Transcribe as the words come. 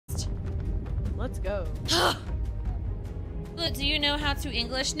Let's go. Do you know how to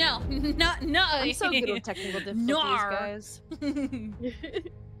English? No. No. I'm so good with technical difficulties, guys.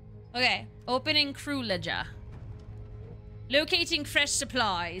 Okay. Opening crew ledger. Locating fresh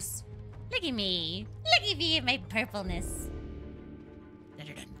supplies. Look at me. Look at me and my purpleness.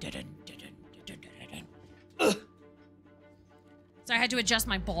 Sorry, I had to adjust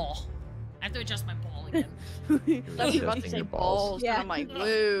my ball. I have to adjust my ball again. That's about to say balls. Yeah. And I'm like,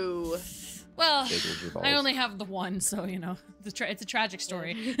 woo. Well, I only have the one, so, you know, it's a tragic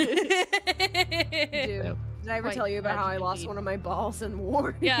story. Dude, did I ever tell you about how I lost one of my balls in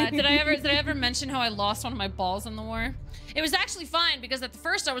war? Yeah, did I ever mention how I lost one of my balls in the war? It was actually fine, because at the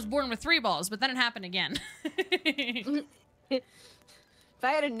first I was born with 3 balls, but then it happened again. If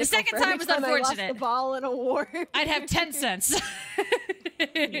I had a nickel the second for time every was time unfortunate. I lost the ball in a war. I'd have 10 cents.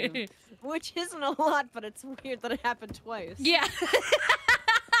 Yeah. Which isn't a lot, but it's weird that it happened twice. Yeah.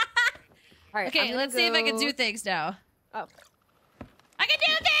 All right, okay, let's see if I can do things now. Oh. I can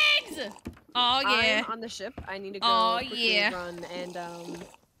do things! Oh, yeah. I'm on the ship. I need to go quickly run and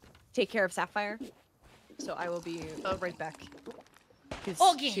take care of Sapphire. So I will be right back.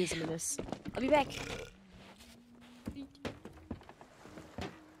 Oh, yeah. She's a menace. I'll be back.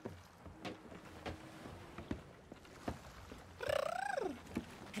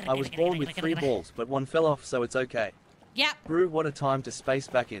 I was born with 3 balls, but 1 fell off, so it's okay. Yep. Brew, what a time to space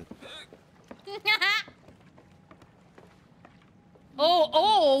back in.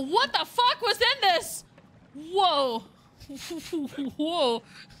 Oh, what the fuck was in this? Whoa. Whoa.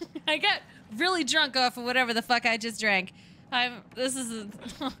 I got really drunk off of whatever the fuck I just drank. This is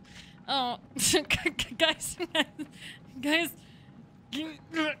oh, guys,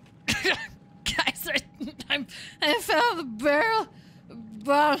 I found the barrel,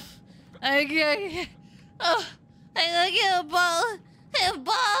 but I get a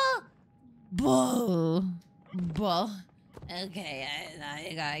ball. Okay,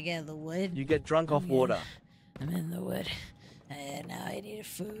 I gotta get the wood. You get drunk off water. I'm in the wood. And now I need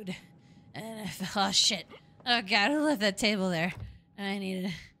food. And oh shit. Oh god, who left that table there? I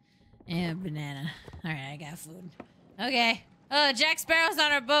need a banana. Alright, I got food. Okay. Oh, Jack Sparrow's on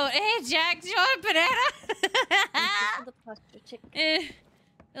our boat. Hey Jack, do you want a banana?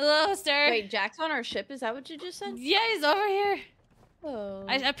 Hello, sir. Wait, Jack's on our ship? Is that what you just said? Yeah, he's over here. Oh.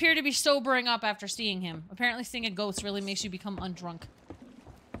 I appear to be sobering up after seeing him. Apparently seeing a ghost really makes you become undrunk.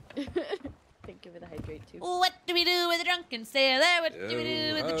 Think of it, hydrate too. What do we do with the drunken sailor? What do we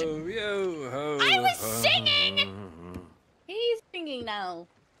do with the drunk? I was singing! He's singing now.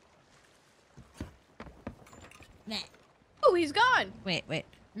 Matt. Oh, he's gone. Wait.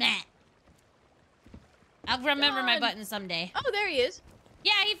 Matt. I'll remember my button someday. Oh, there he is.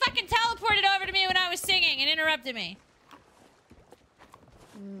 Yeah, he fucking teleported over to me when I was singing and interrupted me.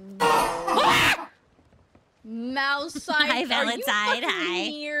 Mouse Hi, Valentine. Hi.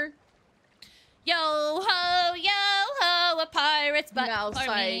 Here? Yo ho, a pirate's butt Mouse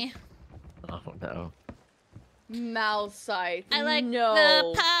for me. Oh no. Mouse sight. I like no.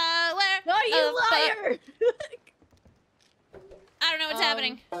 the power. No, you liar! I don't know what's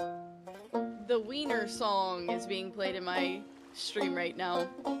happening. The Wiener song is being played in my stream right now.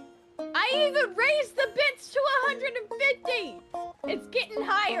 I even raised the bits to 150! It's getting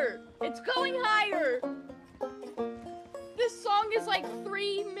higher! It's going higher! This song is like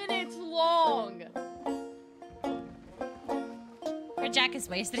 3 minutes long! Our Jack is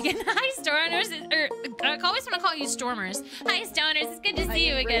wasted again. Hi, Stormers. I always want to call you Stormers. Hi, Stoners. It's good to see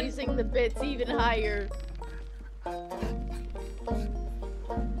you again. Raising the bits even higher.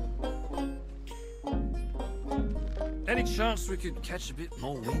 Any chance we could catch a bit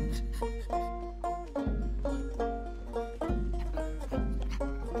more wind?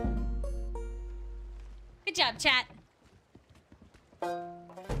 Good job, chat.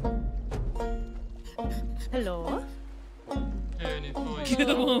 Hello.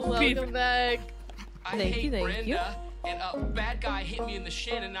 Welcome back. I Thank hate you. Brenda, and a bad guy hit me in the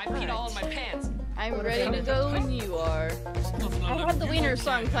shin, and I peed all in my pants. I'm ready to go when you are. I have the Wiener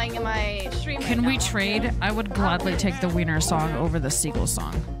song playing in my stream. Can we trade? I would gladly take the Wiener song over the Seagull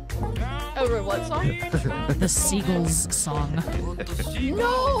song. Over what song? The Seagulls song.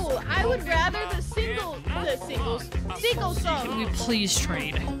 No! I would rather the Seagull song. Can we please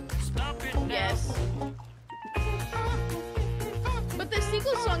trade? Yes. But the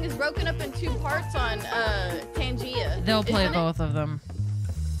Seagull song is broken up in 2 parts on Tangia. They'll play isn't it? both of them.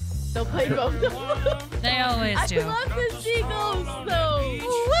 They'll play both of them. They always do. I love the Seagulls though.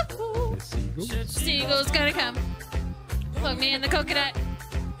 Seagulls gonna come. Plug me in the coconut.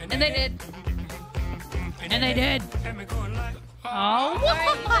 And they did. And they did. Oh.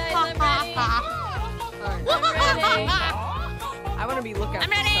 Alright, you guys, I'm ready. I want to be lookout. I'm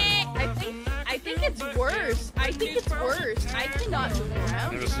ready. I think it's worse. I cannot move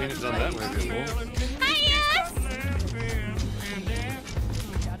around. Never seen it done that way before.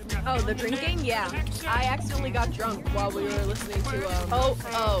 Oh, the drinking? Yeah. I accidentally got drunk while we were listening to,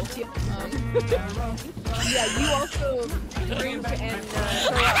 yeah, you also drink and,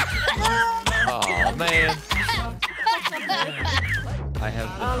 throw up. Oh man. I have.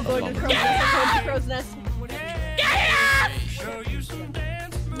 I'm going to crow's nest. I'm going to crow's nest.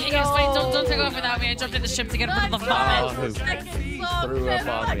 Hey guys, wait, don't take off without me. I jumped in the ship to get rid of the vomit. Who threw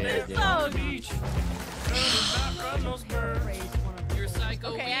up on me again?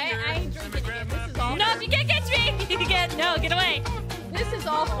 Okay, I ain't drinking again. This is awful. No, you can't catch me! Get away! This is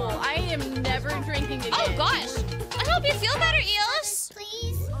awful. I am never drinking again. Oh gosh! I hope you feel better, Eos!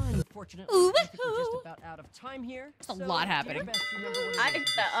 Please. Unfortunately, Ooh, I think we're just about out of time here. There's a lot happening. I gotta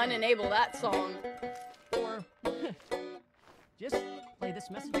unenable that song. Or just play this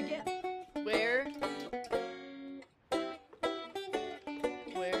message again. Where's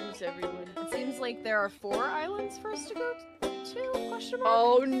everyone? It seems like there are 4 islands for us to go to? Question mark?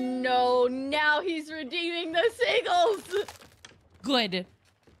 Oh no! Now he's redeeming the seagulls. Good.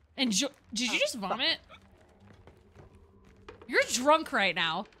 And did you just vomit? You're drunk right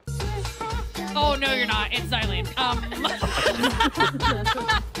now. Oh no, you're not. It's Xylene. I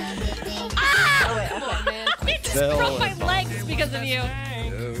just broke my legs because of you.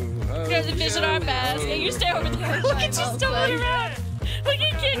 There's a fish in our basket. Yeah, you stay over there. Look at you stumbling around. Look,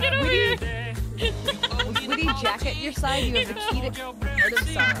 you can't get over here. Witty jacket at your side, you have the key to part of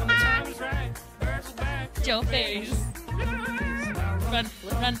sorrow. Joe face. Run.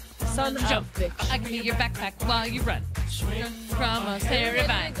 Son Jump. of bitch. I can be your backpack while you run. From a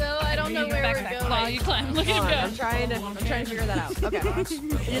terrifying. I don't know where we're Backpack going. while you climb. Look Hold on, at I'm him trying to figure that out. Okay. It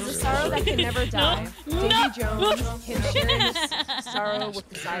is a sorrow that can never die. No. Davy Jones can share his sorrow with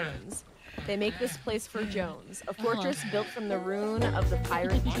the sirens. They make this place for Jones, a fortress built from the rune of the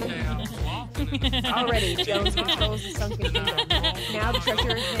pirate king. Already, Jones controls the sunken kingdom. Now the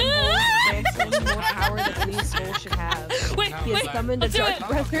treasure in him holds grants him more power than any soul should have. He has summoned a dark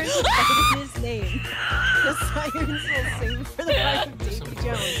brethren to fight in his name. The sirens will sing for the life of Davy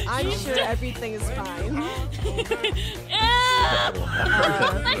Jones. I'm sure everything is fine.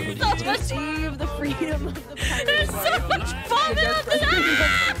 To save the freedom of the pirates. There's so much vomit on the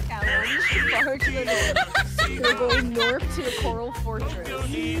Far to the north. They're going north to the coral fortress.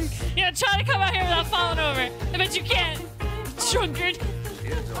 Yeah, try to come out here without falling over. I bet you can't. Drunkard.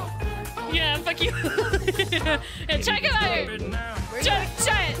 Yeah, fuck you. Yeah, try to come out here.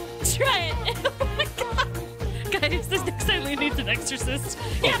 Try it. Oh my god. Guys, this next time we need an exorcist.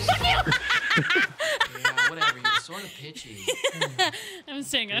 Yeah, fuck you. Yeah, whatever. You're sort of pitchy. I'm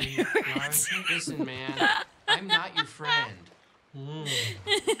staying out here. Listen, man. I'm not your friend. Man,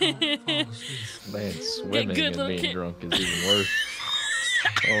 swimming good and little being kid. drunk is even worse.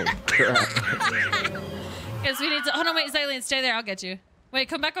 Oh crap. Guys, we need to. Oh no, wait, Xylene, stay there. I'll get you. Wait,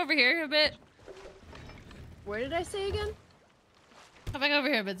 come back over here a bit. Where did I say again? Come back over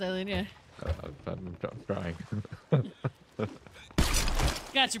here a bit, Xylene. Yeah. I'm trying.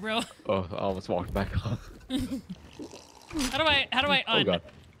 Got you, bro. Oh, I almost walked back off. How do I un? Oh god.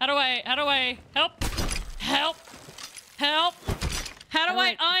 How do I help? How do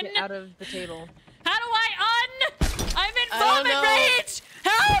I un? Get out of the table. How do I un? I'm in I don't vomit know. rage!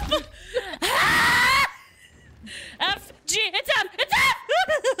 Help! F, G, it's F!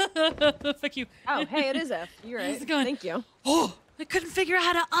 Fuck you. Oh, hey, it is F. You're right. How's it going? Thank you. Oh, I couldn't figure out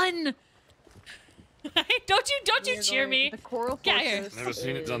how to un. Don't you We're cheer going me. to The coral Get out here. fortress. Never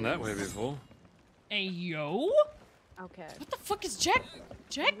seen it done that way before. Hey, yo? Okay. What the fuck is Jack?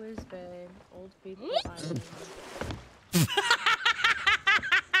 Jack? Where's Bay? Old people island.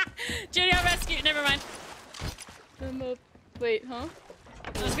 Jenny, I'll rescue you. Never mind. I'm up. Wait, huh?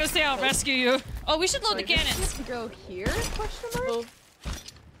 I was gonna say I'll rescue you. Oh, we should load the Wait, this cannons. is to go here? Question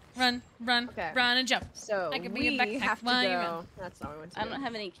mark. Run, Okay. run, and jump. So I can be we a backpack have to while you go. run. That's not what I went to I do. don't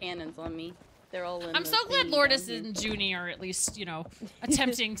have any cannons on me. They're all in. I'm the so glad thingy Lourdes down here. and Junie are at least, you know,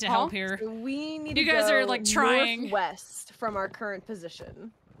 attempting to help here. So we need You to guys go are, like, trying. northwest from our current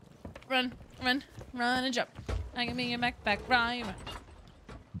position. Run, and jump. I can be a backpack while you run.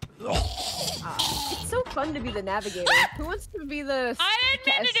 It's so fun to be the navigator. Who wants to be the I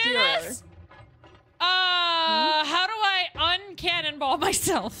didn't mean to do steerer? this! How do I uncannonball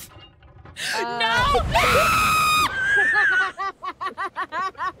myself? No!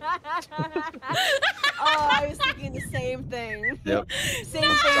 Oh, I was thinking the same thing. Yep. Same thing.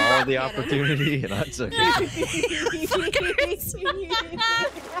 Saw about the cannon. opportunity and I took it.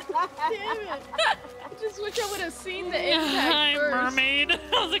 Damn it. I just wish I would have seen the impact Hi, first. mermaid.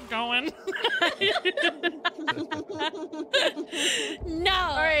 How's it going? No.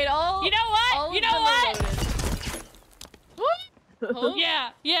 All right, all. You know what? all You of know them what? are loaded. Huh?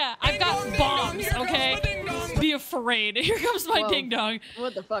 Yeah. I've got bombs, okay? Be afraid. Here comes my Whoa. ding dong.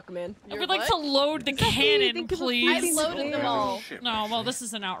 What the fuck, man? I You're would like what? to load the Is that what you cannon, think of a please. I loaded them all. No, well, this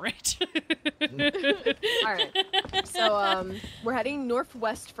is an outrage. All right. So we're heading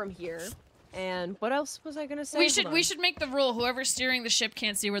northwest from here. And what else was I gonna say? we Hold should on. we should make the rule: whoever's steering the ship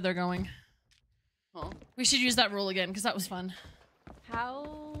can't see where they're going. Huh? We should use that rule again because that was fun. How?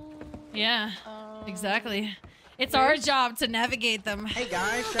 Yeah, Um, exactly. It's our job to navigate them. Hey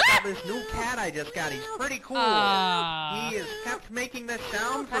guys, check out this new cat I just got. He's pretty cool. He has kept making this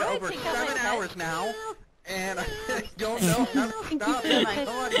sound for How do I over take out my 7 pet? hours now. And I don't know how to stop him.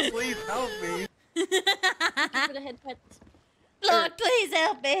 God, please help me. Thank you for the head pet. Lord, please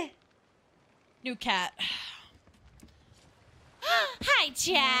help me. New cat. Hi,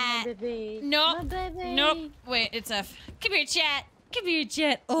 chat. Nope. Nope. Wait, it's F. Come here, chat. Come here,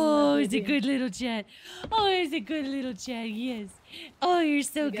 chat. Oh, it's a good little chat. Oh, it's a good little chat. Yes. Oh, you're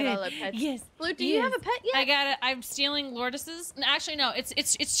so You good. got all the pets. Yes. Blue, do you have a pet yet? I got it. I'm stealing Lourdes's. Actually, no. It's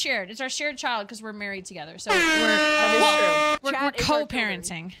shared. It's our shared child because we're married together. So we're Chat is our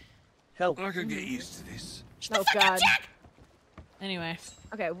co-parenting. Help. I could get used to this. Oh god. Anyway,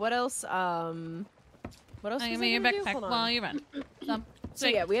 Okay, what else? What else? I'm Was gonna I make your gonna do? backpack Hold on. while you run. So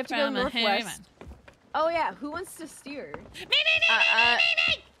yeah, we have to go From a hairy northwest. man. Oh yeah, who wants to steer?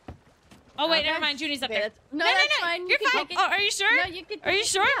 Oh wait, Okay. never mind. Judy's up Okay, there. that's- no, that's fine. You're You can fine. take it. Oh, are you sure? No, you can Are you take it.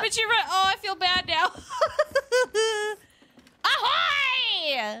 sure? Yeah. But you're right. Oh, I feel bad now.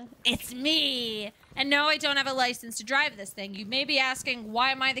 Ahoy! It's me. And no, I don't have a license to drive this thing. You may be asking,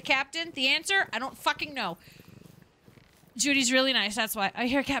 why am I the captain? The answer, I don't fucking know. Judy's really nice. That's why. I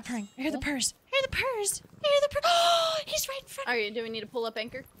hear a cat purring. I hear the purrs. I hear the purrs. I hear the purrs. Oh, he's right in front of me. Do we need to pull up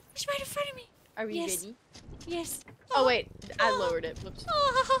anchor? He's right in front of me. Are we Yes. ready? Yes. Oh wait, I lowered it. Whoops.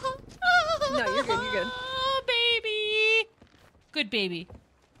 No, you're good, you're good. Oh, baby. Good baby.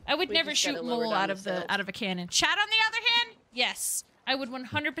 I would We never just gotta shoot lower mole down out the of the sails. out of a cannon. Chat, on the other hand, yes, I would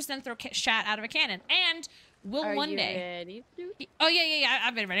 100% throw chat out of a cannon, and will Are one you day. ready? Blue? Oh yeah.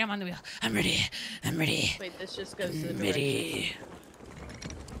 I've been ready. I'm on the wheel. I'm ready. I'm ready. Wait, this just goes to the I'm direction. ready.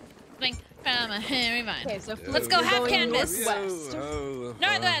 Blink from a hairy vine. Okay, so Let's go we're half going canvas. northwest.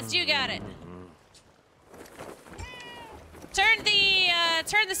 Northwest, you got it.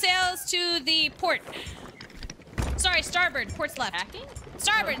 Turn the sails to the port. Sorry, starboard. Port's left. Hacking?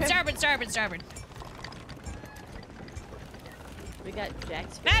 Starboard, Okay. starboard. We got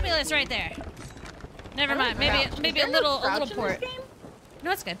Jack's. Fabulous, right there. Never mind. Maybe a little port.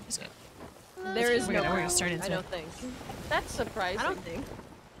 No, it's good. It's good. There is We're no gonna crouch, start into I it. don't think. That's surprising. I don't think.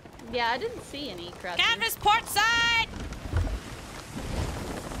 Yeah, I didn't see any crouching. Canvas port side.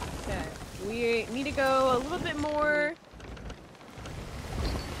 Okay, we need to go a little bit more.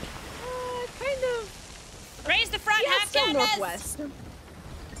 Kind of. Raise the front Yeah, half still canvas. northwest.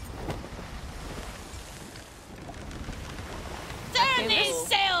 Turn these Canvas.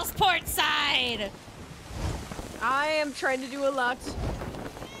 sails port side. I am trying to do a lot.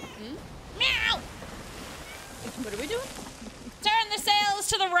 Meow. What are we doing? Turn the sails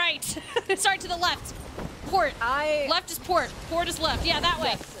to the right. Sorry, to the left. Port. Left is port. Port is left. Yeah, that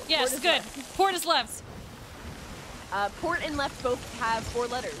way. Yes, port is good. left. Port is left. Port and left both have 4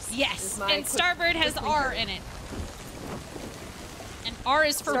 letters. Yes, is my and quick- starboard has quick R recap. in it. And R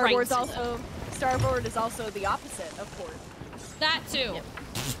is for right. Starboard is also the opposite of port. That too.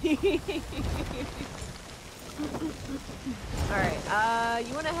 All right.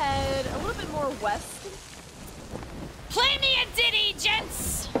 You want to head a little bit more west. Play me a ditty,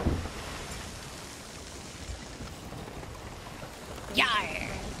 gents. Yar.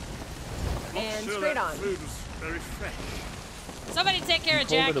 And straight on. Food was very fresh. Somebody take care You of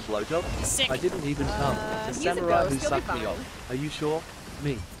called Jack. it a blowjob? He's sick. I didn't even come. The he's a samurai who ghost, he'll be sucked me fine. off. Are you sure?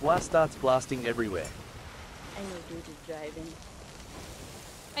 Me. Why starts blasting everywhere? I know dude is driving.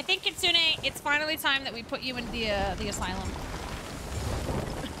 I think Kitsune, it's finally time that we put you into the asylum.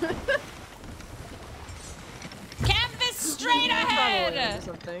 Canvas straight Probably ahead.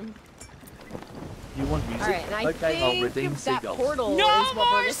 something. You want music? All right, and I Okay, I'll think redeem that seagulls. portal No is what more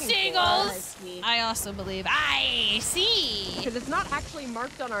we're looking seagulls. see. I also believe. I see. Because it's not actually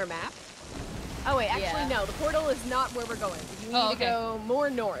marked on our map. Oh wait, actually Yeah. no. The portal is not where we're going. You need Oh, to okay. go more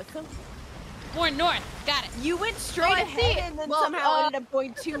north. More north. Got it. You went straight I ahead see. and then Well, somehow ended up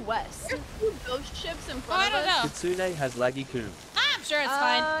going to west. There's 2 ghost ships in Oh, front I of don't us. know. Kitsune has laggy coon. I'm sure it's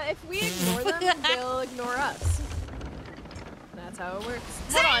fine. If we ignore them, they'll ignore us. That's how it works.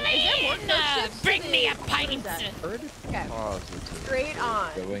 Hold on, is there more ghost Silene! ships? Bring me a What is pint! that? Heard Okay. positive. Straight on.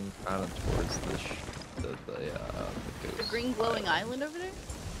 Going kind of towards the The ghost. green glowing island over there?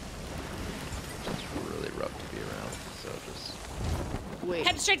 It's really rough to be around. So just Wait.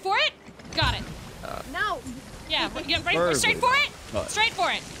 Head straight for it? Got it. No, Yeah, right, Verbally. straight for it? But- Straight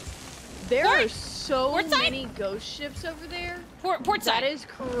for it. There Port- are so port side? many ghost ships over there. Port That side. is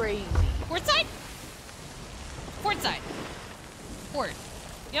crazy. Port side? Port side. Port.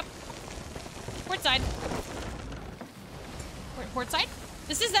 Yep. Port side. Port side?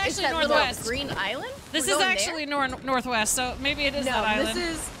 This is Is actually that little northwest. green island? This We're is going actually northwest, so maybe it is no, that island.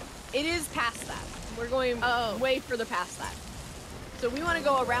 it is past that. We're going way further past that. So we want to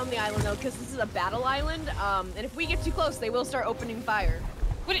go around the island though, because this is a battle island. And if we get too close, they will start opening fire.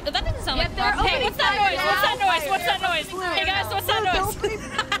 What, that doesn't sound Yeah, like they're fun. Hey, what's that opening noise? fire. What's that noise? What's that Fire. noise? Fire. Hey guys, what's that No, noise?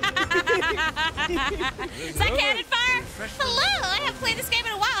 Is that cannon fire? Hello, I haven't played this game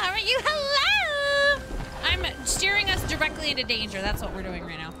in a while. How are you? Hello! I'm steering us directly into danger. That's what we're doing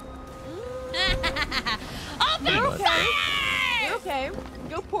right now. Open You're okay. fire! You're okay.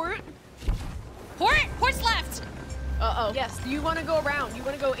 Go port. Port's left. Uh-oh. Yes. You want to go around. You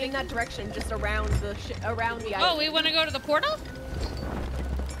want to go in that direction, just around the island. Oh, we want to go to the portal?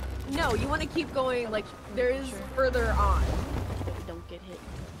 No, you want to keep going. Like there is further on. Don't get hit.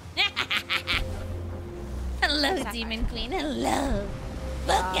 Hello, Demon Queen. Hello.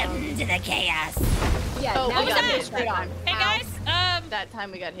 Welcome to the chaos. Yeah. Oh, now we you got gotta go hit straight that on. time. Hey guys, That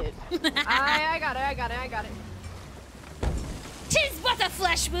time we got hit. I got it. I got it. I got it. Tis but a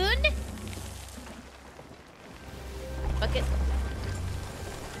flesh wound. Bucket.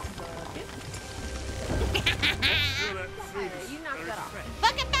 You knocked that off.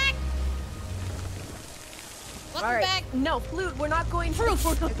 Welcome back. welcome All right. back. No, Flute. We're not going to the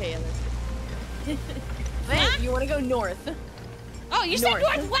portal. Okay, yeah, Hey, you want to go north? Oh, you said North.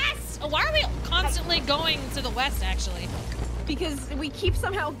 northwest. Oh, why are we constantly going to the west, actually? Because we keep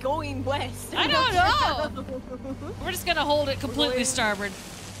somehow going west. I don't know. We're just gonna hold it completely going- starboard.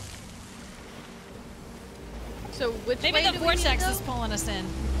 So which Maybe way the do we need to vortex go? is pulling us in.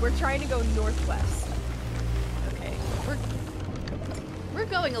 We're trying to go northwest. Okay. We're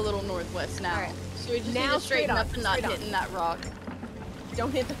going a little northwest now. All right. So we just Now need to straight straighten on, up and not straight on. hitting that rock.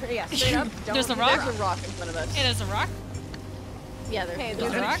 Don't hit the straight up. Don't There's a hit rock? There's a rock in front of us. It is a rock. Yeah, there's Okay, a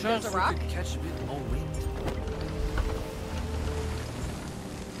there's rock. a rock. Chance There's a we rock. could catch a bit more wind.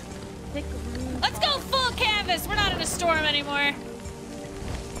 Let's go full canvas. We're not in a storm anymore.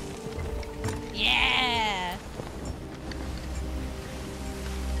 Yeah.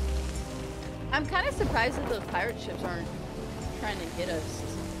 I'm kind of surprised that the pirate ships aren't trying to hit us.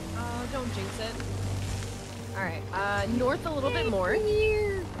 Oh, don't jinx it. All right. North a little bit more,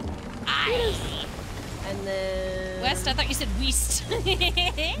 Aye. and then West. I thought you said west.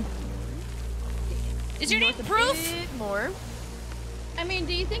 Is your name north a Proof? bit more, I mean,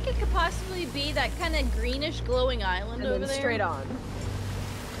 do you think it could possibly be that kind of greenish glowing island and over then there? straight on.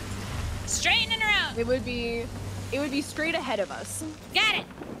 Straightening around. It would be straight ahead of us. Got it.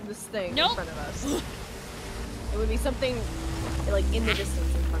 This thing Nope. in front of us. It would be something like in the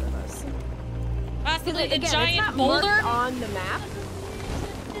distance in front of us. Possibly the Again, it's giant not boulder. marked on the map.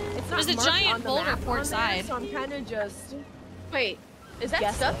 It's not There's a marked giant on the boulder map port on there, side. So I'm kind of just Wait, is that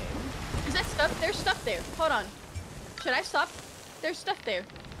guessing. stuff? Is that stuff? There's stuff there. Hold on. Should I stop? There's stuff there.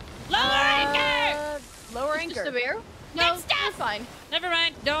 Lower anchor. Lower It's anchor. just a barrel? No, Next you're step. fine. Never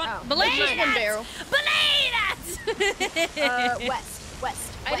mind. Don't. Oh. Belay There's just one that. barrel. Belay that. West.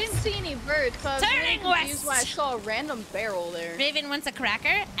 I didn't see any birds, so I was really Turning confused when I west. saw a random barrel there. Raven wants a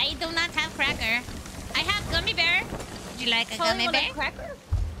cracker. I do not have cracker. I have gummy bear. Would you like a gummy bear? cracker?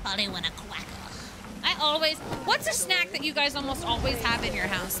 Polly want a quacker. I always. What's a snack that you guys almost always have in your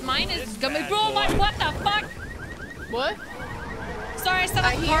house? Mine is gummy. Bro, my what the fuck? What? Sorry, I set off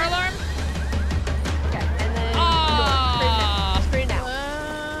I the hear- car alarm. Okay, and then Ah. north, straight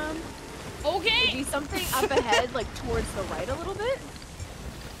out. It'd Okay. be something up ahead, like towards the right a little bit.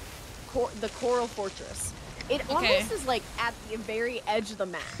 The Coral Fortress. It Okay. almost is like at the very edge of the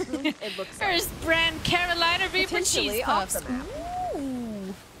map. It looks like. There's brand Carolina Reaper Potentially cheese off puffs. the map.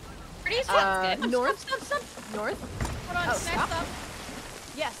 Ooh. Pretty North. Stop. North. Hold on, Oh, snack stop. stop.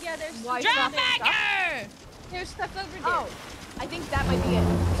 Yes. Yeah, there's Why Drop stop? Stop. anchor. There's stuff over there. Oh, I think that might be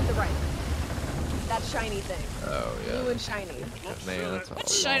it. To the right. That shiny thing. Oh yeah. Blue and shiny. Man, that's a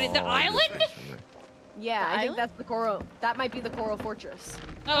What's shiny? The long island? distance from here. Yeah, The I think island? that's the coral. That might be the Coral Fortress.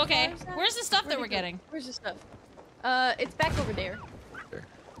 Oh, okay. Where's that? Where's the stuff Where'd that it we're go? getting? Where's the stuff? It's back over there. There.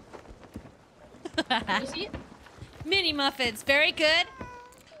 You see it? Mini muffins. Very good.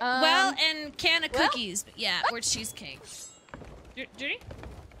 Well, and can of well- cookies. But yeah, or cheesecake. Judy?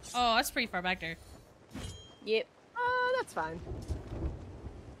 Oh, that's pretty far back there. Yep. That's fine.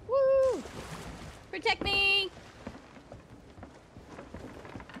 Woo! Protect me!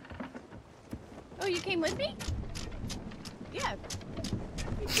 Oh, you came with me? Yeah.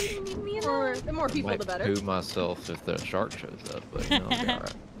 Or The more people, Might the better. poo myself if the shark shows up, but you know, I'll be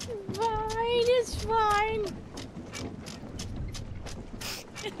alright. fine, it's fine.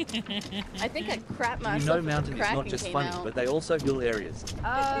 I think I crapped You myself. know, when the Mountain is not Kraken just came funny, out. but they also heal areas.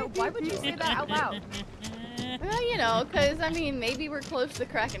 Why would you say that out loud? Well, you know, because, I mean, maybe we're close to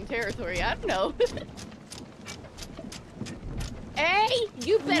Kraken territory. I don't know. Hey,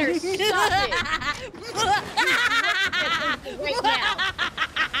 you better stop it! Right now.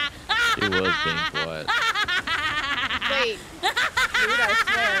 She was being quiet. Wait. Dude, I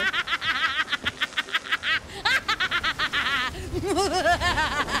swear. You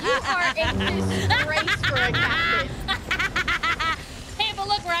are a disgrace for a captain. Hey, but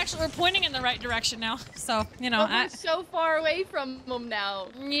look, we're pointing in the right direction now. So, you know, But we're so far away from them now.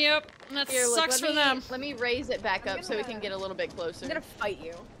 Yep, that Here, look, sucks for them. Let me raise it back up so we can get a little bit closer. I'm gonna fight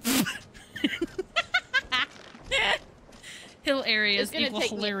you. Hill areas It's gonna equal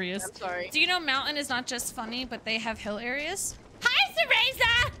take me- hilarious. I'm sorry. Do you know Mountain is not just funny, but they have hill areas? Hi,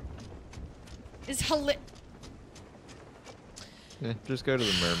 Cereza! Is hilarious. Yeah, just go to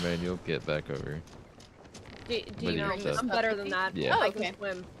the mermaid, you'll get back over here. Do But you yeah, bring so- this I'm up better with than me? that. Yeah. Oh, I okay. can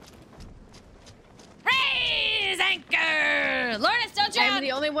swim. Raise anchor! Lourdes, don't I'm drown!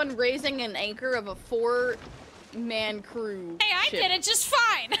 the only one raising an anchor of a 4-man crew. Hey, I ship. did it just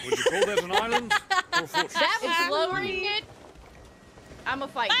fine! Would you call that an island? Or a fortress? That was It's lowering it. I'm a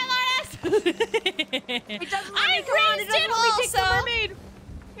fight. Bye, Lourdes! It doesn't let I me come on. It raised doesn't it let me take the also. mermaid.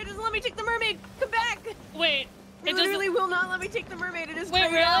 It doesn't let me take the mermaid. Come back. Wait, It literally will not let me take the mermaid. It is Wait,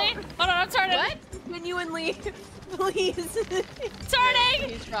 crying really? out. Hold on, I'm starting. What? Genuinely, please. Starting!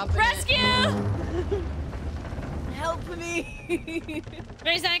 He's dropping Rescue! Help me.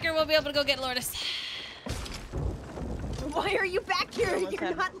 Raise anchor, we'll be able to go get Lourdes. Why are you back here? Almost You're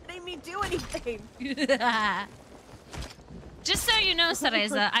have- not letting me do anything. Just so you know,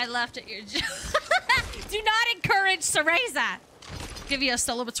 Cereza, I laughed at your joke. Do not encourage Cereza. Give you a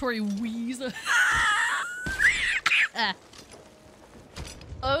celebratory wheeze.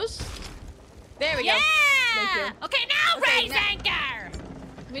 Close. There we Yeah! go. Thank you. Okay, now Okay, raise now- anchor!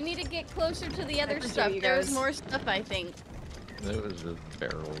 We need to get closer to the other forget stuff. you There's guys. more stuff, I think. It was just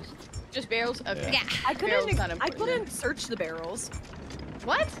barrels. Just barrels? Okay. Yeah. I Barrel's not couldn't. I important. couldn't search the barrels.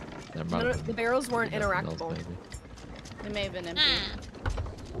 What? There No, might no, have the been barrels weren't nothing else, interactable. maybe. It may have been empty.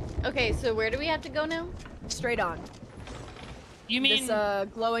 Ah. Okay, so where do we have to go now? Straight on. You mean... This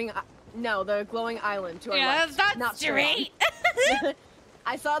glowing. No, the glowing island to our yeah, left. that's not Not straight.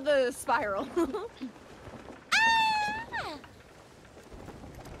 I saw the spiral.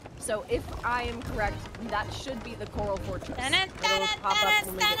 So if I am correct, that should be the coral fortress. Dun-dun, It'll dun-dun, pop up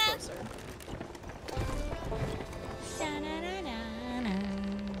when we get dun-dun. closer.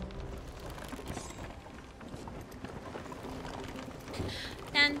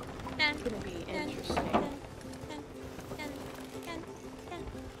 Dun, dun, It's gonna be dun, interesting. dun, dun, dun, dun, dun,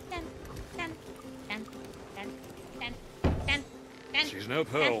 dun, dun, dun, dun, dun, dun, dun, She's no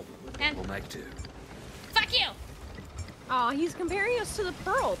pearl. dun. We'll make do. Fuck you! Aw, he's comparing us to the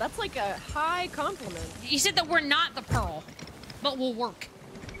pearl. That's like a high compliment. You said that we're not the pearl, but we'll work.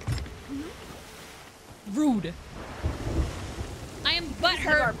 Rude. I am Said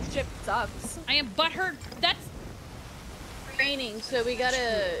our butthurt. ship sucks. I am butthurt. That's Raining, so we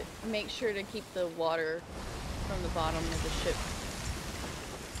gotta make sure to keep the water from the bottom of the ship.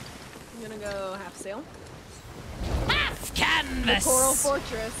 I'm gonna go half sail. half The canvas. coral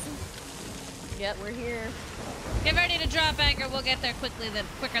fortress. Yep. We're here. Get ready to drop anchor. We'll get there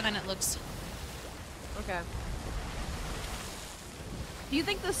quicker than it looks. Okay. Do you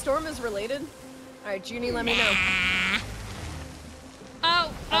think the storm is related? Alright, Junie, let me know.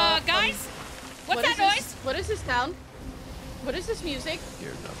 Oh, guys, what's What that is noise? this? What is this sound? What is this music?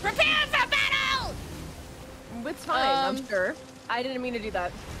 You're not. Prepare for battle! It's fine, I'm sure. I didn't mean to do that.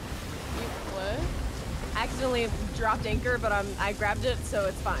 What? I accidentally dropped anchor, but I grabbed it, so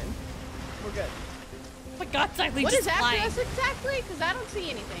it's fine. We're good. Oh my God, Cycling What just is after flying. us exactly? Because I don't see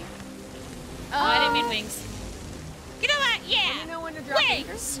anything. Oh, I didn't mean wings. You know what? Yeah. You know when to drop anchor?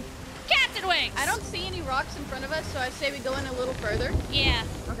 Wings. Captain Wings. I don't see any rocks in front of us, so I say we go in a little further. Yeah.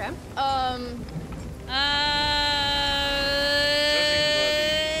 Okay.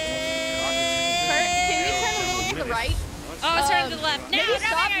 Can we turn a little to the right? Oh, it's turning to the left. Now, maybe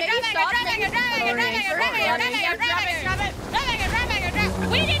stop, maybe stop, maybe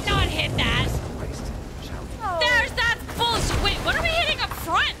We did not hit that. That's bullshit. Wait, What are we hitting up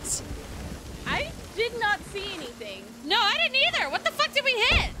front? I did not see anything. No, I didn't either. What the fuck did we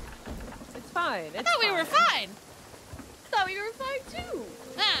hit? It's fine. I thought we were fine. I thought we were fine too.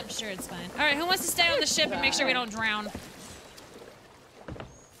 Ah, I'm sure it's fine. All right, who wants to stay on the ship and make sure we don't drown?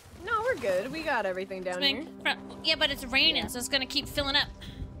 No, we're good. We got everything down here. Yeah, but it's raining, so it's gonna keep filling up.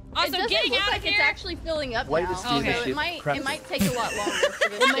 It Also, doesn't getting look out like of here. it's actually filling up Way now. to steer the So ship. it might take a lot longer for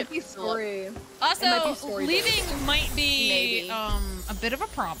this It ship might be to fill up. story. It Also, might be story leaving might be Maybe. a bit of a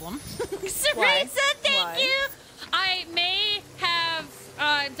problem. Sarisa, Why? thank Why? you. I may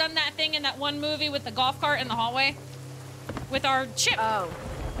have done that thing in that one movie with the golf cart in the hallway with our ship. Oh,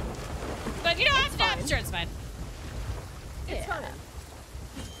 But you don't have to. I'm fine. sure it's fine. it's fine.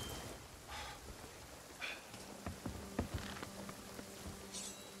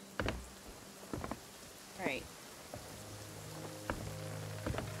 Right.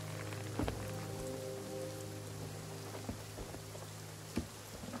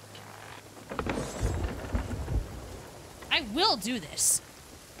 I will do this.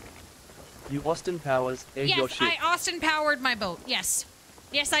 You Austin Powers, air your Yes, ship. I Austin powered my boat. Yes.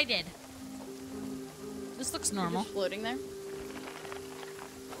 Yes, I did. This looks normal. Just floating there.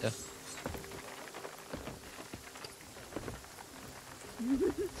 Yeah.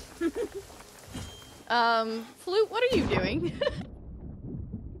 Flute, what are you doing?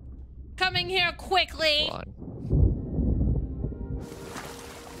 Coming here quickly. Fine.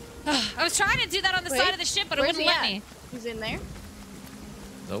 I was trying to do that on the Wait, side of the ship, but it where's wouldn't he let at? me. He's in there?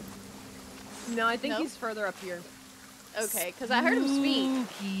 Nope. No, I think No? he's further up here. Okay, because I heard him speak.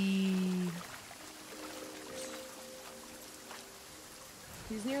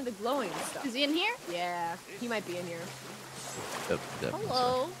 He's near the glowing stuff. Is he in here? Yeah, he might be in here. Yep, definitely.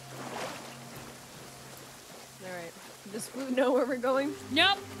 Hello. All right. Does Flute know where we're going?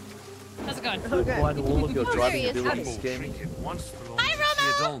 Nope. How's it going? Okay. Why do all of your Oh, driving there he is. abilities scare me? Trinket once belonged Hi, to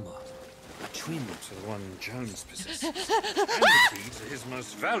Romo. Theodolma, a twin to the one Jones possesses, and the key to his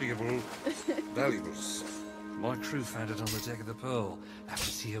most valuable valuables. My crew found it on the deck of the Pearl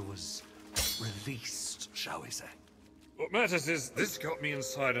after Tia was released, shall we say. What matters is this got me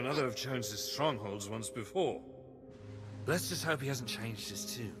inside another of Jones's strongholds once before. Let's just hope he hasn't changed his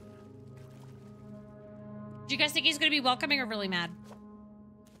tune. Do you guys think he's gonna be welcoming or really mad?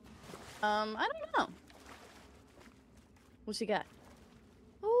 I don't know. What's he got?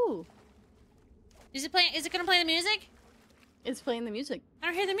 Ooh, Is it playing? Is it gonna play the music? it's playing the music. I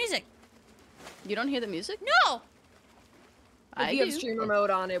don't hear the music. You don't hear the music? No. If I you have do. streamer mode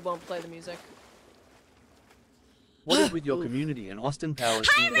on, it won't play the music. What is with your community and Austin Powers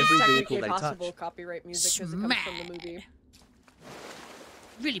Hi, in Ray! every Technically vehicle they possible touch? copyright music because it comes from the movie.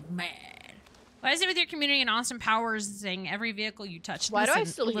 Really mad. Why is it with your community and Austin Powers saying every vehicle you touch? Why do I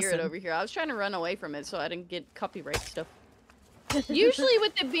Listen, still hear it listen. over here? I was trying to run away from it so I didn't get copyright stuff. Usually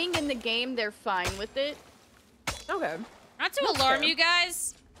with it being in the game, they're fine with it. Okay. Not to That's alarm fair. you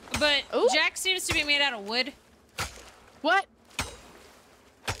guys, but Ooh. Jack seems to be made out of wood. What?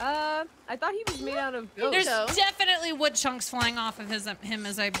 I thought he was made out of ghost. There's so. definitely wood chunks flying off of him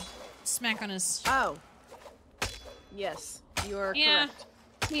as I smack on his. Oh. Yes, you are Yeah. correct.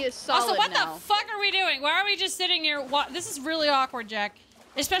 He is solid Also, what now. the fuck are we doing? Why are we just sitting here? This is really awkward, Jack.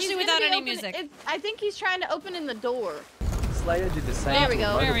 Especially He's without gonna be any open- music. I think he's trying to open in the door. Slayer did the same There we to a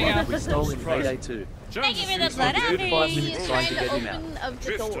go. There we motorbike go. we stole in Payday 2. They give me the Jones blood seems out to me. 5 He minutes is trying trying to to get him out. open of the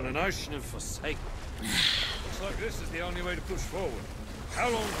Drift door. on an ocean of forsaken. Looks like this is the only way to push forward. How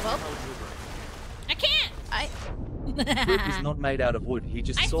long can Well. you hold your breath? I can't. Flip is not made out of wood. He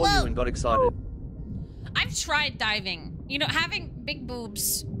just I saw float. you and got excited. I've tried diving. You know, having big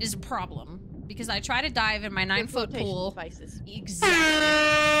boobs is a problem because I try to dive in my 9-foot Flotation pool. devices. Exactly.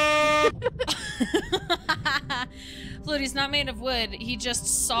 Flutie's not made of wood. He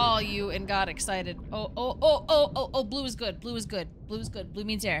just saw you and got excited. Oh, blue is good. Blue is good. Blue is good. Blue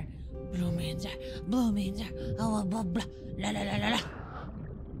means air. Blue means air. Blue means air. Oh, blah, blah. La, la, la, la, la.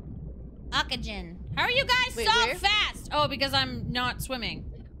 Oxygen. How are you guys Wait, so where? fast? Oh, because I'm not swimming.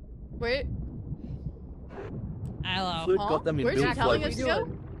 Where? Hello. Flip got them in Where's build he telling us floaters. to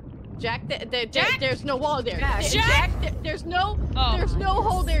go? Jack, Jack? there's no wall there. Jack? Jack? there's no, Oh. there's no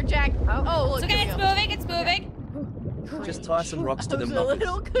hole there, Jack. Oh, look. It's okay, there it's we go. moving, it's moving. Just tie some rocks to I was them a knockers.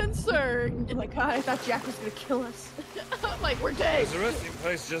 little concerned. Oh my god, I thought Jack was gonna kill us. I'm like, we're dead. There's a resting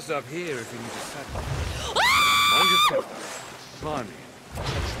place just up here if you need to settle. Ah! Mind your step. Slimy.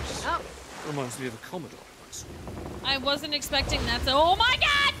 Oh. Reminds me of a Commodore. once. I wasn't expecting that, so oh my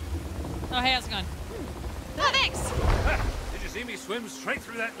god! Oh, hey, how's it going? Oh, thanks. Ah, did you see me swim straight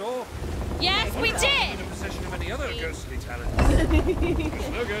through that door? Yes, we I'm did! in possession of any other ghostly talent. It's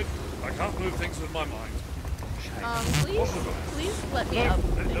no good. I can't move things with my mind. Shame. Please let me up.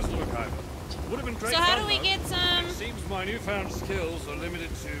 It doesn't look either. Would have been great So how fun, do we though. get some? It seems my newfound skills are limited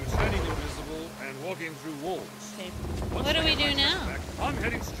to turning invisible and walking through walls. Okay. Once What do I we get my do now? senses back, I'm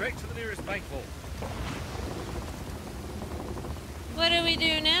heading straight to the nearest bank vault. What do we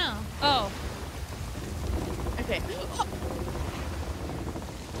do now? Oh, Okay.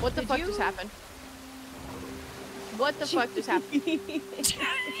 What the Did fuck you- just happened? What the fuck just happened?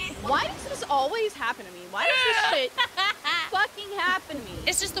 Why does this always happen to me? Why does this shit fucking happen to me?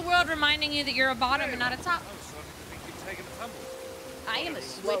 it's just the world reminding you that you're a bottom and not a top. I was starting to think you'd taken a tumble. I am a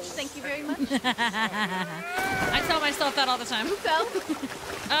switch, thank you very much. I tell myself that all the time. Who fell?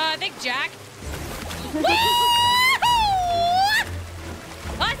 I think Jack. Woo!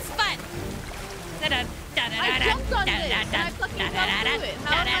 What's fun? I jumped on this and I fucking fell through it.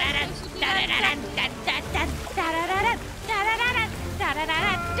 How am I supposed to do that?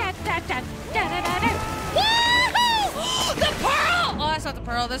 Woohoo! The pearl! Oh, that's not the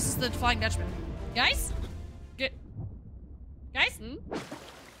pearl. This is the Flying Dutchman. Guys? Get. Guys?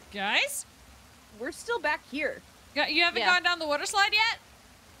 Guys? We're still back here. You haven't Yeah. gone down the water slide yet?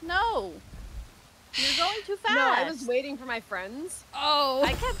 No. You're going too fast. No, I was waiting for my friends. Oh.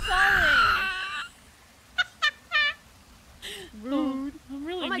 I kept falling. Rude. I'm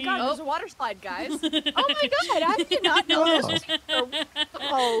really Oh my mean. god, there's a water slide, guys. Oh my god, I did not know this.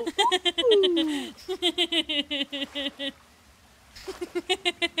 Oh.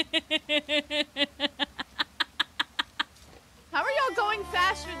 How are y'all going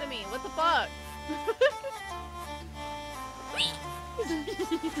faster than me? What the fuck?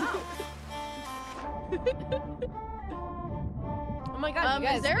 Oh my god, you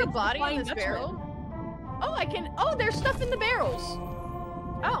guys, is there a it's the body in Flying this Dutchman. barrel? Oh, I can. Oh, there's stuff in the barrels.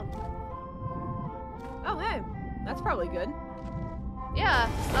 Oh. Oh, hey. That's probably good. Yeah.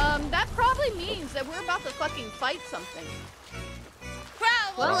 That probably means that we're about to fucking fight something.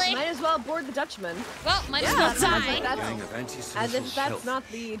 Well, Probably. might as well board the Dutchman. Well, might as Yeah, well that's like die. that. Gang of antisocial As if that's shelf. not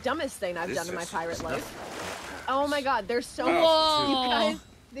the dumbest thing I've This done in my is pirate life. stuff. Oh my god, there's so Whoa. much. You Whoa. guys,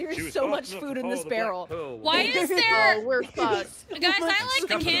 She there's was so smart much enough food to in follow this the Black barrel. Pearl. Why is Oh, there... we're fucked. Guys, I like the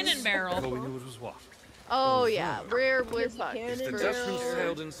Discovered cannon us barrel. before we knew it was what. Oh yeah, we're There's a fucked. cannon If the for Dutchman sure.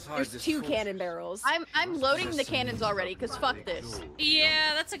 sailed inside There's this 2 fort, cannon barrels. I'm loading the cannons already, cause fuck this.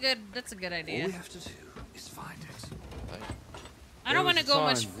 Yeah, that's a good all idea. we have to do is find it. I don't want to There go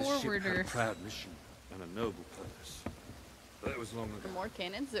was much a time this ship forward had or... a proud mission and a noble purpose. But that was long For ago. more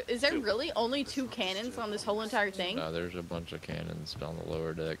cannons? Is there really only 2 cannons on this whole entire thing? No, there's a bunch of cannons down the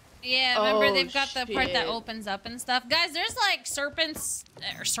lower deck. Yeah, remember Oh, they've got the part that shit. opens up and stuff. Guys, there's like serpents.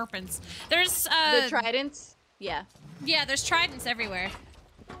 There's The tridents? Yeah. yeah, there's tridents everywhere.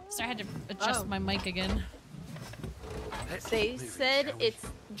 So I had to adjust Oh. my mic again. Let's They keep moving, said shall we? it's the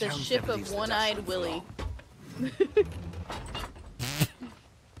Jones ship never of leaves the One-Eyed Dutchman for Willie. long.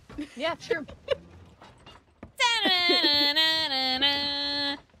 Yeah, sure.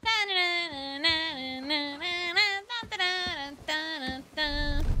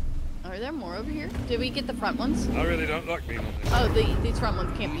 Are there more over here? Did we get the front ones? I really don't like being on this. Oh, these front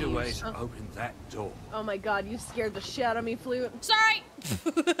ones can't be Need a way used. to open that door. Oh my god, you scared the shit out of me, Flute. Sorry!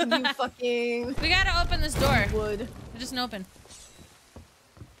 You fucking We gotta open this door. would. It doesn't open.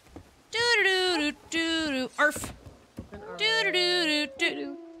 Doo-doo-doo-doo-doo. Arf.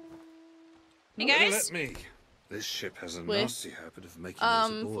 Doo-doo-doo-doo-doo. You Better guys? let me. This ship has a Wait. nasty habit of making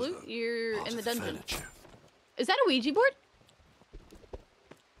those aboard Flute, her you're part in the of dungeon. furniture. Is that a Ouija board?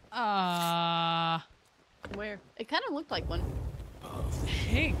 Where? It kind of looked like one.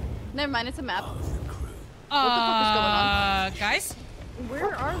 Hey. Never mind, it's a map. What the fuck is going on? Guys?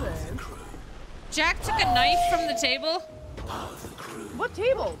 Where are they? Jack took a knife from the table. What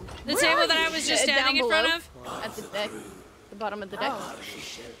table? The Where table are that you? I was just Down standing in front below? of. At the deck. The bottom of the deck.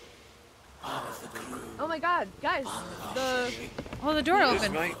 Oh my god, guys. The Oh, the door This,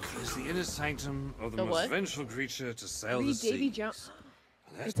 opened. mate, is the inner sanctum of the The most what? vengeful creature to sail the Read Davy seas. Jones.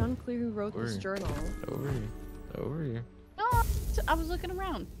 And that's It's unclear who wrote this Word. journal. Over here. Over here. No, I was looking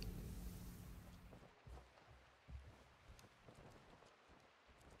around.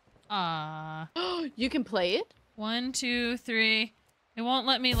 You can play it? 1, 2, 3. It won't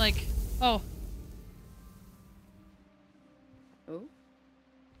let me like. Oh. Oh.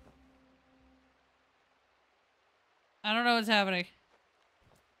 I don't know what's happening.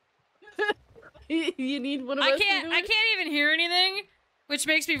 You need one of I us to can't. do I it? can't even hear anything, which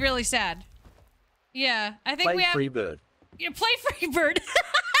makes me really sad. Yeah, I think Play we have. Freebird. Yeah, play Freebird.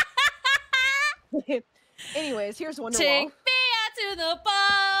 Anyways, here's Take Wonderwall. me out to the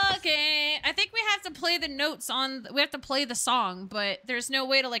ball game. I think we have to play the notes on. We have to play the song, but there's no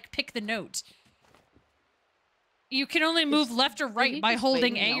way to like pick the note. You can only move left or he right by just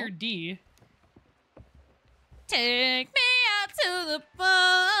holding waiting, A no? or D. Take me out to the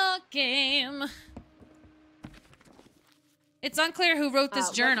ball game. It's unclear who wrote this Wow,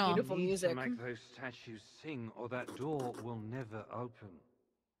 that's journal. beautiful Need music. to make those statues sing, or that door will never open.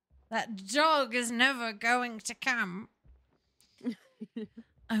 That dog is never going to come.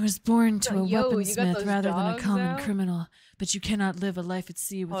 I was born to a Yo, you got weaponsmith those rather than a dogs common out? criminal, but you cannot live a life at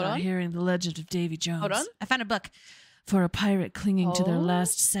sea without on. hearing the legend of Davy Jones. Hold on. I found a book. For a pirate clinging to their Oh.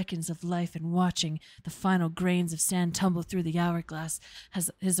 last seconds of life and watching the final grains of sand tumble through the hourglass,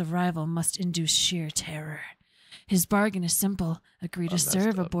 his arrival must induce sheer terror. His bargain is simple: agree to messed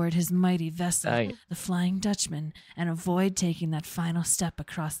serve up. aboard his mighty vessel, Dang it. the Flying Dutchman, and avoid taking that final step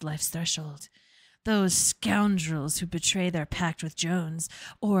across life's threshold. Those scoundrels who betray their pact with Jones,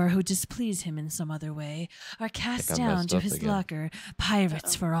 or who displease him in some other way, are cast I down messed to up his again. locker,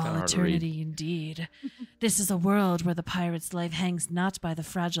 pirates for all Kinda hard to read. eternity indeed. This is a world where the pirate's life hangs not by the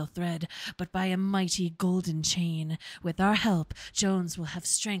fragile thread, but by a mighty golden chain. With our help, Jones will have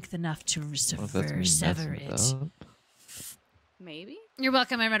strength enough to What if that's me sever messing it. it up? Maybe? You're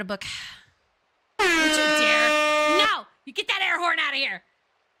welcome. I read a book. Don't you dare! No! You get that air horn out of here!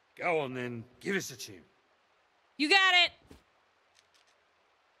 Go on then, give us a tune. You got it!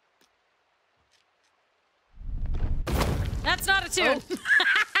 That's not a tune.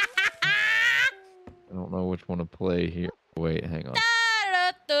 I don't know which one to play here. Wait, hang on.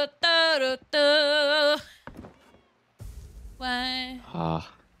 Why?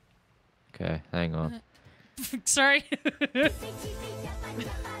 Ah. Okay, hang on. Sorry.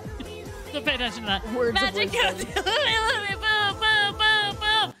 Don't pay attention to that. Words of Magic wisdom. goes. Boom, boom, boom,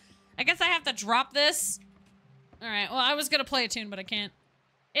 boom. I guess I have to drop this. All right. Well, I was gonna play a tune, but I can't.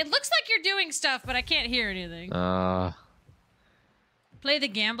 It looks like you're doing stuff, but I can't hear anything. Play the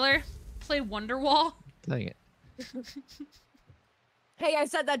Gambler. Play Wonderwall. Dang it. Hey, I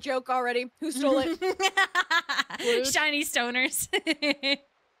said that joke already. Who stole it? Shiny stoners.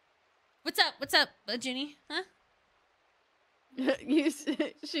 What's up? What's up, Ginny? Huh?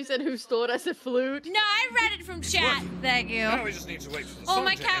 She said, "Who stole it?" I said, "Flute." No, I read it from chat. Thank you. Now we just need to wait for the Oh, song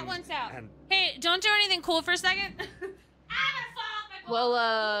my to cat end wants out. and- Hey, don't do anything cool for a second. I'm gonna fall off my boat. Well,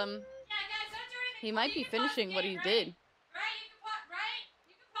 Yeah, guys, don't do anything he cool. might You be can pause finishing the what game, he right? did. Right?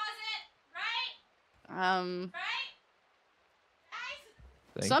 You can pause it. Right? Right? Guys?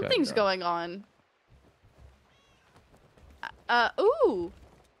 Think I Something's know. going on. Ooh.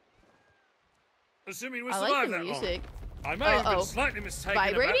 Assuming we I survive like the that long. music. I may have Uh-oh. been slightly mistaken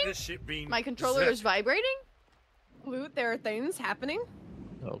Vibrating? about this ship being My controller is deserted. vibrating. Flute, there are things happening.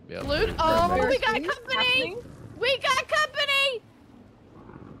 Oh, yeah. Flute. Oh, Mermaid. we got Things company. happening. We got company.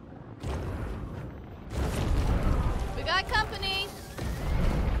 We got company.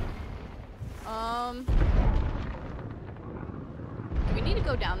 Do we need to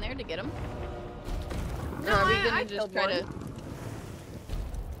go down there to get him? No, or are we I gonna just killed try one. to?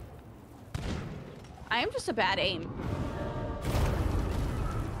 I am just a bad aim.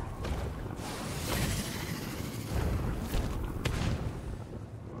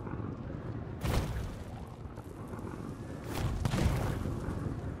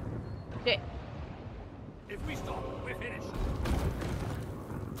 Shit. If we stop, we're finished.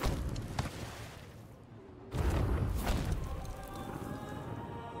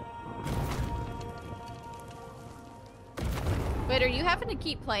 Wait, are you having to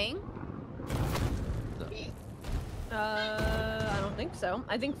keep playing? I don't think so.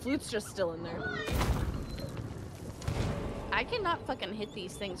 I think Flute's just still in there. I cannot fucking hit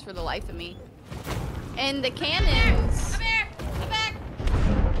these things for the life of me. And the cannons. Come here! Come back!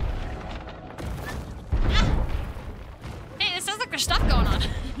 Ah. Hey, it sounds like there's stuff going on.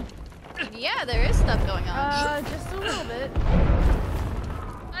 Yeah, there is stuff going on. Just a little bit.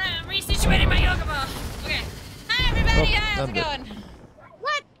 I'm resituating my yoga ball. Okay. Hi, everybody. Oh, Hi, how's it I'm dead. going?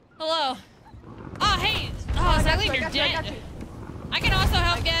 What? Hello. Oh, hey. Oh, so I believe you're I dead. got you. I can also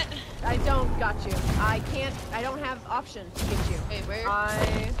help get. I don't got you. I can't. I don't have option to get you. Wait, where?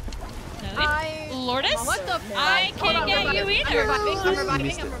 Lourdes? What the I Hold can't on, get hold you on. either. I'm reviving, I'm You reviving,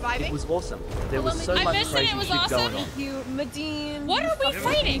 missed I'm it. reviving. It was awesome. There was so I much missed it, it crazy was shit awesome. going on. You, Medine. What are we Never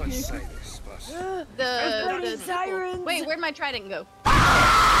fighting? thought I'd say this, but The sirens. Wait, where'd my trident go? Oh,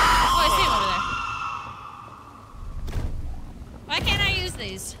 I see him over there. Why can't I use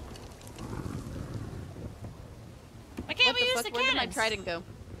these? Why can't What we the use fuck? the Where did my cannons? trident go?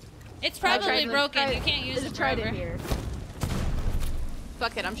 It's probably trident- broken. You can't use There's it a trident forever. here.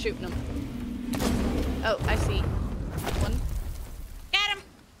 Fuck it, I'm shooting him. Oh, I see. One. Got him.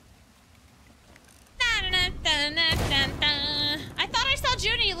 I thought I saw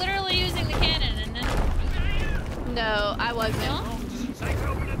Junie literally using the cannon, and then wasn't. Take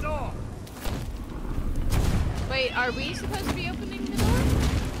open the door. Wait, are we supposed to be opening the door?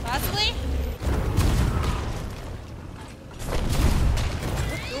 Possibly?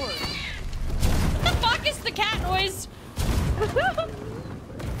 What door? What the fuck is the cat noise?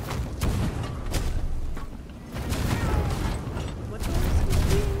 What doors are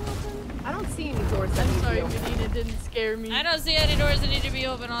being open? I don't see any doors that need to be Sorry, open. Medina didn't scare me. I don't see any doors that need to be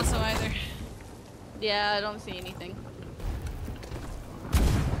open also either. Yeah, I don't see anything.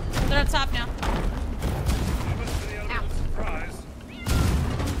 They're up top now. Surprise.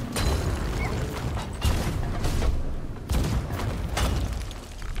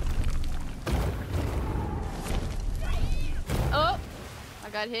 Oh, I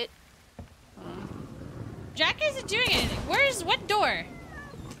got hit. Jack isn't doing anything. Where's what door?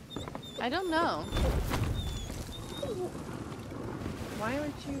 I don't know. Why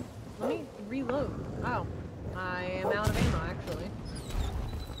aren't you? Let me reload. Oh, I am out of ammo actually.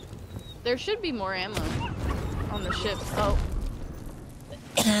 There should be more ammo on the ship. Oh,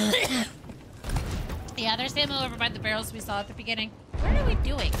 Yeah, there's ammo over by the barrels we saw at the beginning. What are we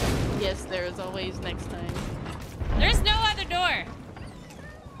doing? yes, there is always next time. There's no other door.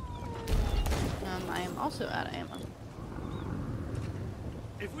 I am also out of ammo.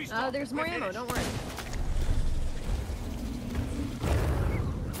 If we stop, There's more we're ammo. finished. Don't worry.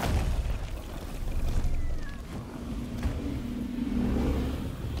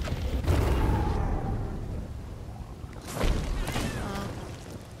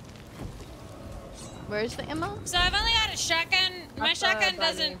 Where's the ammo? So I've only got a shotgun. My Up, shotgun by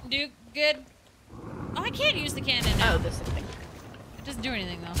doesn't do good. Oh, I can't use the cannon now. Oh, this thing. It doesn't do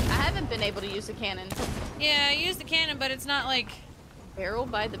anything though. I haven't been able to use the cannon. Yeah, I used the cannon, but it's not like Barrel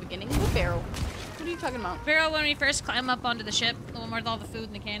by the beginning? What barrel? What are you talking about? barrel when we first climb up onto the ship, the one with all the food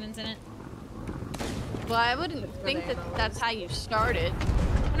and the cannons in it. Well, I wouldn't That's where think the that ammo that's how you started.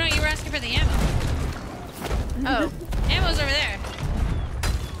 Oh, no, you were asking for the ammo. Oh, Ammo's over there.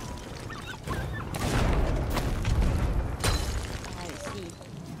 I see.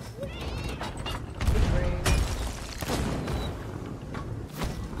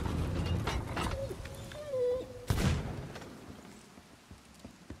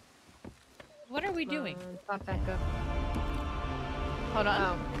 What are we doing? Pop back up. Hold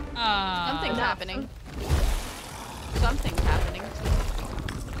on. Oh. Something's enough. happening. Something's happening.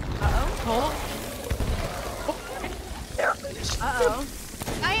 Uh-oh. Uh-oh.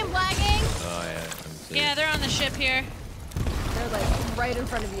 I am lagging! Oh yeah, I'm seeing. Yeah, they're on the ship here. They're like right in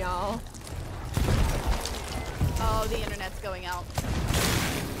front of y'all. Oh, the internet's going out.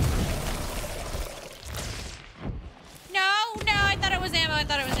 No, I thought it was ammo. I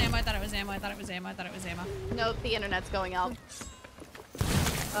thought it was ammo. I thought it was ammo. I thought it was ammo. I thought it was ammo. Nope, the internet's going out.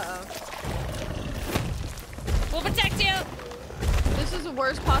 Uh-oh. We'll protect you. This is the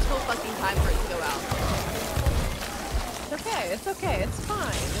worst possible fucking time for it to go out. It's okay. It's okay. It's fine.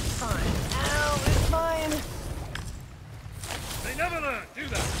 It's fine. Ow, it's fine. They never learn, do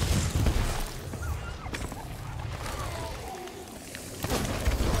that.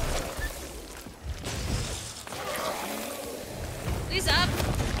 Please up.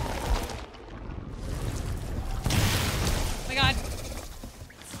 Oh my god.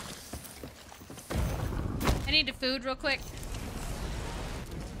 I need the food real quick.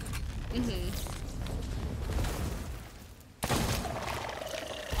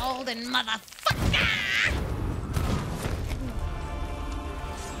 Golden motherfucker!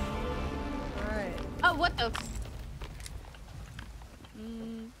 Alright. Oh, what the?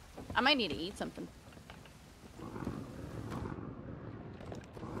 I might need to eat something.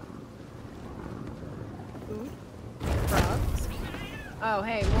 Food. Frogs. Oh,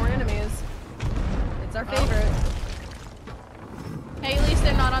 hey, more enemies. It's our favorite. Hey, at least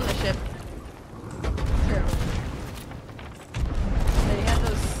they're not on the ship. True. They have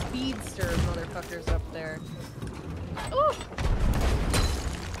those speedster motherfuckers up there. Ooh.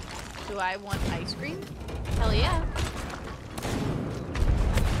 Do I want ice cream? Hell yeah.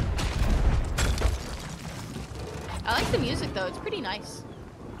 I like the music though, it's pretty nice.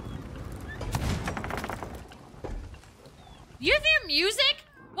 You hear music?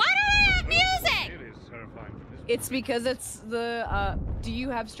 Why do I have music? It is terrifying from this. It's because it's the, do you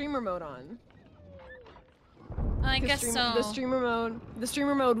have streamer mode on? I 'Cause guess so. The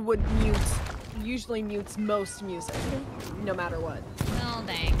streamer mode would usually mutes most music, no matter what. Oh,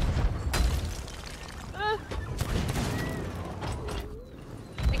 dang.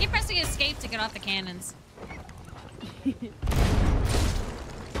 I keep pressing escape to get off the cannons.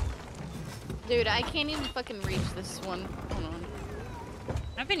 Dude, I can't even fucking reach this one. Hold on.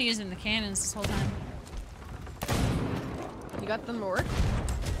 I've been using the cannons this whole time. got them to work?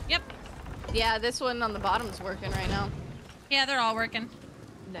 Yep. Yeah, this one on the bottom's working right now. Yeah, they're all working.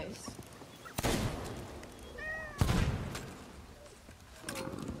 Nice.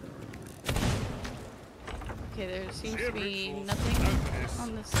 Okay, there seems to be nothing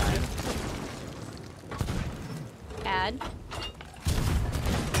on this side. Add.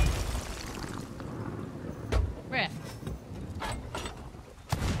 Where?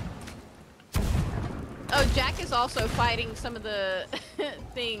 Oh, Jack is also fighting some of the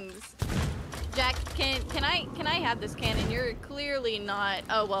things. Jack, can I have this cannon? You're clearly not.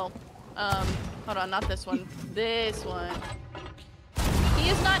 Oh well. Hold on, not this one. This one. He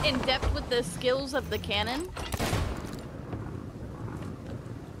is not in depth with the skills of the cannon.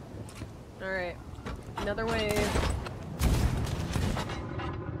 All right. Another wave.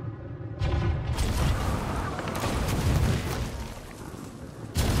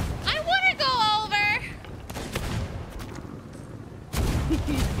 I want to go over.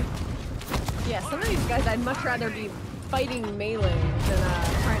 Yeah, some of these guys I'd much rather be fighting melee than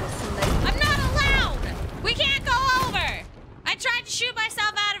trying to snipe. I'm not allowed. We can't go over. I tried to shoot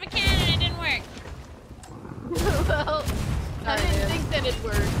myself out of a cannon and it didn't work. Well, I didn't think that it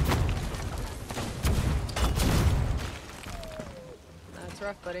worked. That's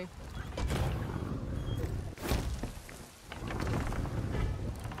rough, buddy.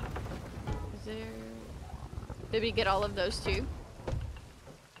 Is there... Did we get all of those too?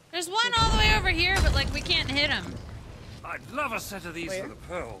 There's one all the way over here, but like we can't hit him. I'd love a set of these Where? for the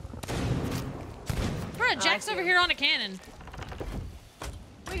pearl. Bro, Jack's over here on a cannon.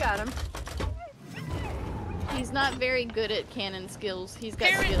 We got him. He's not very good at cannon skills. He's got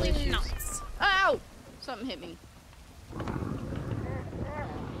skill Apparently issues. not. Ow! Something hit me.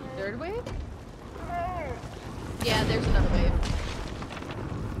 Third wave? Yeah, there's another wave.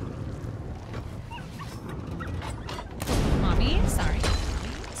 Mommy, sorry.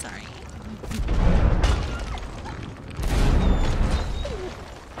 Sorry.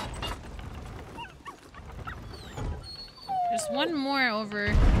 There's one more over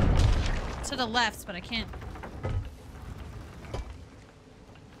to the left, but I can't.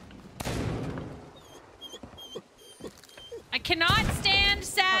 I cannot stand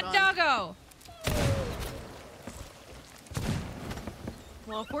sad Hold on. doggo.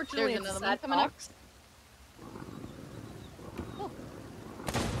 Well, fortunately, There's it's another a one sad coming up. box.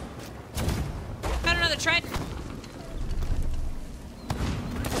 Found another trident.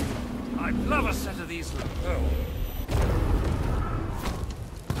 I'd love a set of these for the pearl.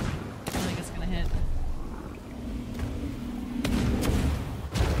 I think it's gonna hit.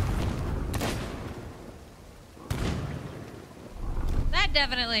 That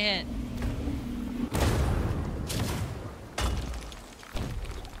definitely hit.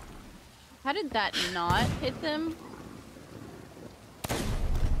 How did that not hit them?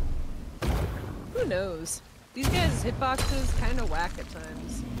 Who knows? These guys' hitboxes kind of whack at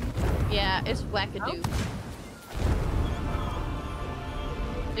times. Yeah, it's wackadoo.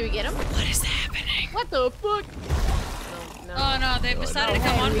 Did we get him? What is happening? What the fuck? No. Oh no, they've decided to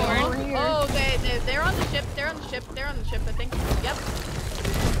come on board. Oh, they're on the ship. They're on the ship. They're on the ship, I think. Yep.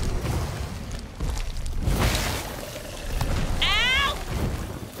 Ow!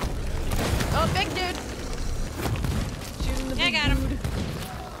 Oh, big dude. Shooting the Yeah, I big got him. dude.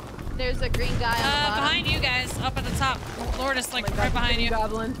 There's a green guy on the bottom. Behind you guys, up at the top. Lourdes, like, Oh my God, right behind big you.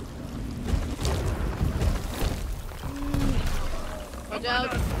 Goblin. Watch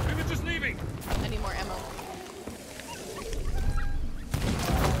out. We were just leaving. I need more ammo.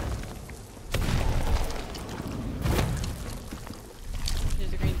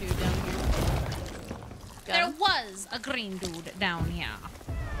 There's a green dude down here. Got There him. was a green dude down here.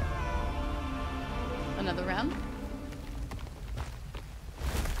 Another round.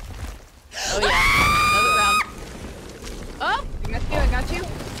 Oh yeah, another round. Oh, I got you.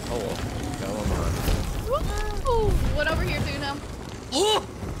 Oh, well. Come on. woo! One over here too now.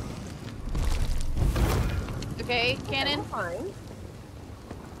 Okay, cannon. Fine.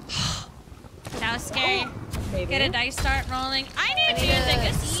 That was scary. Maybe. Get a dice start rolling. I need I need music. a-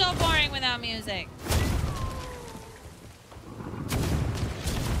 It's so boring without music.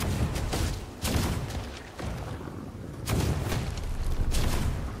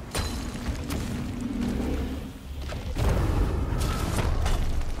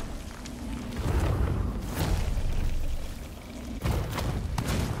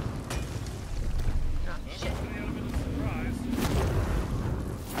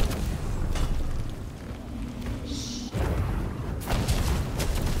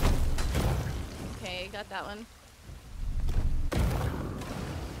 Okay, got that one.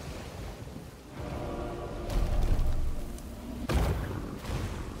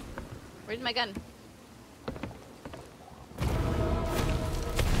 Where's my gun?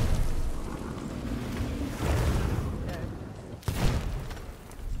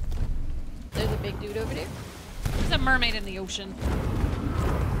 There's a big dude over there. There's a mermaid in the ocean.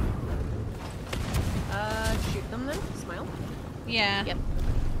 Shoot them then. Smile. Yeah. Yep.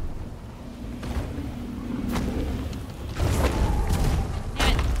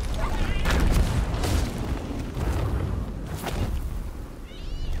 Damn it.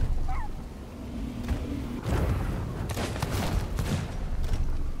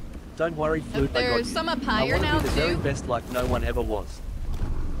 Don't worry, Flute, I got There's you. some up I higher want now to be the very too. best like no one ever was.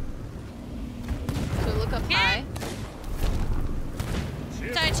 So look up high.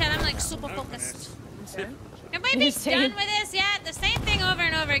 Sorry, Chad, I'm like super focused. Okay. Have we been done with this yet? The same thing over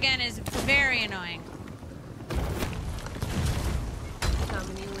and over again is very annoying. How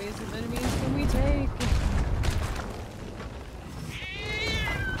many ways of enemies can we take?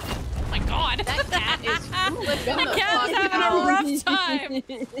 Oh my god. That cat is flipping the Cat's fuck having out. a rough time.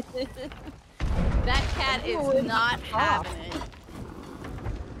 That cat is not having it.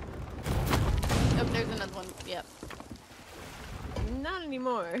 Oh, there's another one. Yep. Not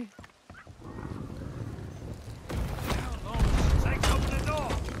anymore. Take open the door.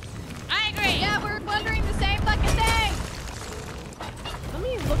 I agree. Yeah, we're wondering the same fucking thing. Let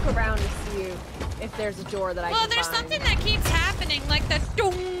me look around to see if there's a door that I Well, can there's find. something that keeps happening, like the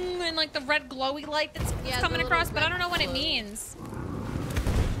dong and like the red glowy light that's Yeah, the coming little across, but I red don't know what it glow. means.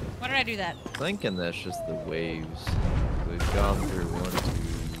 Why did I do that? Thinking that's just the waves. We've gone through 1, 2,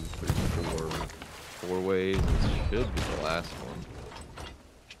 3, 4 waves. This should be the last one.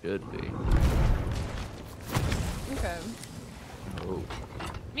 Should be. Okay. Oh.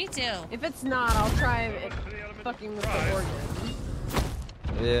 Me too. If it's not, I'll try it fucking with the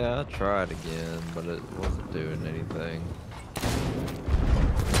organ. Yeah, I tried again, but it wasn't doing anything.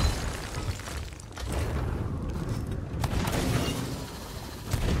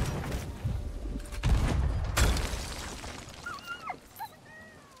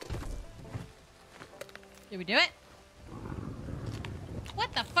 Did we do it?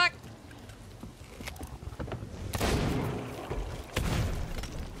 What the fuck?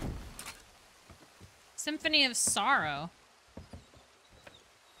 Symphony of Sorrow.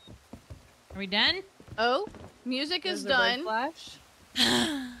 Are we done? Oh, music is There's a red done. flash.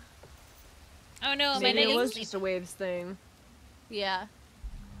 Oh no, my Maybe it name was just a waves thing. Yeah.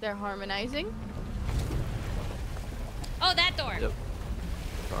 They're harmonizing. Oh, that door. Yep.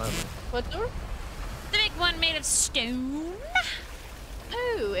 Finally. What door? The big one made of stone.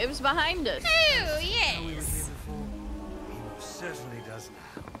 Oh, it was behind us. Oh, We were here yes. before. He most certainly does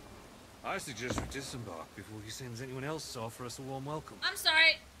now. I suggest we disembark before he sends anyone else to offer us a warm welcome. I'm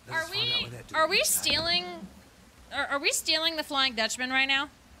sorry. Let's find out what they're doing Are we inside. stealing? Are we stealing the Flying Dutchman right now?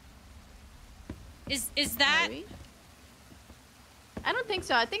 Is that? Are we? I don't think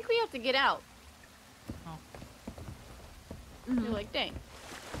so. I think we have to get out. Oh, You're like, dang.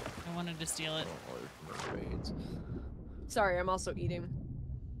 I wanted to steal it. Oh, mermaids. Sorry, I'm also eating.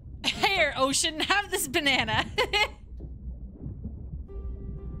 Here, Ocean, have this banana.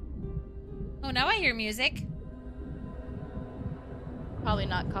 Oh, now I hear music. Probably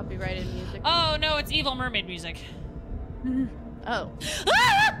not copyrighted music. Oh no, it's evil mermaid music. Oh.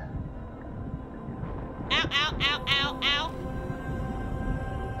 Ah! Ow, ow, ow, ow,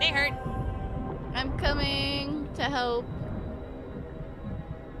 ow. They hurt. I'm coming to help.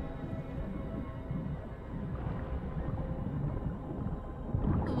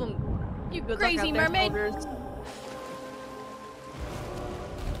 You Good luck crazy out there, mermaid. soldiers.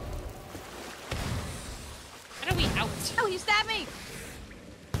 How do we out? Oh, you stabbed me.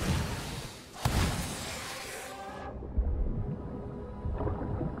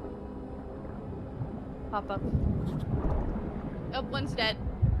 Pop up. Oh, one's dead.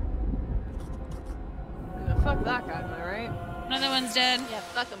 Fuck that guy, am I right? Another one's dead. Yeah,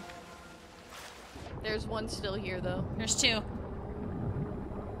 fuck him. There's one still here, though. There's two.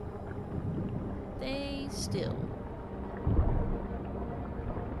 Stay still.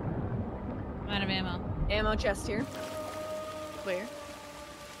 I'm out of ammo. Ammo chest here. Where?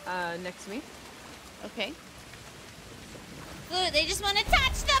 Next to me. Okay. Ooh, they just want to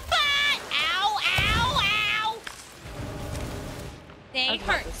touch the butt! Ow, ow, ow! They I was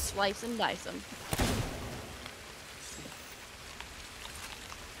about hurt. to slice and dice them.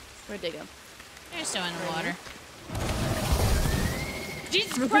 Where'd they go? They're still in the water.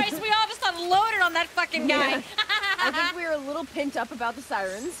 Jesus Christ, we all of a sudden loaded on that fucking guy. Yeah. I think we were a little pent up about the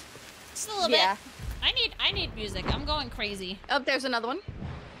sirens. Just a little Yeah. bit. I need music. I'm going crazy. Oh, there's another one.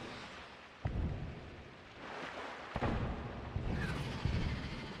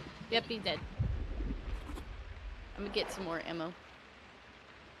 Yep, he did. I'm gonna get some more ammo.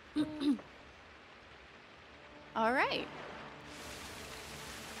 Alright.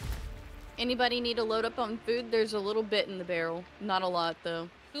 Anybody need to load up on food? There's a little bit in the barrel. Not a lot, though.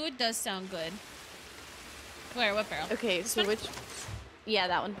 Food does sound good. Where? What barrel? Okay, This so one? which... Yeah,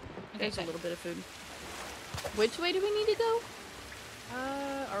 that one. Okay, There's a good. little bit of food. Which way do we need to go?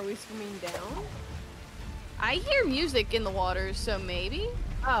 Are we swimming down? I hear music in the water, so maybe?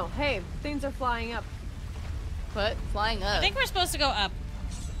 Oh, hey, things are flying up. What? Flying up. I think we're supposed to go up.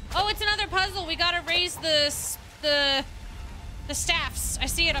 Oh, it's another puzzle. We gotta raise the staffs. I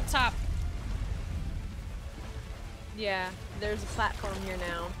see it up top. Yeah, there's a platform here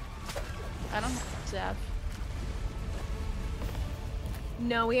now. I don't have staff.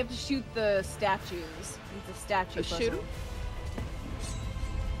 No, we have to shoot the statues. It's a statue Oh, puzzle. shoot 'em?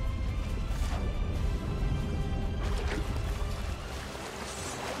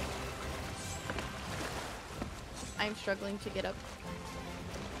 I'm struggling to get up.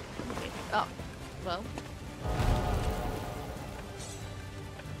 Okay. Oh, well.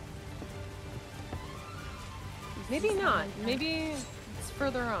 Maybe not. Maybe it's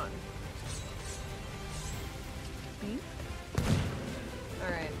further on.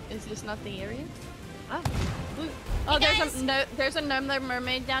 Alright. Is this not the area? Oh, blue. Oh, Hey, there's another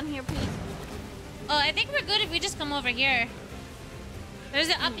mermaid down here, please. Oh, I think we're good if we just come over here. There's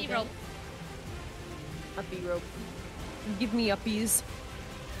an uppy rope. Uppy rope. Give me uppies.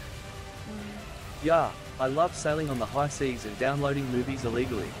 Yeah, I love sailing on the high seas and downloading movies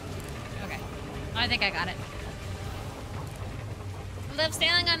illegally. Okay. I think I got it. I love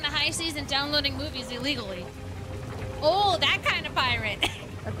sailing on the high seas and downloading movies illegally. Oh, that kind of pirate.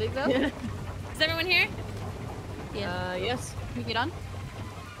 I think so. Is everyone here? Yeah. Yes. Can we get on?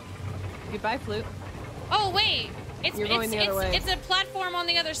 Goodbye, flute. Oh, wait. It's You're going the other way. it's a platform on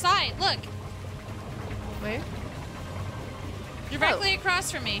the other side. Look. Where? Directly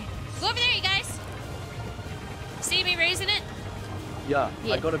across from me. Go over there, you guys. See me raising it? Yeah,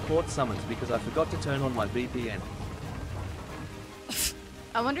 Yeah. I got a court summons because I forgot to turn on my VPN.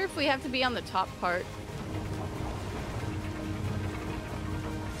 I wonder if we have to be on the top part.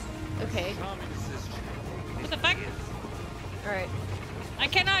 Okay. What the fuck? Alright. I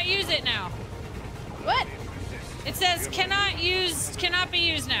cannot use it now. What? It says cannot be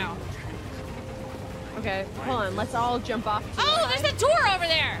used now. Okay, hold on. Let's all jump off. to Oh, the there's side. a door over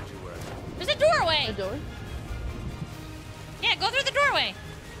there. There's a doorway. The door? Yeah, go through the doorway.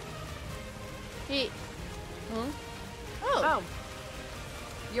 Hey. Huh? Oh.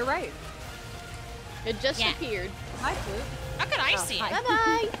 You're right. It just Yeah. appeared. Hi, flute. How could I Oh, see hi. it?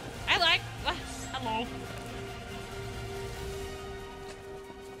 Bye-bye. I like. Hello.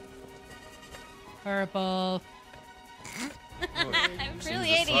 Purple. I'm really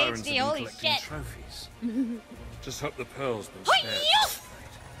ADHD. Holy shit. Trophies. Just hope the pearl's been Hoi, spared.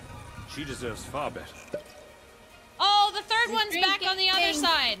 yo! She deserves far better. Oh, the third He's one's back on the other drinking.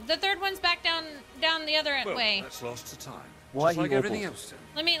 side. The third one's back down the other Well, way. that's lost to time. Why Just are like you everything awful? else,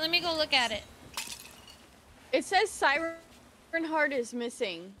 then. Let me go look at it. It says Siren Heart is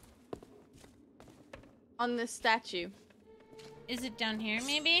missing. On this statue. Is it down here,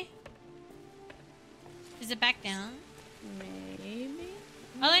 maybe? Is it back down? Maybe?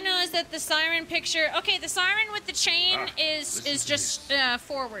 All I know is that the siren picture. Okay, the siren with the chain is listen to just this.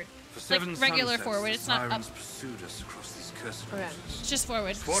 forward. For Like 7 regular sunsets, forward. the It's not up. sirens pursued us across these cursed Okay. waters. It's just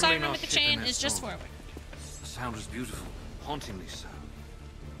forward. The Swaddling siren our with the ship in chain their is just storm. forward. The sound was beautiful, hauntingly so.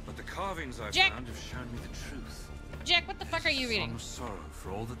 But the carvings I Jack. found have shown me the truth. Jack, what the fuck are you It's a song reading? of sorrow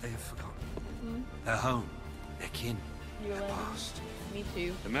for all that they have forgotten. Their home, their kin, You their alone? past. Me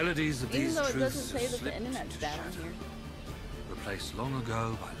too. The melodies of Even these though it truths doesn't say have that the slipped internet's into bad on shadow, here. replaced long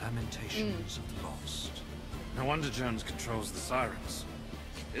ago by lamentations of the lost. No wonder Jones controls the sirens.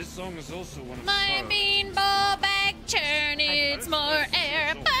 His song is also one of My sorrow. beanball bag churn needs more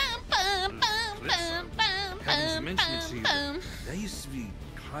air. Bum, bum, bum, bum, bum, Having to bum, mention it to bum, you, bum. they used to be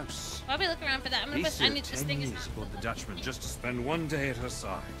close. I'll be looking around for that. I'm gonna He put. I served need this 10 thing is years not. aboard the Dutchman just to spend one day at her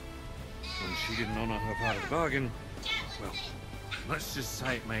side. When she didn't honor her part of the bargain, well, let's just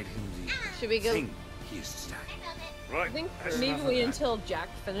say it made him the Should we go? thing he is today. Right, I think that's maybe enough of wait that. until Jack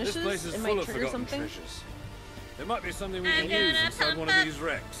This place finishes. is It full might of trigger forgotten something. treasures. There might be something we I'm can use gonna inside one pump of these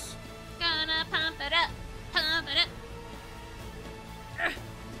wrecks. Gonna pump it up, pump it up.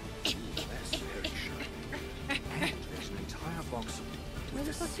 That's very shiny. And there's an entire box of Where the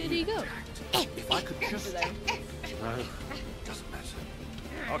with fuck the did he seal go? intact. If I could just... Over there. No, doesn't matter.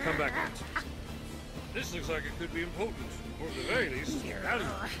 I'll come back later. This looks like it could be important, or at the very least, valuable.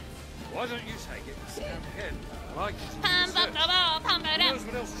 Why don't you take it and stand ahead? I like it. Pump up the ball, pump it Who up. knows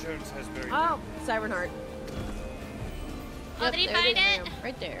what else Jones has buried? Oh, Siren Heart. Oh, did he there find is, it? ma'am.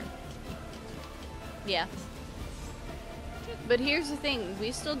 Right there. Yeah. But here's the thing,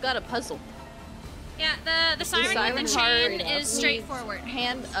 we still got a puzzle. Yeah, the siren Siren with the chain Heart is straightforward.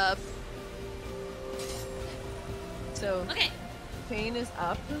 Hand up. So, Okay. Chain is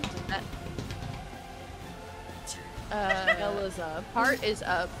up. Bell is up. Heart is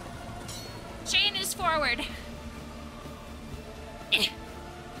up. Chain is forward. And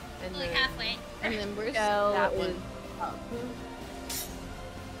Like then halfway. And then where's Bell that is one? up.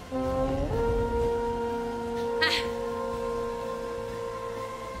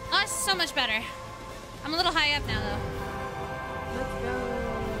 Oh, it's so much better. I'm a little high up now, though. Let's go.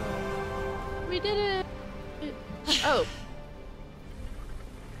 We did it. Oh.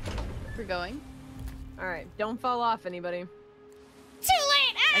 We're going. All right, don't fall off, anybody. Too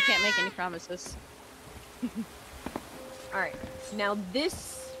late! Ah! I can't make any promises. All right, now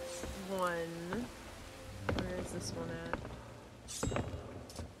this one. Where is this one at?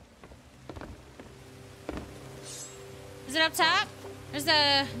 Is it up top? Is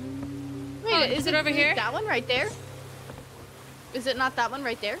the... Wait, Oh, is it over here? That one right there? Is it not that one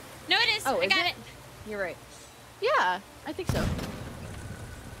right there? No, it is. Oh, I is got it? it. You're right. Yeah, I think so.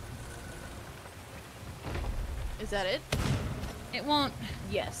 Is that it? It won't...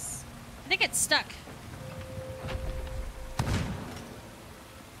 Yes. I think it's stuck.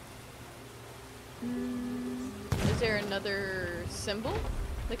 Is there another symbol?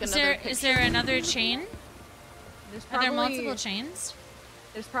 Like Is another there, picture? is there another chain? There's Are there multiple chains?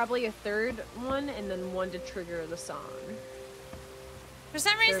 There's probably a third one, and then one to trigger the song. For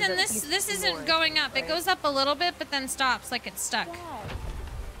some There's reason, at this least isn't more, going up. It right? goes up a little bit, but then stops like it's stuck.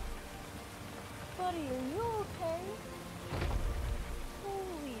 Buddy, are you okay?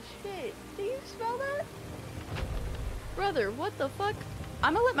 Holy shit. Do you smell that? Brother, what the fuck?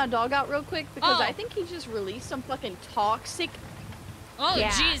 I'm gonna let my dog out real quick because Oh. I think he just released some fucking toxic. Oh,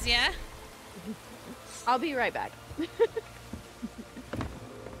 Yeah. jeez, yeah? I'll be right back.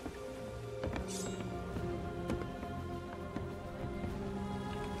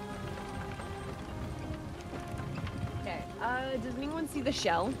 Okay. Does anyone see the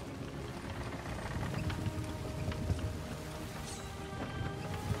shell?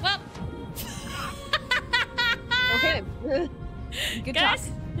 Well, Okay. Good job.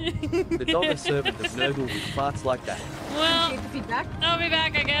 guys? The dog is servant of Nurgle with farts like that. Well, Appreciate the feedback. I'll be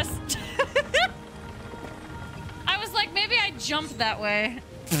back, I guess. I was like, maybe I jumped that way.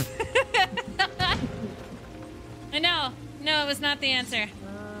 I know. No, it was not the answer.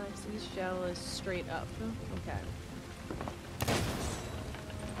 I see the shell is straight up. Okay.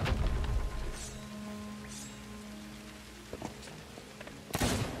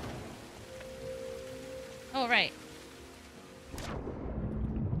 Oh, right.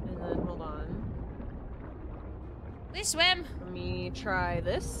 And then hold on. Please swim. Let me try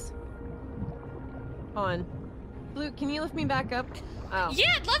this. Hold on. Blue, can you lift me back up? Oh.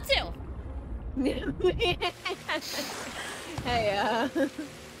 Yeah, I'd love to. Hey,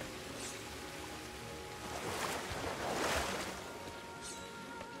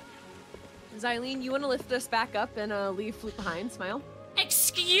 Xylene, you want to lift us back up and leave Flute behind? Smile.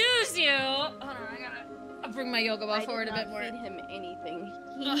 Excuse you. Hold on, I'll bring my yoga ball forward a bit more. I did not feed him anything.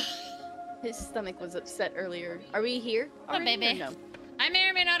 His stomach was upset earlier. Are we here? Oh, baby. Or no? I may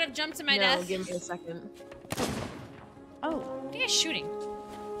or may not have jumped to my no, death. give me a second. Oh. What are you guys shooting?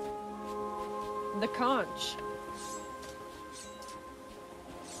 The conch.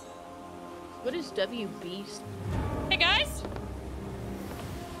 What is WB? Hey, guys.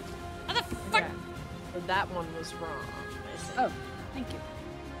 How the fuck? Okay. So that one was wrong. I think. Oh, thank you.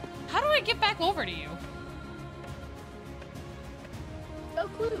 How do I get back over to you? No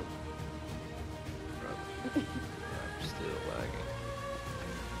clue. I'm still lagging.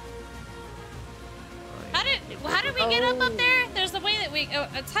 How did we get up there? There's a way that we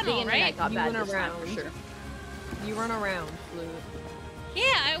a tunnel, The right? internet got You bad went this time for around. sure. You run around, Flute. Yeah,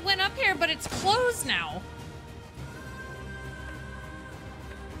 I went up here, but it's closed now.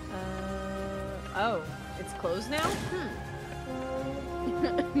 Oh, it's closed now?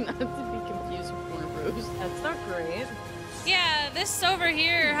 Not to be confused with one of Rose. That's not great. Yeah, this over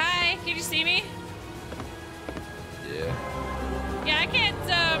here. Hi, can you see me? Yeah. Yeah, I can't.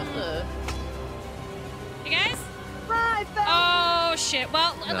 You guys? Hi, Oh shit.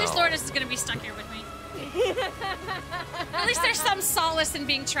 Well, at least No. Lourdes is gonna be stuck here with me. At least there's some solace in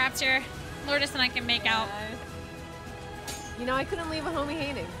being trapped here. Lourdes and I can make out. You know, I couldn't leave a homie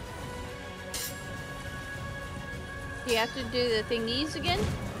hanging. Do you have to do the thingies again?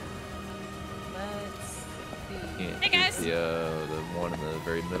 can't Hey, guys. shoot the one in the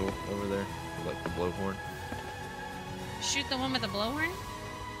very middle over there, like the blowhorn. Shoot the one with the blowhorn?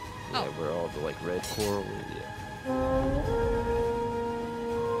 Yeah, Oh. where all the like red coral is. Yeah.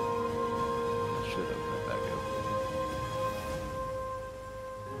 I should open it back up.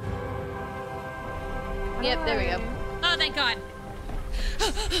 Yep, there we go. Oh, thank God.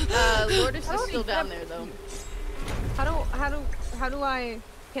 Lourdes is still down there though. How do I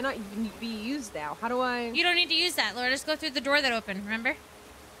cannot be used now? How do I? You don't need to use that, Lord. Just go through the door that opened, remember?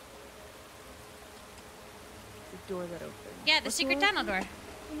 The door that opened. Yeah, the secret tunnel door.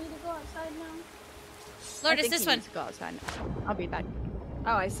 You need to go outside now. Lord, it's this one. Go outside now. I'll be back.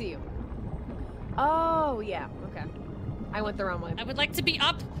 Oh, I see you. Oh, yeah. Okay. I went the wrong way. I would like to be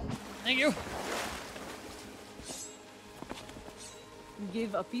up. Thank you.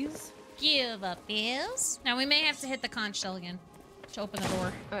 Give uppies. Give up, yes. Now we may have to hit the conch shell again to open the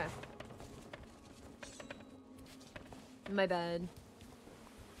door. Okay. My bad.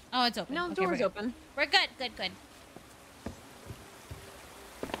 Oh, it's open. No, the Okay, door's we're open. We're good, good, good.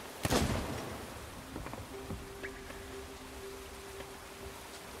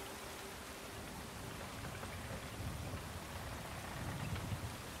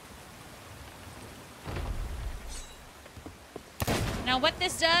 Now what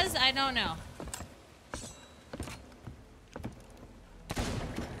this does, I don't know.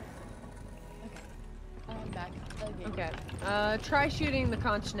 I'm back again. Okay. Try shooting the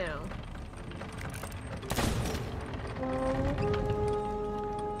conch now.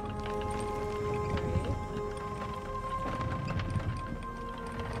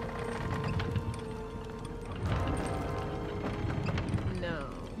 No.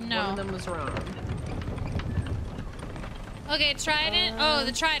 No. One of them was wrong. Okay, trident. Oh,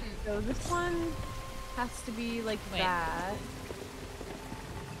 the trident. So this one has to be like Wait. that.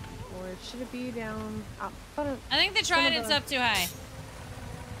 Or should it be down? I think the trident's up too high.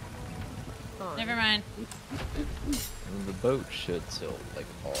 Never mind. And the boat should tilt like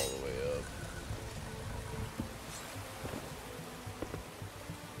all the way up.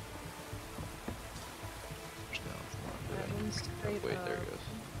 No, it's not doing. Wait, there it goes.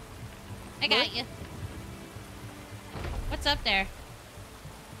 I got you. What's up there?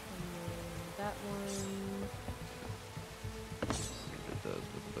 That one. See what it does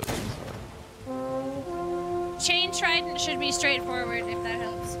with the boat inside. Chain trident should be straightforward if that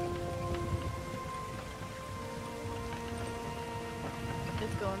helps.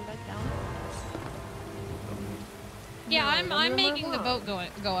 It's going back down. Yeah, No, I'm don't making the remember.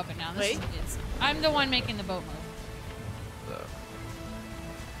 boat go up and down. This Wait. is, I'm the one making the boat move. So,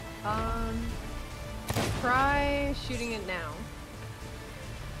 Try shooting it now.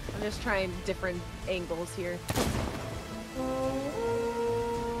 I'm just trying different angles here.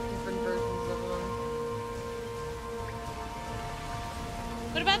 Different versions of them.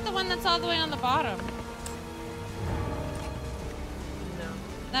 What about the one that's all the way on the bottom? No.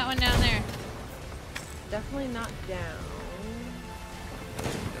 That one down there. Definitely not down. I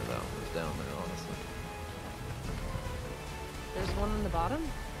didn't know that one was down there, honestly. There's one on the bottom?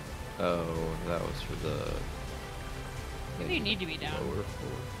 Oh, that was for the. Maybe you need to be down. Lower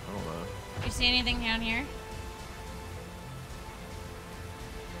floor. I don't know. You see anything down here?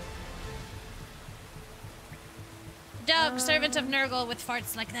 Doug, servant of Nurgle with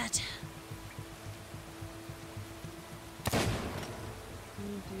farts like that. Can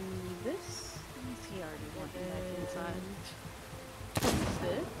you do this? He already walking back inside. What's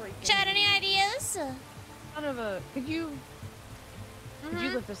this? Chad, any ideas? Kind of a. Could you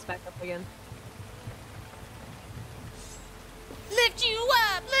lift this back up again? Lift you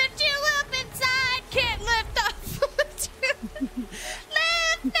up inside. Can't lift a foot.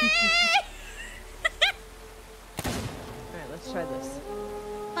 Lift me. Alright, let's try this.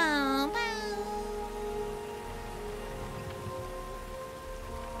 Bow, bow.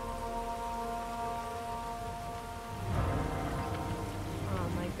 Oh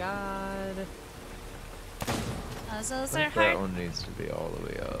my god. Puzzles I are think that hard. one needs to be all the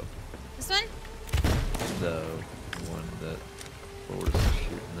way up. This one? The one that Lourdes is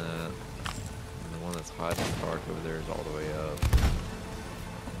shooting at. And the one that's hiding in the park over there is all the way up.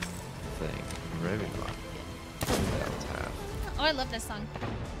 I think. Maybe not. Maybe that one's half. Oh, I love this song.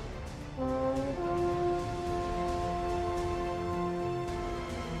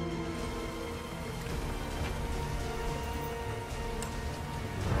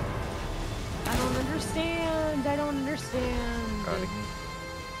 I don't understand. I don't understand. Alright.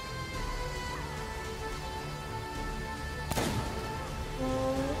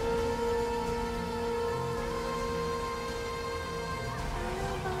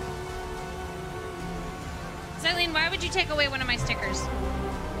 Eileen, why would you take away one of my stickers?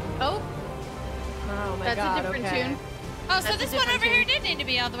 Oh, Oh my that's god. a different okay. tune. Oh, so That's a this one different over here tune. did need to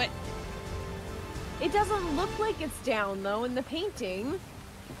be all the way. It doesn't look like it's down though in the painting.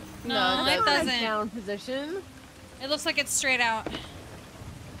 No, No, it It's not a doesn't. down position. It looks like it's straight out.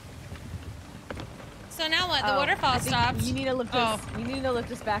 So now what? The Oh, waterfall I think stopped. You need to lift us. You need to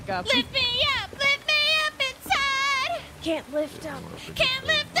lift us back up. Lift me up inside. Can't lift up. Can't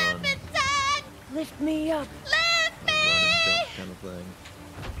lift up inside. Lift me up. Lift Run and me. jump kind of thing.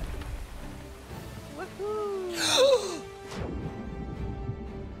 Woohoo!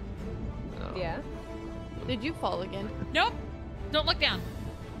 No. Yeah. Did you fall again? Nope. Don't look down.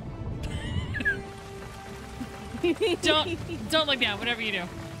 Don't look down. Whatever you do.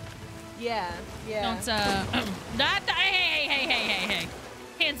 Yeah. Yeah. Don't not. Hey.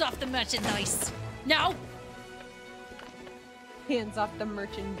 Hands off the merchandise. No. Hands off the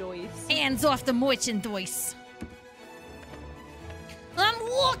merchandise. Hands off the merchandise. I'm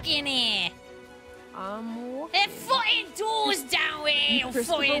walking here. They're fucking doors down here. I'm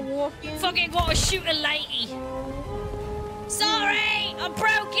fucking gotta shoot a lady. Sorry, I've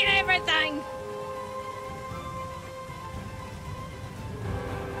broken everything.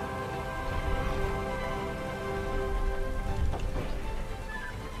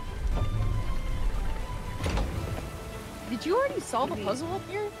 Did you already solve a puzzle up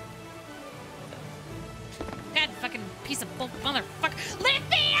here? God, fucking piece of bull motherfucker. Lift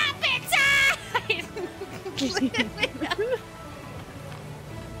me up inside! Lift me up.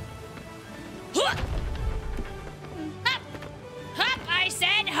 Hup! Hup! Hup, I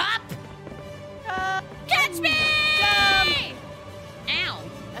said hup! Catch me! Ow.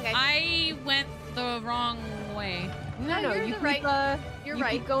 Okay. I went the wrong way. No, you're you the keep, right. You're you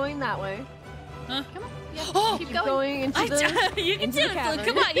right. keep going that way. Huh? Come on. Yeah. Oh! Keep Keep going. going into the. You can into do the it, Flip. cavern.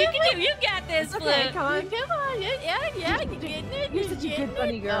 Come on, you can do. You got this, Okay, Flip. come on. Come on. Yeah. You're getting it. You're such a good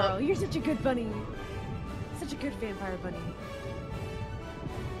bunny girl. Oh. You're such a good bunny. Such a good vampire bunny.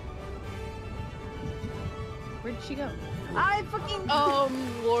 Where did she go? I fucking.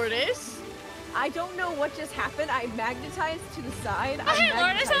 Lourdes. I don't know what just happened. I magnetized to the side. Oh, hey,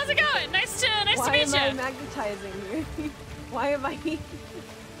 Lourdes, how's it magnetizing. going? Nice to Why meet am I you. magnetizing you? Why am I?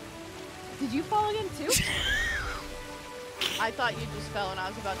 Did you fall again too? I thought you just fell, and I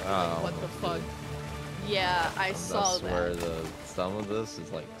was about to be like, Oh, what the fuck? Yeah, I saw I swear that. some of this is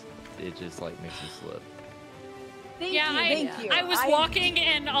like, it just like makes you slip. Thank Yeah, you. Thank you. I was walking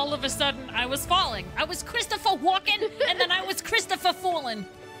and all of a sudden I was falling. I was Christopher walking and then I was Christopher falling.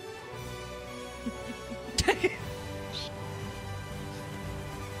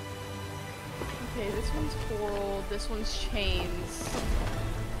 Okay, this one's coral. This one's chains.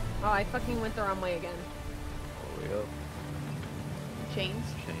 Oh, I fucking went the wrong way again. All the way up. Chains.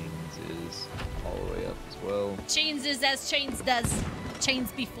 Chains is all the way up as well. Chains is as chains does.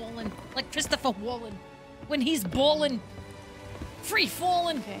 Chains be falling. Like Christopher Wallen. When he's ballin'. Free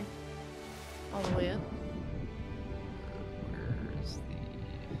falling. Okay. All the way up. Where's the...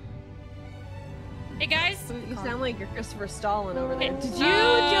 Hey guys. You sound like you're Christopher Stalin over there. Did you just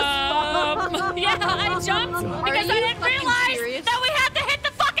fall? Yeah, I jumped because I didn't realize serious? that we had to hit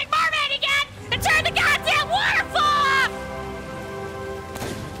the fucking mermaid again and turn the goddamn waterfall off!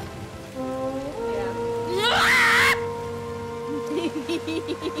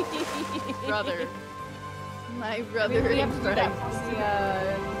 Brother. My I brother. mean, we have to do in that Christ. from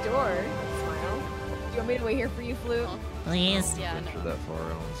the door. Smile. Do you want me to wait here for you, Flute? Please. Yeah, Venture no. that far,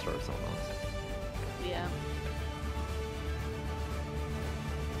 I want to start something else. Yeah.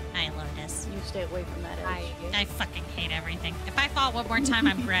 Hi, Lourdes. You stay away from that edge. I fucking hate everything. If I fall one more time,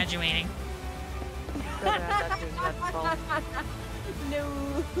 I'm graduating. Brother, I thought you was about to fall. No.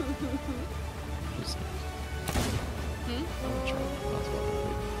 Just Hmm? I'm trying to not swap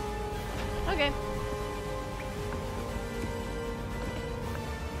it. Okay.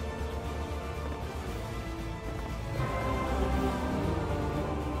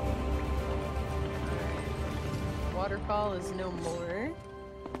 Waterfall is no more.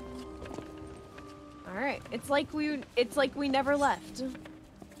 All right, it's like we never left.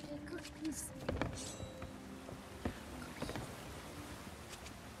 Cookies.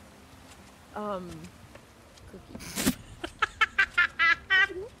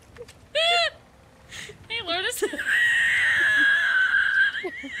 Hey, Lourdes.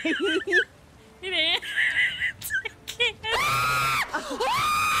 It ain't.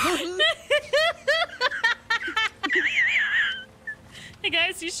 Hey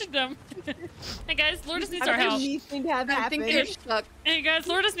guys, you should Hey guys, Lourdes needs our help. Anything to have I think happened. you're stuck. Hey guys,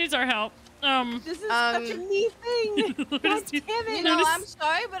 Lourdes needs our help. This is such a neat thing. God damn it. You know, I'm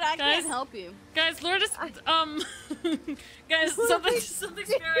sorry, but I can't help you. Guys, Lourdes, guys,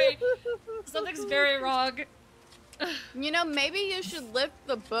 something's very wrong. You know, maybe you should lift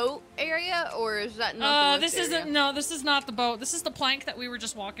the boat area, or is that not the lift area? This is not the boat. This is the plank that we were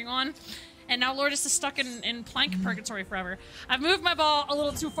just walking on. And now Lourdes is stuck in plank purgatory forever. I've moved my ball a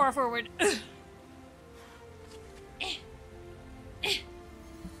little too far forward.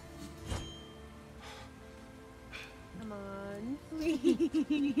 Come on,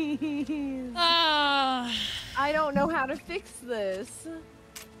 please. I don't know how to fix this.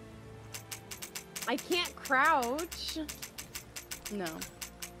 I can't crouch. No.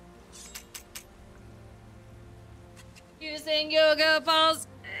 Using yoga balls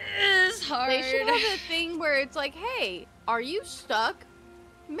is hard. They should have a thing where it's like, hey, are you stuck?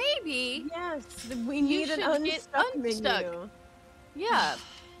 Maybe. Yes, we need an unstuck menu. Yeah.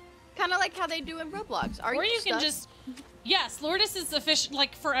 Kind of like how they do in Roblox. Are or you you stuck? can just... Yes, Lourdes is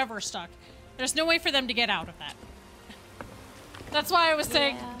like forever stuck. There's no way for them to get out of that. That's why I was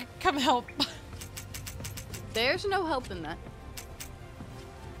saying, come help. There's no help in that.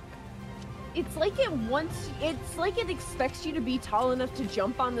 It's like it's like it expects you to be tall enough to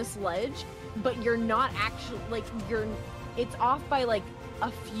jump on this ledge, but you're not actually, like, it's off by like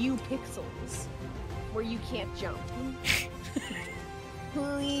a few pixels where you can't jump.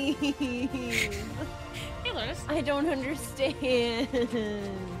 Please. Hey, Lourdes. I don't understand.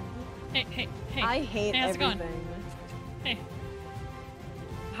 Hey. I hate how's it everything. going? Hey.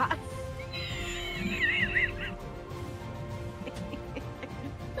 Hi.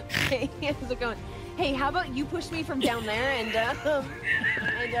 Hey, how's it going? Hey, how about you push me from down there and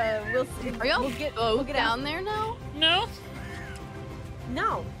we'll get down there now? No.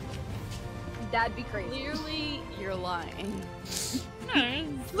 No. That'd be crazy. Clearly, you're lying.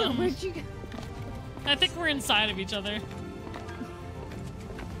 Look, where'd you go? I think we're inside of each other.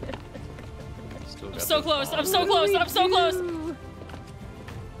 Still I'm so close. I'm so close. I'm so close.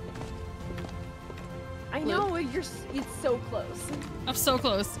 I know it's so close. I'm so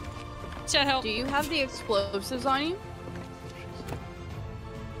close. Chat, help. Do you have the explosives on you?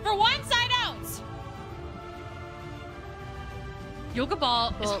 For one side out. Yoga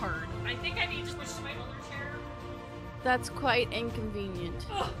ball is hard. I think I need to switch to my older chair. That's quite inconvenient.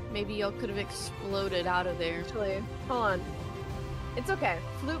 Maybe y'all could have exploded out of there. Actually, hold on. It's okay.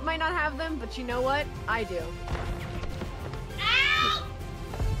 Flute might not have them, but you know what? I do. Ow!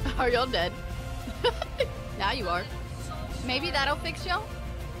 Are y'all dead? Now you are. Maybe that'll fix y'all?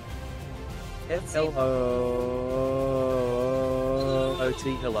 F-L-O-O-T,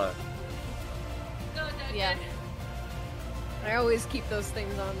 hello. Yeah. I always keep those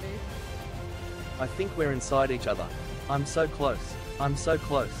things on me. I think we're inside each other. I'm so close. I'm so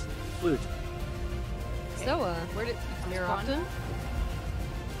close. Flute. So, where did you come here often?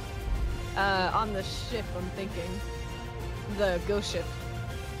 On the ship, I'm thinking. The ghost ship.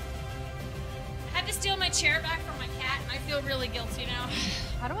 I had to steal my chair back from my cat, and I feel really guilty now.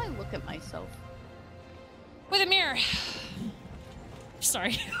 How do I look at myself? With a mirror.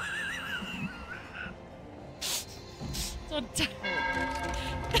 Sorry.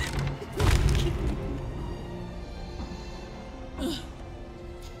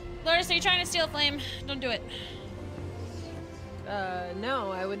 Lourdes, are you trying to steal Flame? Don't do it.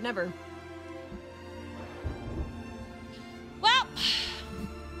 No, I would never. Well,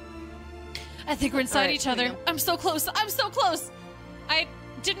 I think we're inside Alright, each other. I'm so close. I'm so close. I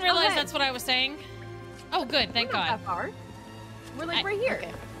didn't realize Okay. that's what I was saying. Oh, good. Thank We're not God. that far. We're like right here.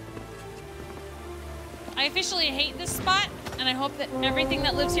 Okay. I officially hate this spot, and I hope that everything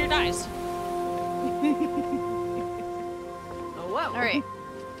that lives here dies. Oh, whoa. All right.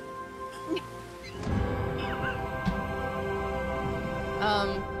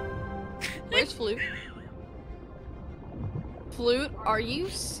 Where's Flute? Flute, are you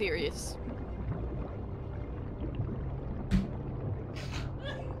serious?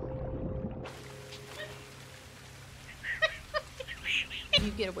 You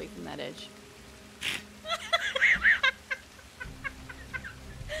get away from that edge.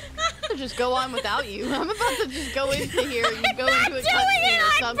 I'll just go on without you. I'm about to just go into here and you go into a cutscene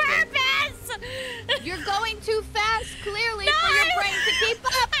or something. Purpose! You're going too fast, clearly, for your brain to keep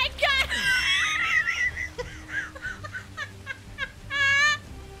up. I got.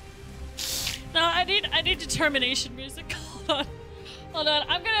 No, I need determination music. Hold on.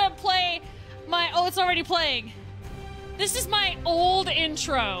 I'm gonna play my. Oh, it's already playing. This is my old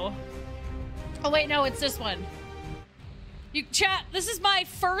intro. Oh wait, no, it's this one. You chat. This is my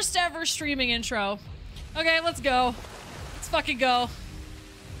first ever streaming intro. Okay, let's go. Let's fucking go.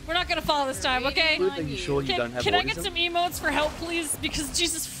 We're not gonna fall this time, okay? Ruth, are you sure you don't have Can I get autism? some emotes for help, please? Because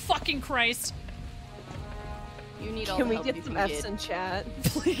Jesus fucking Christ. You need all Can the we help get you some can F's get. in chat?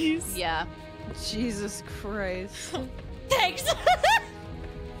 Please. Yeah. Jesus Christ. Thanks. Is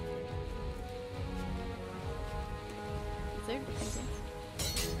there anything?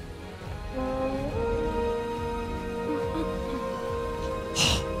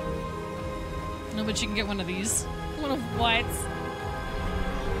 No, but you can get one of these. One of what?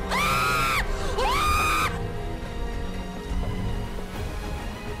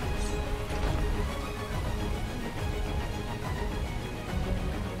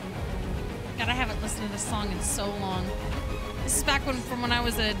 God, I haven't listened to this song in so long. This is back from when I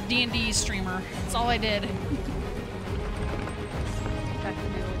was a D&D streamer. That's all I did.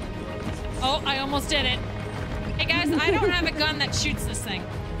 Oh, I almost did it. Hey guys, I don't have a gun that shoots this thing.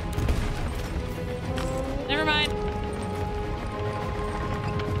 Never mind.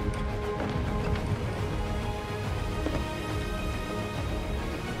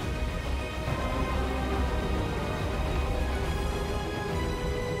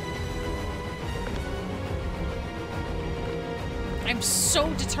 I'm so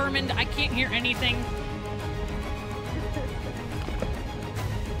determined. I can't hear anything.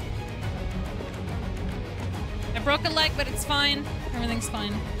 I broke a leg, but it's fine. Everything's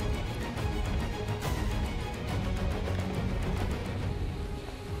fine.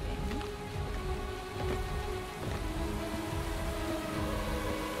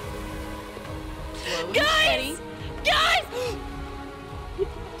 Guys! Guys!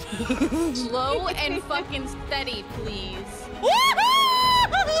 Slow and fucking steady, please.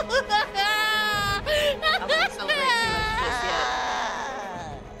 I'm gonna celebrate too much just yet.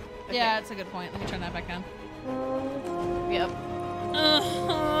 Yeah, that's a good point. Let me turn that back on. Yep.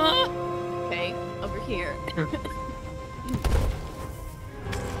 Okay, over here.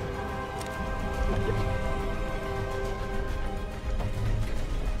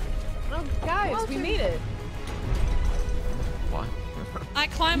 Oh, guys, we made it. Why? I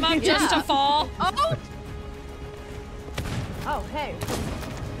climb up just to fall. Oh! Oh, hey.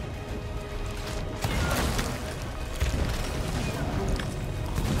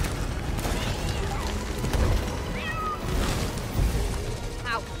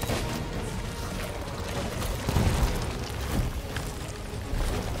 Ow.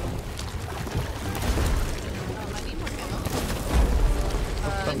 I need more ammo.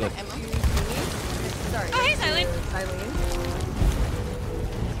 No ammo. Sorry. Oh, hey, Silene. Silene.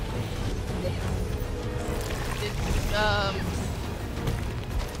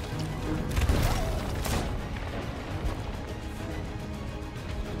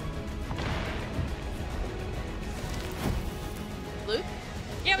 Luke?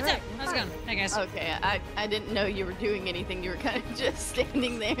 Yeah, what's up? How's it going? Hey, guys. Okay, I didn't know you were doing anything. You were kind of just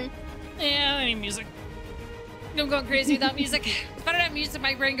standing there. Yeah, I need music. I'm going crazy without music. If I don't have music,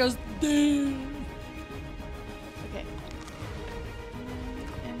 my brain goes, damn. Okay.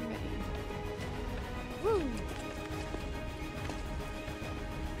 I'm ready. Woo!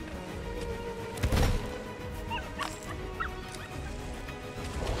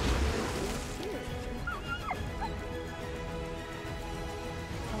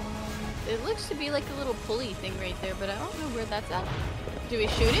 It looks to be like a little pulley thing right there, but I don't know where that's at. Do we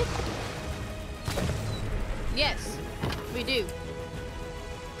shoot it? Yes, we do.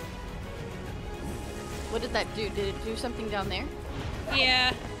 What did that do? Did it do something down there?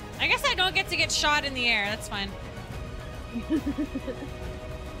 Yeah. I guess I don't get to get shot in the air. That's fine. Go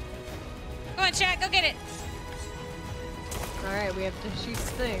on, chat. Go get it. All right, we have to shoot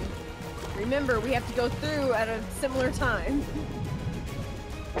the thing. Remember, we have to go through at a similar time.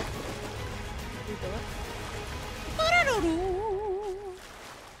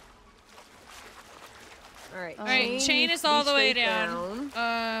 Alright, All right, chain is all the way straight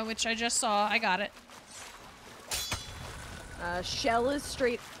down. Which I just saw. I got it. Shell is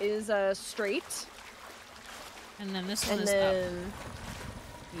straight. Straight. And then this one And is up. then,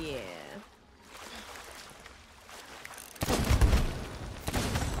 yeah.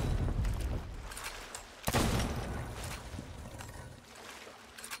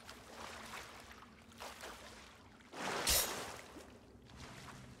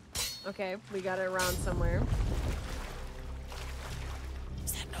 Okay, we got it around somewhere.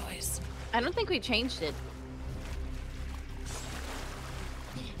 What's that noise? I don't think we changed it.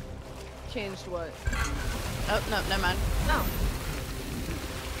 Changed what? Oh, no, never mind. No.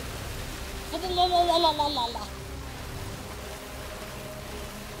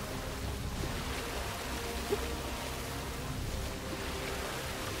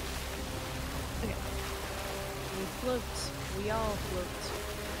 Okay. We float. We all float.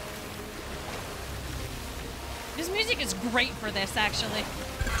 This music is great for this, actually.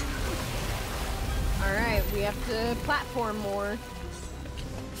 All right, we have to platform more.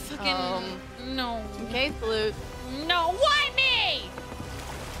 Fucking no. Okay, Flute. No, why me?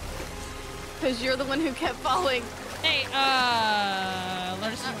 Because you're the one who kept falling. Hey,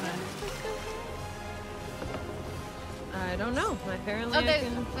 let us know. I don't know. Apparently, Oh, I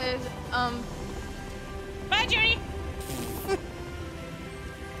can... there's Bye, Judy.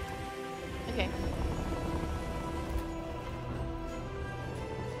 Okay.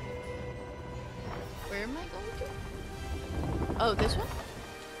 Where am I going to? Oh, this one?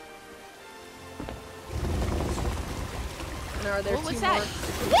 And are there What was two that? more to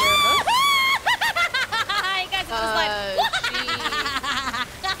take care of us? You guys are just like.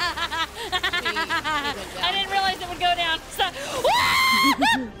 I didn't realize it would go down. So,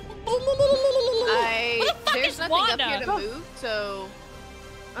 There's nothing Wanda? up here to move, so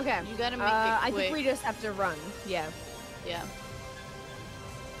Okay. you gotta make it I quick. think we just have to run. Yeah. Yeah.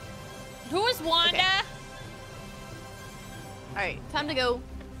 who is Wanda? Okay. All right, time to go.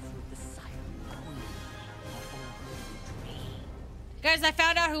 Guys, I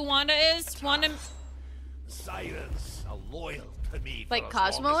found out who Wanda is. Wanda. Sirens are loyal to me. Like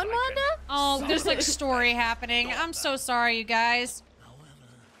Cosmo and Wanda? Oh, there's like story happening. I'm so sorry, you guys.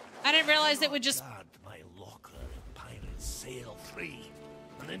 I didn't realize it would just. My locker and pirates sail free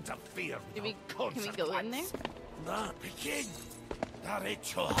and interfere Can we without go in there? That begin.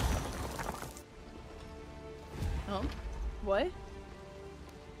 Derecho. Oh. What?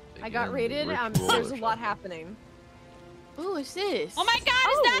 I got Begin raided. ritual There's a lot shot. happening. Ooh, what's this? Oh my God!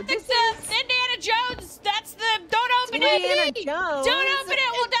 Oh, Is that this the Indiana Jones? That's the. Don't open Indiana it. Jones. Don't open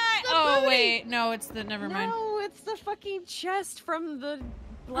it. We'll die. the Oh booty. wait, no, it's the. Never mind. No, it's the fucking chest from the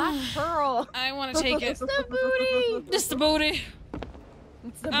Black Pearl. I want to take it. It's the booty. Just the booty.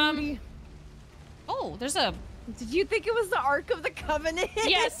 It's the Um, booty. Oh, there's a. Did you think it was the Ark of the Covenant?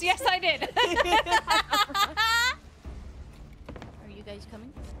 Yes, yes, I did. Are you guys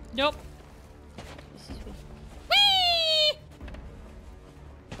coming? Nope. This is good. Whee!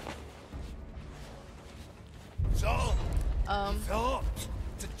 So, Um, you thought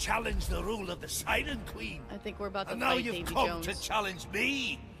to challenge the rule of the Siren Queen. I think we're about to And now fight you've Davy come Jones. to challenge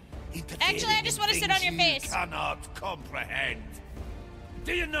me. Actually, I just want to sit on your face. You cannot comprehend.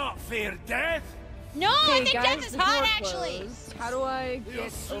 Do you not fear death? No, I Hey think guys, death is the hot door actually. closed. How do I You'll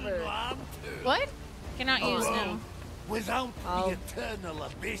get soon over? learn to. What? Cannot use now. Without Oh. the eternal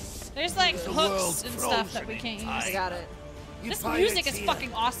abyss, There's like the hooks world and stuff that we frozen in can't time. use. I got it. You This pirates music is here,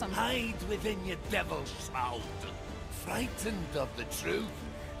 fucking awesome. Hide within your devil's shroud, frightened of the truth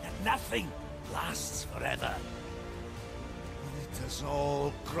that nothing lasts forever. When it has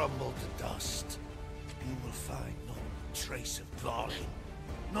all crumbled to dust, you will find no trace of glory,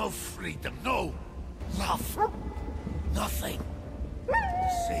 no freedom, no love, nothing to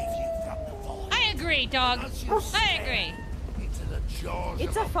save you from the void. I agree, dog. As you I stare agree. into the jaws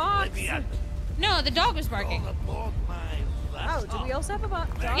It's of a fox. oblivion, No, the dog was barking. all aboard my Oh, last do we also have a dog?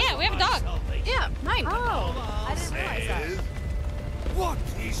 Yeah, we have a dog. Yeah, mine. Oh, I didn't realize that. What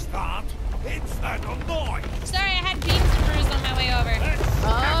is that infernal noise? Sorry, I had beans and bruised on my way over.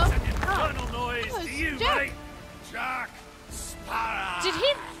 That's an infernal noise Oh, to it's you, Jack. mate. Jack Sparrow. Did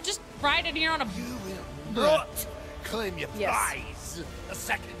he just ride in here on a? You will not claim your Yes. prize a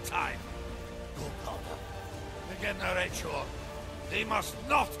second time. Go, Papa. Begin the ritual. They must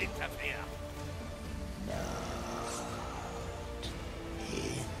not interfere.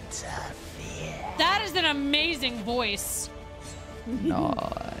 That is an amazing voice.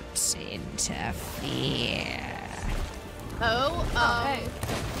 Not interfere. Oh, hey.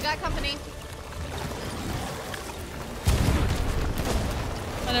 we got company.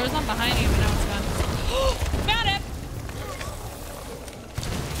 Oh, there was one behind you, but now it's gone. Got it.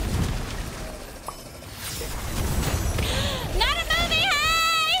 Not a movie,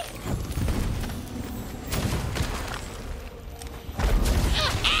 hey!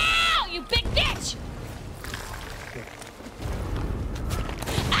 Ow, you big bitch!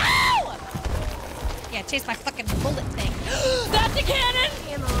 Ow! Yeah, chase my fucking bullet thing. That's a cannon!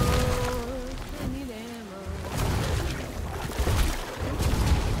 Ammo. I need ammo.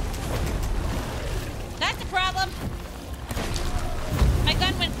 That's the problem. My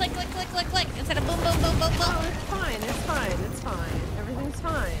gun went click, click, click, click, click instead of boom, boom, boom, boom, boom. Oh, it's fine. It's fine. It's fine. Everything's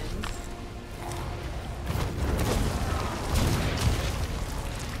fine.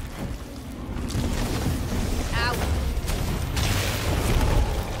 Ow.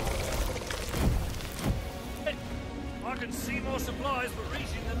 I can see more supplies, but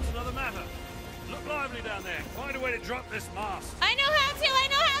reaching them's another matter. Look lively down there. Find a way to drop this mast. I know how to, I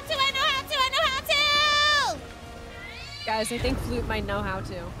know how to, I know how to, I know how to! Guys, I think Flute might know how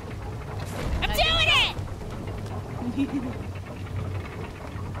to. I'm doing it!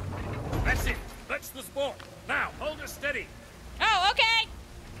 That's it. That's the spot. Now, hold her steady. Oh, okay.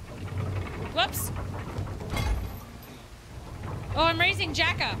 Whoops. Oh, I'm raising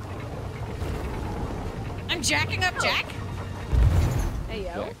Jack up. I'm jacking up Jack? Hey,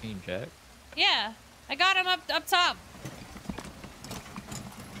 yo. Jacking Jack. Yeah. I got him up top.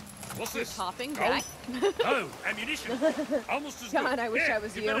 What's You're this? topping Gold? Jack? Oh, ammunition. Almost as God, good. I wish Here, I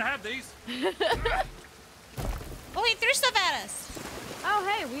was you you. better have these. Oh, he threw stuff at us. Oh,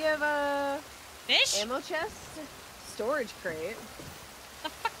 hey, we have a Fish? ammo chest, storage crate. The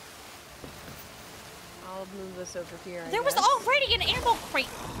fuck? I'll move this over here. There was already an ammo crate.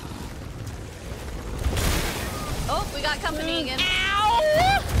 Oh, we got company again. Ow!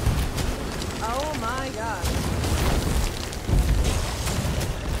 Oh my god.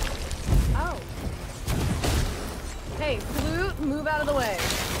 Oh. Hey, Flute, move out of the way.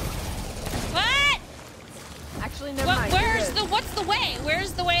 What? Actually, never mind. What's the way?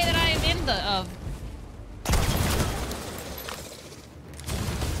 Where's the way that I am in the of?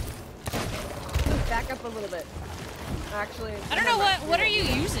 Flute, back up a little bit. Actually, I don't know what are you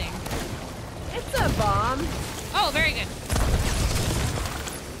using? It's a bomb. Oh, very good.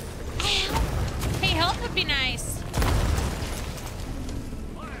 Hey, help would be nice.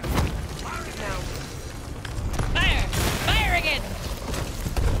 No. Fire! Fire again!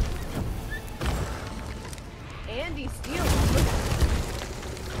 Andy steals.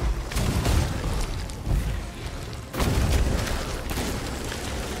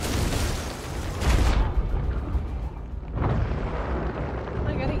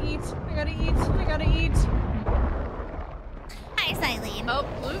 I gotta eat. I gotta eat. I gotta eat. Hi, Silene. Oh,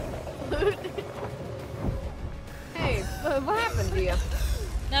 Flute. Hey, what happened to you?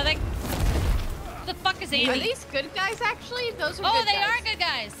 Nothing. Who the fuck is Andy? Are these good guys, actually? Those are Oh, good they guys. are good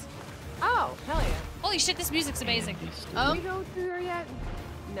guys. Oh, hell yeah. Holy shit, this music's amazing. Did Oh, we go through here yet?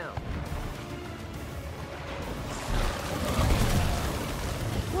 No.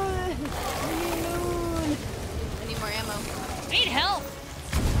 What? Leave me alone. I need more ammo. I need help.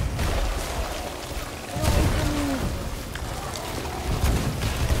 Get away from me.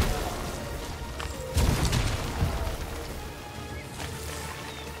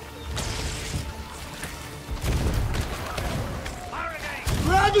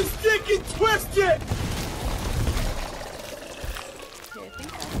 Grab the stick and twist it! Okay, I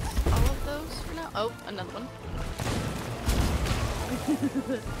think that's all of those for now. Oh, another one.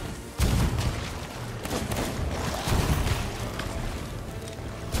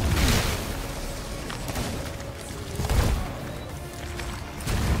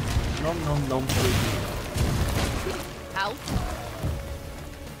 Nom nom nom. Ow.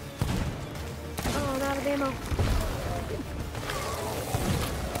 Oh, I'm out of ammo.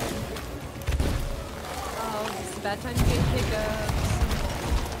 Oh, this is a bad time to get pickups.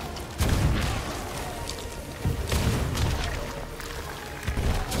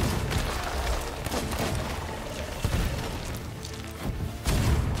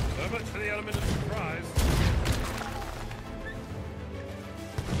 So much for the element of surprise.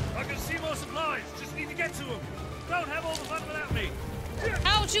 I can see more supplies. Just need to get to them. Don't have all the fun without me.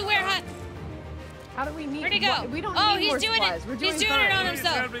 How to wear hot? How do we need? Where'd he go? We don't Oh, need he's more doing supplies. it. We're He's doing fine. it on He's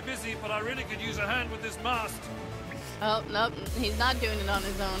himself. terribly busy, but I really could use a hand with this mast. Oh, nope. He's not doing it on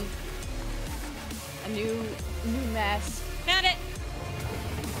his own. A new mess. Found it.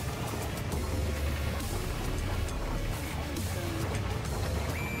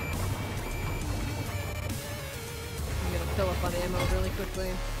 I'm gonna fill up on ammo really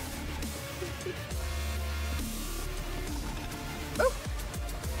quickly.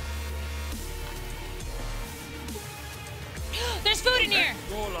 There's food in here.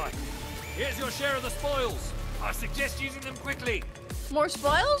 Your life. Here's your share of the spoils. I suggest using them quickly. More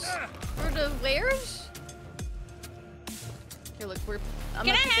spoils? For the wares? Here, look, I'm Can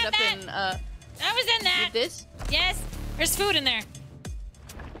gonna I pick it have up that? in, I was in that. with this. Yes. There's food in there.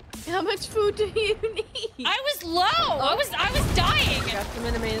 How much food do you need? I was low. I was dying. Got some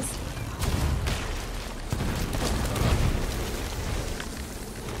enemies.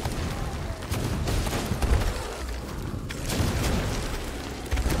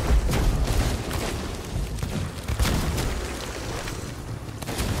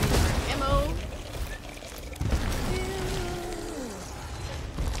 Ammo.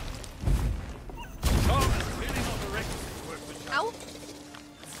 Oh, that's really not the requisite workmanship. Ow.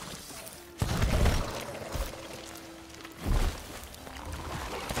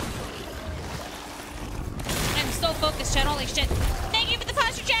 I'm so focused, Chad. Holy shit. Thank you for the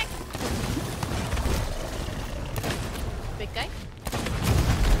posture check.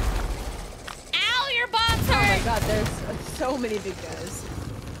 god, there's so many big guys.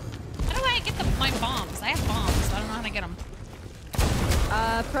 How do I get my bombs? I have bombs, so I don't know how to get them.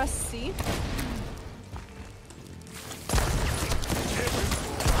 Press C.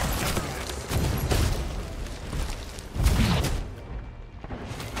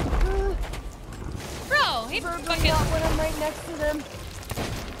 Bro, he fucking... Not when I'm right next to them.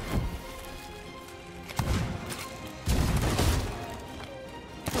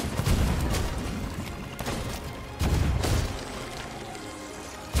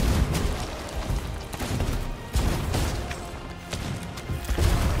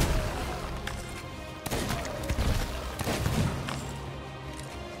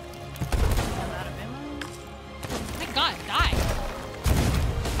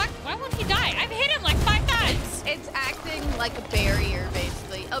 Like a barrier,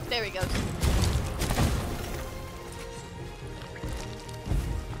 basically. Oh, there he goes.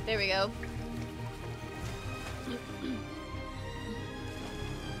 There we go.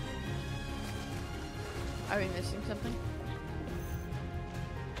 Are we missing something?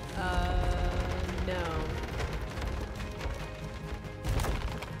 No.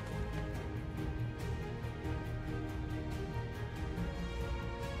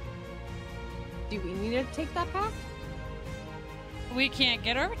 Do we need to take that path? We can't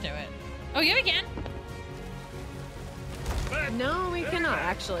get over to it. Oh, yeah, we can. No, we cannot,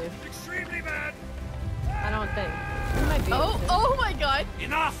 actually. Extremely bad. I don't think. We might be able to. Oh my god.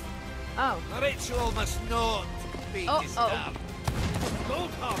 Enough! Oh. The ritual must not be disturbed.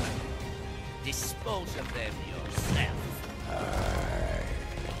 Goldhammer, dispose of them yourself.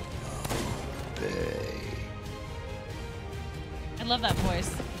 I love that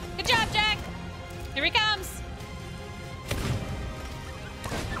voice. Good job, Jack! Here he comes!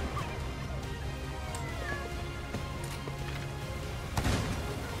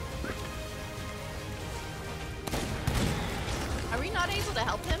 Are we not able to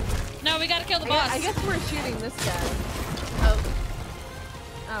help him? No, we gotta kill the boss. I guess we're shooting this guy. Oh.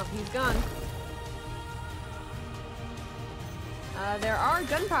 Oh, he's gone. There are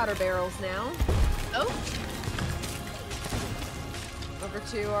gunpowder barrels now. Oh. Over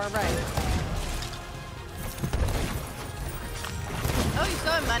to our right. Oh, he's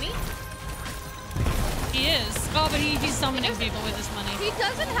throwing money? He is. Oh, but he's summoning people with his money. He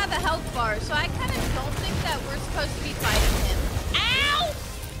doesn't have a health bar, so I kind of don't think that we're supposed to be fighting him. Ow!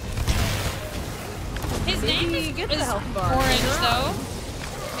 His name is gets a health bar. Orange, though.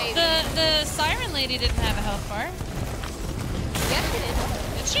 Maybe. The siren lady didn't have a health bar. Yes, it is.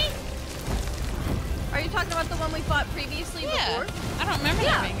 Did she? Are you talking about the one we fought previously before? I don't remember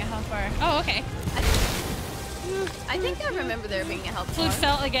there being a health bar. Oh, okay. I think I remember there being a health bar. Food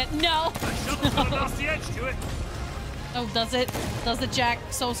fell again. No. Shuttle's got a nasty edge to it. Oh, does it? Does it, Jack?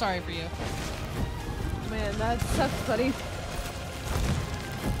 So sorry for you. Man, that sucks, buddy.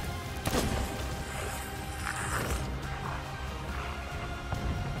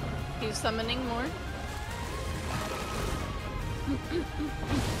 He's summoning more.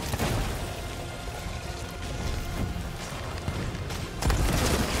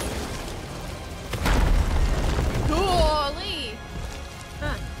 Holy!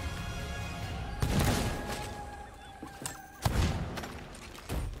 Huh.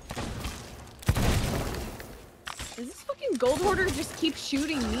 Does this fucking gold hoarder just keep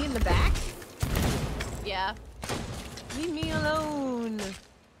shooting me in the back? Yeah. Leave me alone.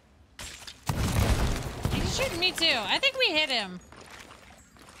 He's shooting me too. I think we hit him.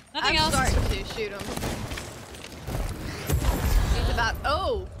 Nothing I'm else. starting to shoot him. He's about.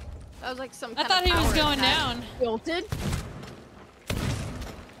 Oh! That was like some I kind thought of he was power going attack. down. Wilted.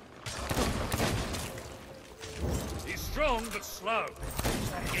 He's strong but slow.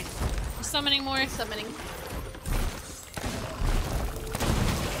 We're summoning more. Summoning.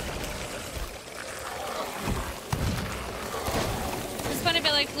 It's funny,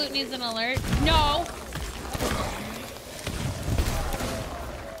 but like Flute needs an alert. No.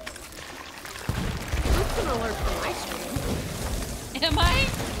 What's an alert for my stream? Am I?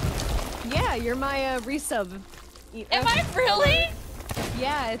 Yeah, you're my resub. Am I really?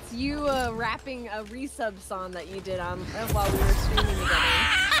 Yeah, it's you rapping a resub song that you did on while we were streaming together.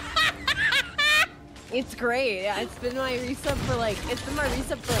 It's great. Yeah, it's been my resub for like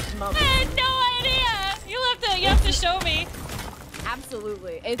months. I had no idea. You have to show me.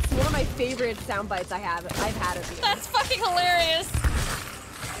 Absolutely, it's one of my favorite sound bites I've had of you. That's fucking hilarious.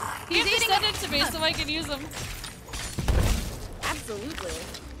 You have to eating send it to me so I can use them. Absolutely.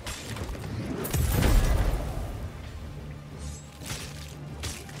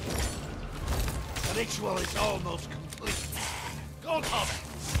 The ritual is almost complete. Goldhammer,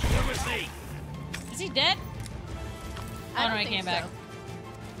 you're with me. Is he dead? Oh, no, don't I think came back. so.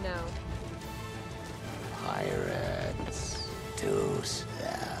 No. Pirates too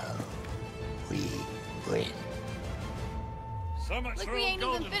slow. We win. So much Like for we old ain't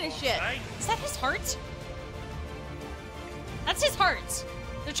even Golden finished Horse, yet. eh? Is that his heart? That's his heart.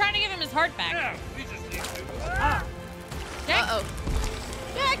 They're trying to give him his heart back. Yeah, we just need to. Jack? Uh-oh.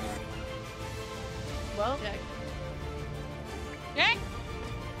 Jack! Well, Jack. Jack?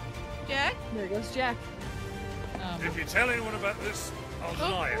 Jack? there goes Jack. If you tell anyone about this, I'll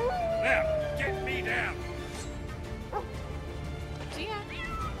deny it. Now, get me down. See ya.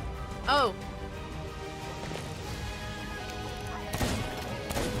 Oh.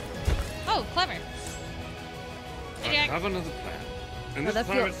 Oh, clever. I Hey, Jack. have another plan. And Oh, this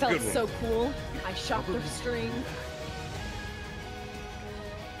that time it's a felt good one. so cool. I shot the string.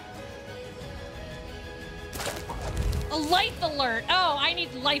 A life alert. Oh, I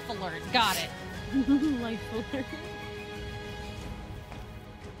need life alert. Got it. Life alert.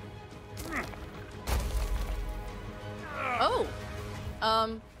 Oh.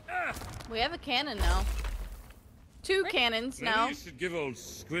 We have a cannon now. Two cannons Maybe now. you should give old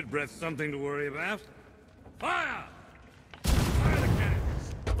Squid Breath something to worry about. Fire! Fire the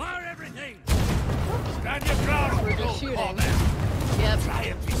cannons! Fire everything! Stand your ground! We're just shooting. Yep. Try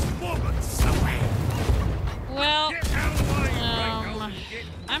and be moments somewhere. Well, Get out of the way, you break nose. Get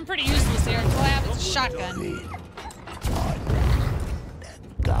I'm pretty useless here. All I have is a shotgun.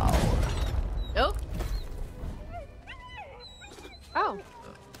 Oh. Oh.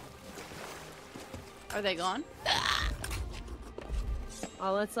 Are they gone?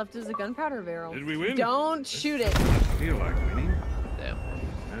 All that's left is a gunpowder barrel. Did we win? Don't shoot it. I feel like winning. Damn. No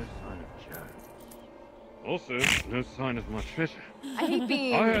sign of Jones. Also, no sign of my treasure. I hate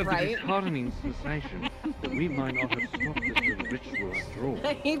being I had the right. disheartening sensation that we might not have stopped this little ritual after all.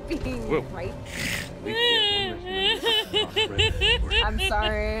 I hate being Well. right. At least we have one less member of our friend. I'm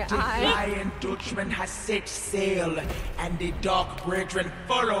sorry. The Flying Dutchman has set sail, and the Dark Brethren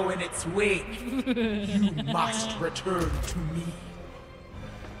follow in its wake. You must return to me.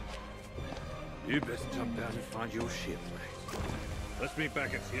 You best jump down and find your ship, mate. Let's meet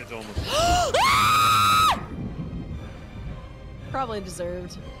back at Theodore. Probably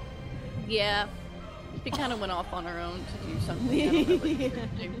deserved. Yeah. She kind of went off on her own to do something. I don't know what she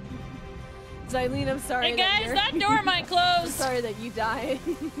was doing. Zylene, I'm sorry. Hey guys, you're- that door might I'm close. sorry that you died.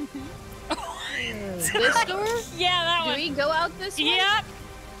 This door? Yeah, that Do one. we go out this way? Yep.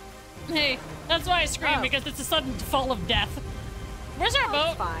 Hey, that's why I scream, Oh. because it's a sudden fall of death. Where's our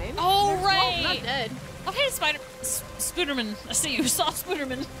boat? Fine. Oh, Well, right. not dead. Oh, hey, Spooderman. I see you. Soft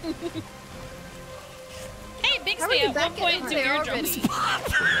Spooderman. Hey, How Bixby are we at back one point at into there eardrums. already?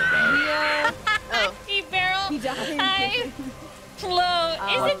 Oh. Hey, Beryl. He died. Hi. Hello.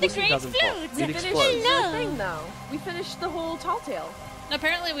 My Is it the pussy great doesn't pop. flute? It We finished explodes. the thing, though. We finished the whole tall tale.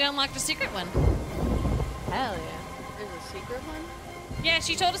 Apparently, we unlocked a secret one. Hell yeah. There's a secret one? Yeah,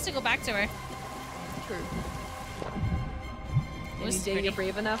 she told us to go back to her. True. It was Any day pretty. you're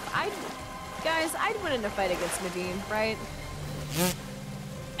brave enough. Guys, I'd win in a fight against Nadine, right?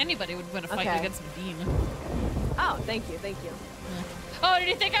 Anybody would win a fight Okay. against Nadine. Oh, thank you, thank you. Oh, did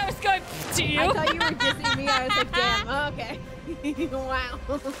you think I was going to you? I thought you were dissing me. I was like, damn, okay. Wow.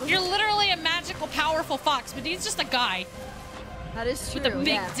 You're literally a magical, powerful fox, but he's just a guy. That is true. With a big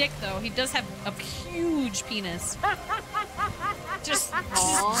yeah. dick, though. He does have a huge penis. just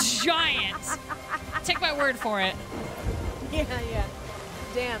giant. Take my word for it. Yeah, yeah.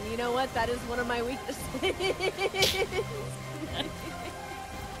 Damn, you know what? That is one of my weaknesses.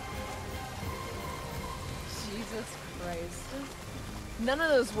 Jesus Christ. None of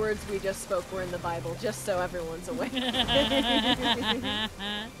those words we just spoke were in the Bible, just so everyone's aware.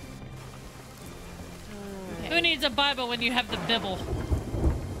 Who needs a Bible when you have the Bible?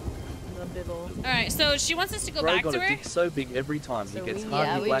 The Bible. Alright, so she wants us to go Ray back got to a her. dick so big every time So he gets we- hard,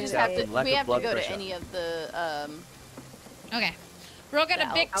 Yeah, he we blacks just out have to. from lack We of have to blood go pressure. to any of the. Okay. Bro got a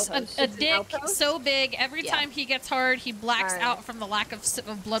The big, outpost. a It's an dick outpost? so big, every Yeah. time he gets hard, he blacks Alright. out from the lack of,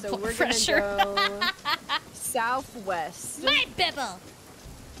 of blood So we're pressure. gonna go southwest. My Bibble!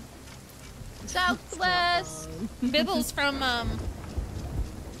 Southwest. Bibble's from,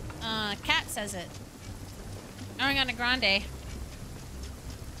 Cat says it. Ariana Grande.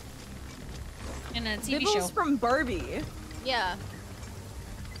 In a TV Bibble's show. from Barbie. Yeah.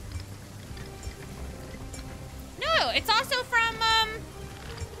 No, it's also from,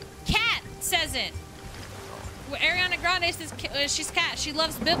 Cat says it. Well, Ariana Grande says she's Cat. She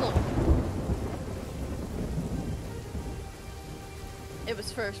loves Bibble. It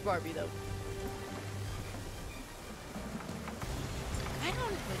was first Barbie though. I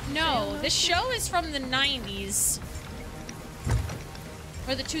don't know. This show is from the 90s.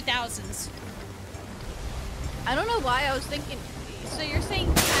 Or the 2000s. I don't know why I was thinking. So you're saying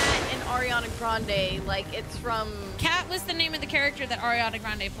Cat and Ariana Grande, like it's from. Cat was the name of the character that Ariana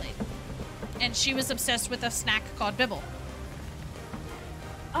Grande played. And she was obsessed with a snack called Bibble.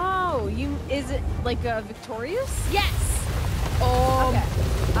 Oh, is it like a Victorious? Yes! Okay.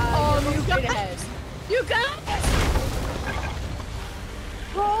 You straight got ahead. You got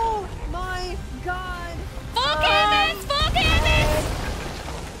Oh my god! Full canvas! Full canvas!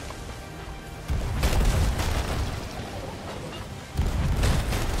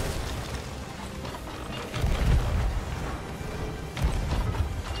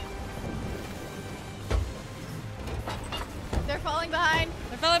 They're falling behind.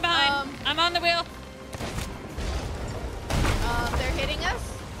 They're falling behind. I'm on the wheel. They're hitting us.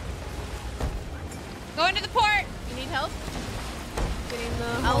 Go into the port. You need help? Getting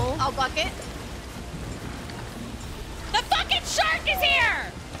the hole. I'll bucket. The fucking shark is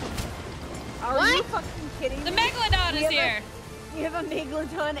here! Are you fucking kidding The me? Megalodon is here. You have a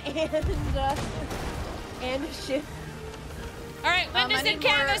Megalodon and a ship. All right, windows I need and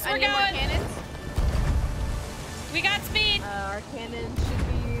canvas. more, We're I need more going. cannons. We got speed. Our cannon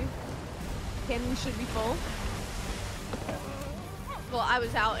should be full. Well, I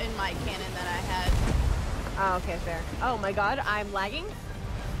was out in my cannon that I had. Oh, okay, fair. Oh my god, I'm lagging.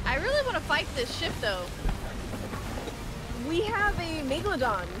 I really want to fight this ship though. We have a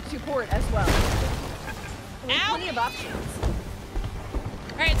Megalodon to port as well. We have plenty of options.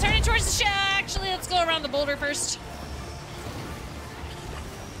 All right, turning towards the ship. Actually, let's go around the boulder first.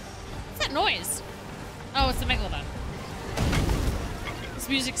 What's that noise? Oh, it's the Megalodon. This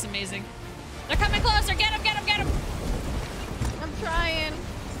music's amazing. They're coming closer. Get him, get him, get him. I'm trying.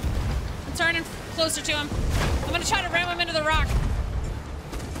 I'm turning closer to him. I'm gonna try to ram him into the rock.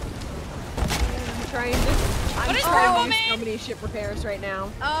 I'm trying to. What is trying Purple to do Man? so many ship repairs right now.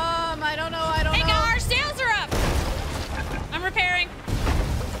 I don't know. Hey, our sails are up. I'm repairing.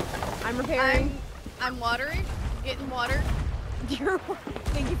 I'm repairing. I'm watering. Getting water.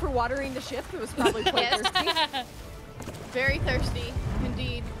 Thank you for watering the ship. It was probably quite Yes. thirsty. Very thirsty,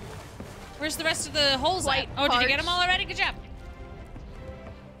 indeed. Where's the rest of the holes Quite at? Oh, did you get parched. them all already? Good job.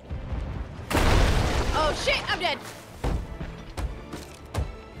 Oh shit! I'm dead.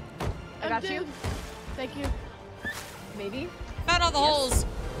 I got you. Thank you. Maybe. Found all the holes.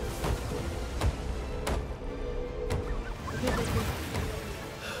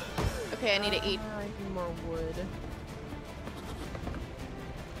 Okay, I need to eat. I need more wood.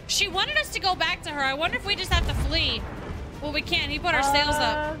 She wanted us to go back to her. I wonder if we just have to flee. Well, we can't. He put our sails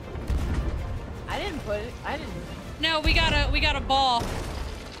up. I didn't put it. I didn't. No, we got a ball.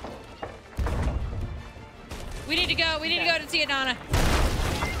 We need to go. We need to go to Tiadana.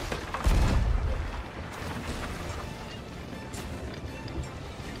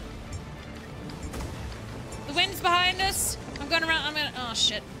 The wind's behind us. I'm going around. I'm gonna. Oh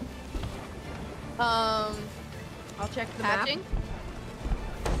shit. I'll check the Hatching. map.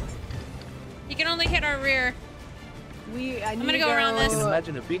 You can only hit our rear. I'm gonna go around I this. can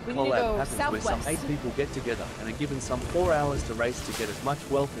imagine a big We need to collab go happens where some southwest. 8 people get together and are given some 4 hours to race to get as much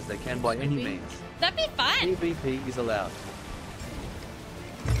wealth as they can by any means. That'd be fun. PvP is allowed.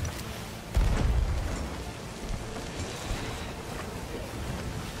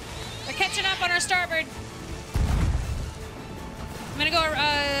 We're catching up on our starboard. I'm gonna go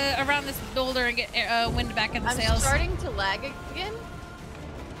around this boulder and get wind back in the I'm sails. starting to lag again.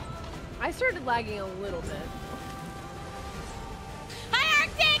 I started lagging a little bit. Hi,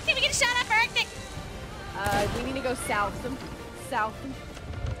 Arctic! Can we get a shot up for Arctic? We need to go south. South.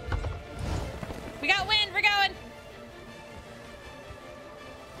 We got wind. We're going.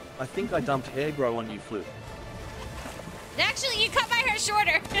 I think I dumped hair grow on you, Flute. Actually, you cut my hair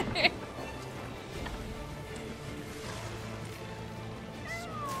shorter.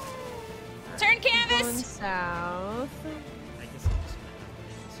 Turn Going canvas. south.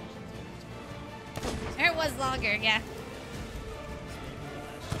 There it was longer, yeah.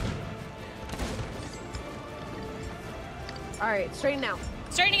 All right, straighten out.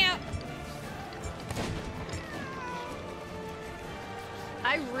 Straightening out.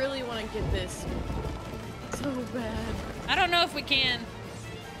 I really want to get this so bad. I don't know if we can.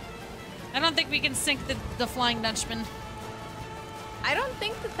 I don't think we can sink the Flying Dutchman. I don't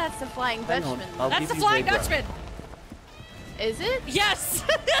think that that's the Flying Hang on, Dutchman. I'll That's give the you Flying zebra. Dutchman. Is it? Yes.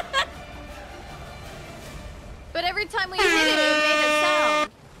 But every time we hit it, it made a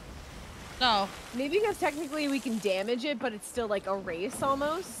sound. No. Maybe because technically we can damage it, but it's still like a race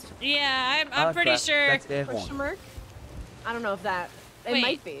almost. Yeah, I'm pretty crap. sure. That's air horn. Question mark? I don't know if that. It Wait.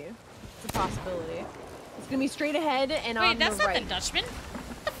 might be. It's a possibility. It's gonna be straight ahead and Wait, on that's the not right. the Dutchman.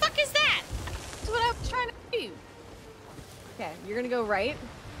 Okay, you're gonna go right.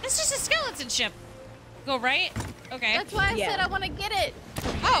 It's just a skeleton ship. Go right. Okay. That's why I said I want to get it.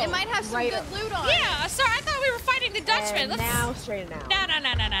 Oh. It might have some Right good up. loot on Yeah. Sorry, I thought we were fighting the Dutchman. And Let's. now straighten out.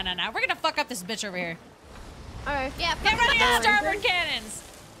 No. We're gonna fuck up this bitch over here. All right. Yeah, Get ready fuck on it. starboard cannons.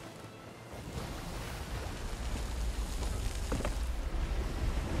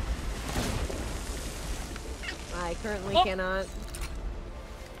 I currently Oh. cannot.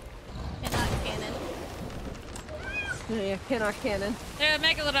 Cannot cannon. Yeah, cannot cannon. There,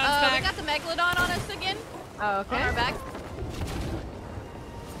 Megalodon's We back. got the Megalodon on us again. Oh, okay. On our back.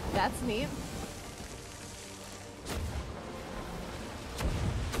 That's neat.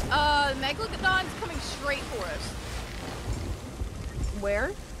 The Megalodon's coming straight for us.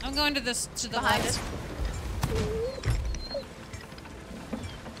 Where? I'm going to the Behind left. us.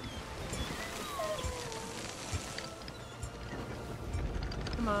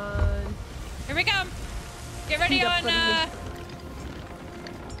 Come on. Here we come. Get ready Speed up, on. buddy.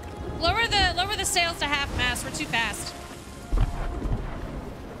 Lower the sails to half mast. We're too fast.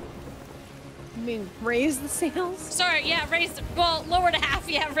 You mean raise the sails? Sorry. Yeah, raised. Well, lower to half.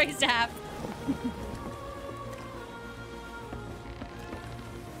 Yeah, raised to half.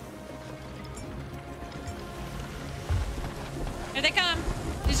 Here they come.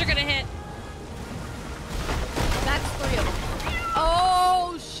 These are gonna hit. That's 3 of them.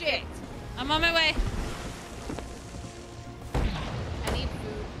 Oh, shit. I'm on my way. I need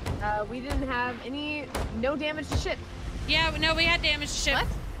food. We didn't have no damage to ship. Yeah, no, we had damage to ship. What?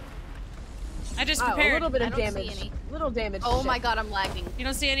 I just Oh, prepared. a little bit I of don't see damage. any. Little damage. Oh to my ship. god, I'm lagging. You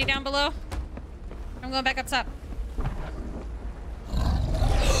don't see any down below? I'm going back up top.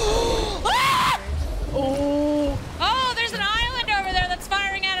 Oh. Oh, there's an island over there that's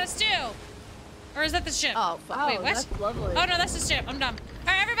firing at us too. Or is that the ship? Oh, fuck. Wait, what? That's lovely. Oh no, that's the ship. I'm dumb.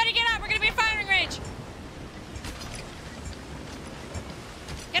 All right, everybody get up. We're gonna be in firing range.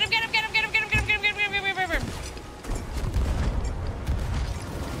 Get him, get him, get him, get him, get him, get him, get him, get him, get him, get him, get him.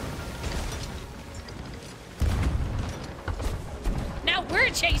 Now we're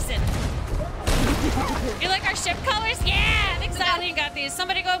chasing. You like our ship colors? Yeah, I think Xylene got these.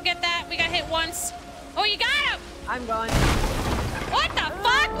 Somebody go get that. We got hit once. Oh, you got him. I'm going. What the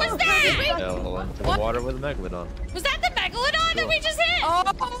fuck was that? Fell into the water with a megalodon. Was that the Megalodon that we just hit? Oh!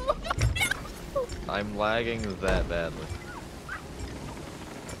 I'm lagging that badly.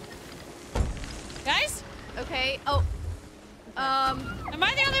 Guys? Okay. Oh. Am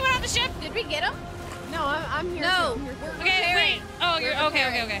I the only one on the ship? Did we get him? No, I'm here. No. Too. I'm here too. Okay, repairing. wait. Oh, you're We're okay,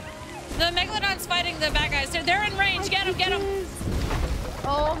 okay, repairing. okay. The Megalodon's fighting the bad guys. They're in range. Get them, get them.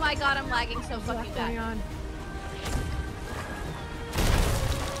 Oh my god, I'm lagging so fucking What's going bad. on?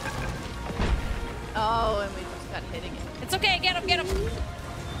 Oh, and we just got hit again. It's okay. Get them, get them.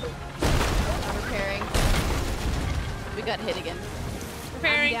 I'm repairing. We got hit again.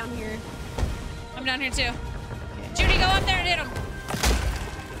 Preparing. I'm down here. I'm down here too. Judy, go up there and hit him.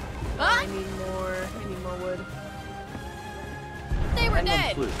 Huh? I need more wood. They were Hang on,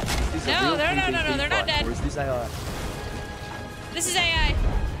 dead. Flute. Is this a No, real they're no, PvP they're not fight, dead. Or is this AI? This is AI.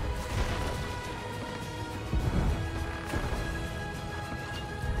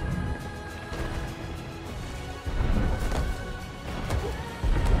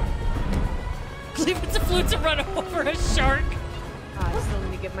 Leave it to Flute to run over a shark. I still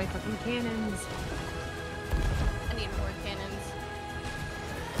need to get my fucking cannons. I need more cannons.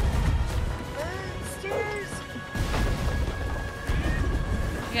 Stairs.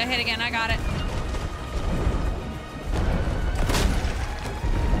 You got hit again. I got it.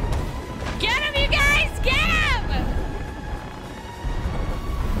 Get him, you guys! Get him!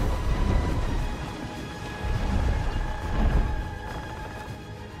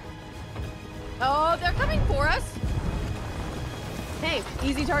 Oh, they're coming for us. Hey,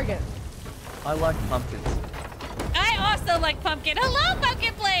 easy target. I like pumpkins. I also like pumpkin. Hello,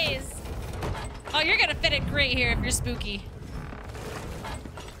 Pumpkin Blaze! Oh, you're gonna fit it great here if you're spooky.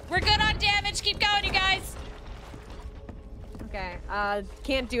 We're good on damage. Keep going, you guys. Okay,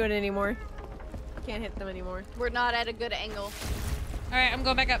 can't do it anymore. Can't hit them anymore. We're not at a good angle. All right, I'm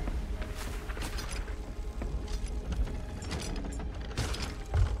going back up.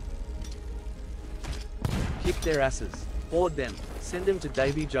 Kick their asses. Board them. Send them to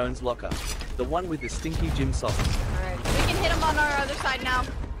Davy Jones' locker. The one with the stinky gym socks. Alright. We can hit them on our other side now.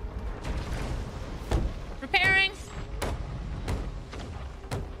 Repairing.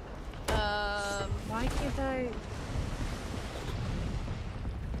 Why can't I?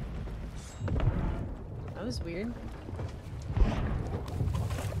 That was weird.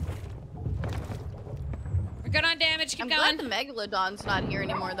 We're good on damage. Keep I'm going. glad the Megalodon's not here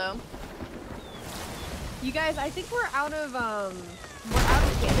anymore, though. You guys, I think we're out of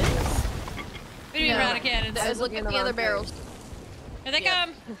cannons. What do you mean we're out of cannons? I was looking at the other barrels. Here they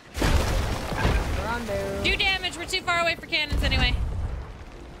come. We're on barrels. Do damage. We're too far away for cannons anyway.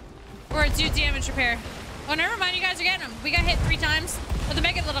 Or do damage repair. Oh, never mind. You guys are getting them. We got hit 3 times. Oh, the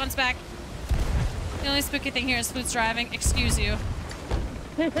Megalodon's back. The only spooky thing here is Floot's driving. Excuse you.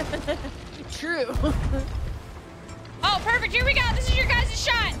 True. Oh, perfect. Here we go. This is your guys'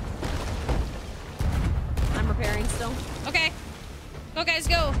 shot. I'm repairing still. Okay. Go, guys,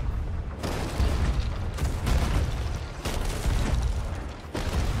 go.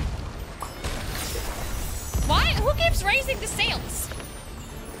 Why? Who keeps raising the sails?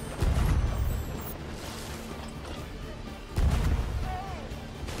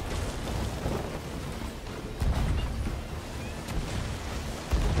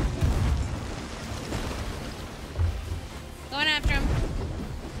 Going after him.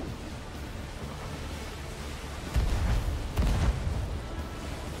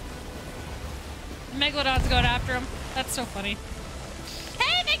 Megalodon's going after him. That's so funny.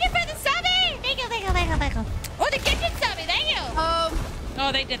 Hey, thank you for the subby! Thank you, thank you, thank you, thank you. Oh, the kitchen subby, thank you!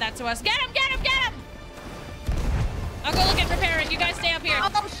 Oh, they did that to us. Get him, get him, get him! I'll go look and prepare it. You guys stay up here.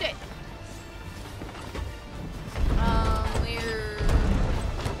 Oh, shit. We're...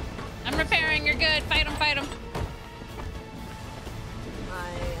 I'm repairing. You're good. Fight him, fight him.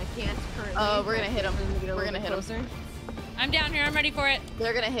 I can't currently. Oh, we're gonna hit him. We're gonna hit him. I'm down here. I'm ready for it.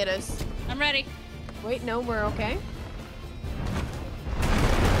 They're gonna hit us. I'm ready. Wait, no, we're okay.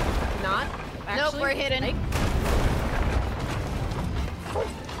 Not. Nope, we're hidden. Like,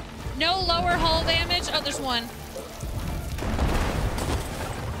 No lower hull damage. Oh, there's one.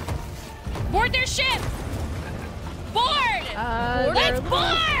 Board their ship. Board. Let's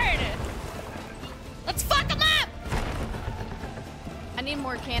board. Let's fuck them up. I need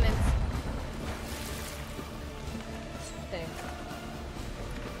more cannons. Thanks.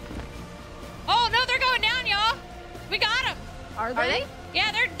 Oh no, they're going down, y'all. We got them. Are Are they?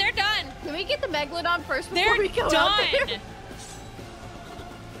 Yeah, they're done. Can we get the Megalodon first before They're we go done. out there?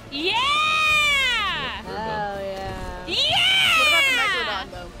 Yeah. Hell yeah. Yeah. What about the Megalodon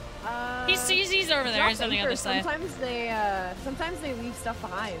though? He's over there. He's on the other side. Sometimes they leave stuff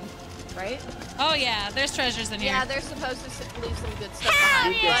behind, right? Oh yeah, there's treasures in here. Yeah, they're supposed to leave some good stuff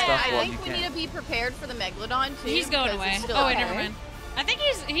Hell behind. yeah. But Stuff I while think you we can. need to be prepared for the Megalodon too. He's going because away. it's still Oh wait, okay. never mind. I think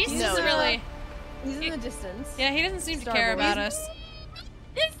he's He's just really. He's in the distance. Yeah, he doesn't seem to care Starboard. about us.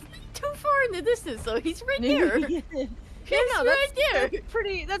 It's too far in the distance, so he's right there. Yeah, He's no, right there.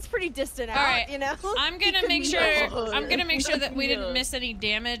 That's pretty distant out, All right, you know? I'm gonna make sure. I'm gonna make sure that we didn't miss any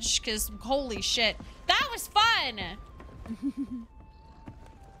damage, because holy shit, that was fun.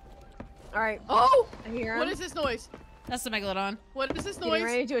 All right. Oh! I hear him. What is this noise? That's the Megalodon. What is this Getting noise?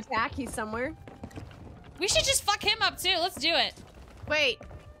 ready to attack. He's somewhere. We should just fuck him up too. Let's do it. Wait,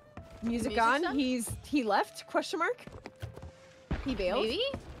 Music Music on. stop? He left? Question mark. He bailed. maybe?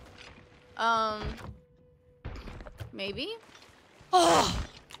 Maybe? Oh,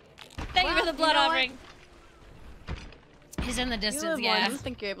 thank you Well, for the blood you know what? offering. He's in the You distance. live Yeah. I don't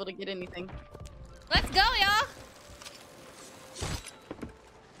think you're able to get anything. Let's go, y'all.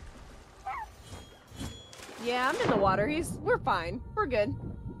 Yeah, I'm in the water. We're fine. We're good.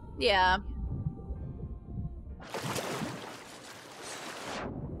 Yeah.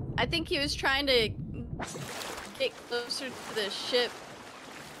 I think he was trying to get closer to the ship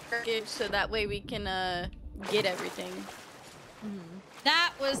so that way we can get everything.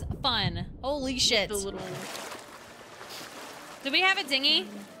 That was fun. Holy shit. The little... Do we have a dinghy?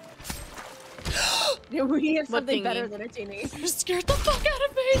 We have What something thingy? better than a teeny. You scared the fuck out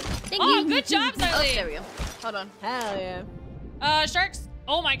of me. Oh, good job, Oh, there Xylee. we go. Hold on. Hell yeah. Sharks.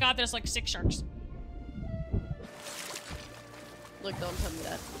 Oh my god, there's like 6 sharks. Look, don't tell me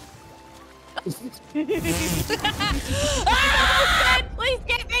that. Ah! Please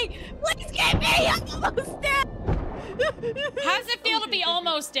get me! Please get me! I'm almost dead! How does it feel to be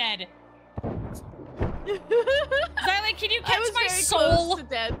almost dead? Xylee, can you I catch was my very soul? close to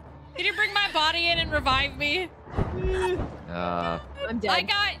death. Can you bring my body in and revive me? I'm dead. I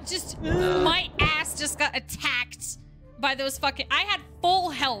got just my ass just got attacked by those fucking. I had full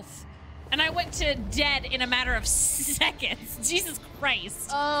health, and I went to dead in a matter of seconds. Jesus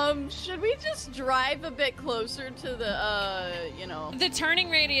Christ. Should we just drive a bit closer to the, you know? The turning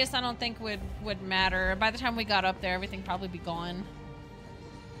radius, I don't think would matter. By the time we got up there, everything probably be gone.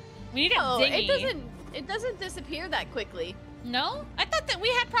 We need a No, dinghy. it doesn't disappear that quickly. No? I thought that we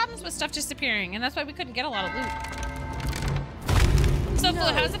had problems with stuff disappearing, and that's why we couldn't get a lot of loot. So, No,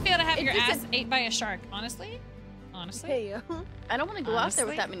 Flo, how does it feel to have it your ass doesn't- ate by a shark? Honestly? Honestly? Hey, yo. I don't want to go out there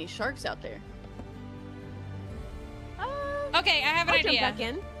with Honestly? that many sharks out there. Okay, I have an I'll idea. jump back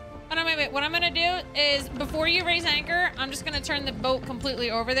in. Hold on, wait. What I'm gonna do is, before you raise anchor, I'm just gonna turn the boat completely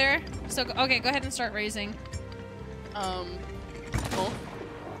over there. So, okay, go ahead and start raising. Cool.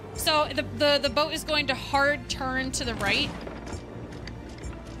 So the boat is going to hard turn to the right.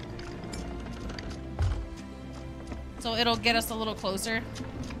 So it'll get us a little closer.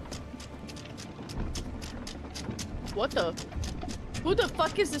 What the? Who the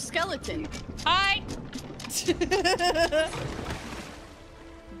fuck is the skeleton? Hi!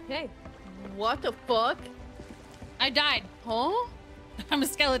 Hey. What the fuck? I died. Huh? I'm a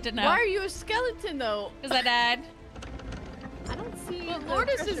skeleton now. Why are you a skeleton though? Because I died. I don't see. But the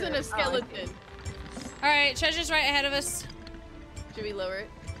Lourdes treasure. isn't a skeleton. Alright, treasure's right ahead of us. Should we lower it?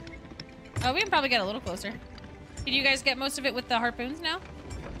 Oh, we can probably get a little closer. Did you guys get most of it with the harpoons now?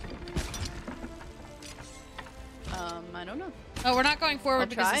 I don't know. Oh, we're not going forward I'll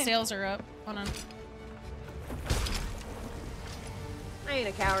because the try. sails are up. Hold on. I ain't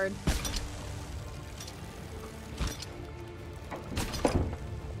a coward.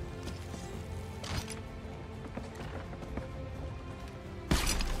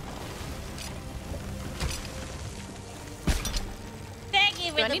 Thank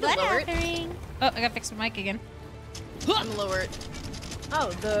you Do I need to lower it? Oh, I gotta fix my mic again. I'm gonna lower it. Oh,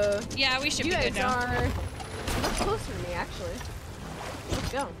 the. Yeah, we should You be guys good now. are much closer to me, actually.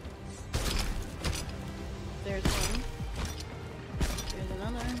 Let's go. There's one. There's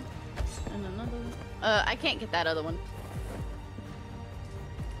another. And another. I can't get that other one.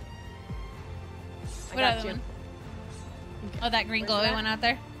 I What got other you. one? Oh, that green Where's glowy that? one out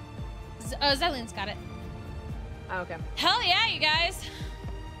there. Oh, Zellyn's got it. Oh, okay. Hell yeah, you guys.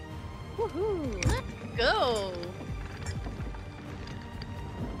 Woohoo! Go.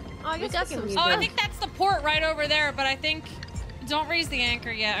 Oh, I We guess got we can some use Oh, I them. think that's the port right over there, but I think... Don't raise the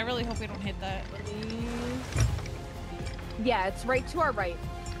anchor yet. I really hope we don't hit that. Yeah, it's right to our right.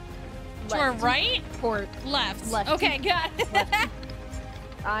 To our Left. right? Port. Left. Left. Okay, got it.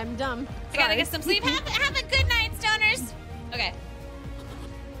 I'm dumb. I gotta Sorry. get some sleep. Have a good night, stoners. Okay.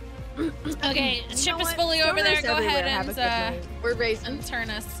 Okay, You ship know is what? fully over there. Stoners Go ahead everywhere. Have a and good night. We're raising. and turn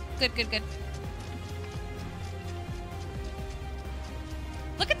us. Good, good, good.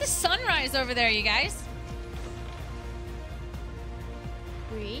 Look at the sunrise over there, you guys.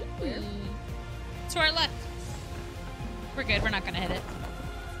 Where? To our left. We're good. We're not gonna hit it.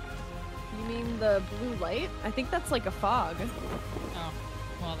 You mean the blue light? I think that's like a fog. Oh,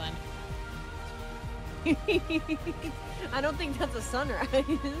 well then. I don't think that's a sunrise.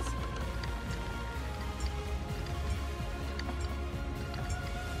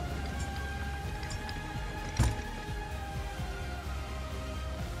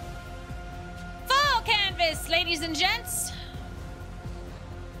 Full canvas, ladies and gents.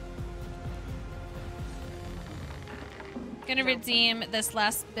 Gonna redeem this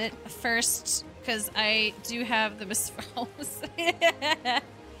last bit first because I do have the misfalls.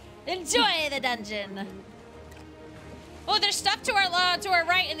 Enjoy the dungeon. Oh, there's stuff to our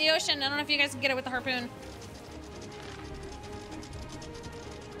right in the ocean. I don't know if you guys can get it with the harpoon.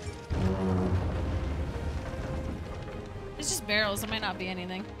 It's just barrels. It might not be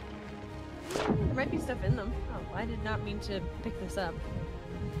anything. There might be stuff in them. Oh, I did not mean to pick this up.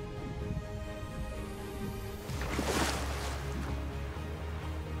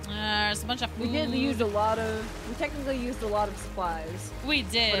 There's a bunch of food. We technically used a lot of supplies. We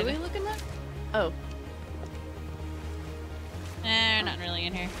did. What are we looking at? Oh. Not really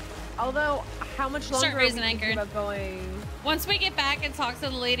in here. Although, how much longer Start are we raising thinking anchor. about going? Once we get back and talk to the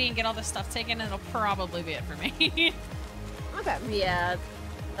lady and get all the stuff taken, it'll probably be it for me. Okay. Yeah.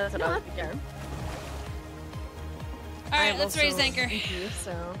 That's what No, I was that's thinking. All right, I'm let's also raise anchor. confused,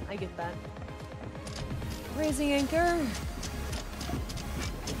 so I get that. Raising anchor.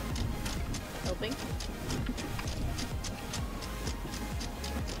 Helping.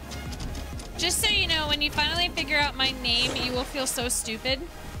 Just so you know, when you finally figure out my name, you will feel so stupid.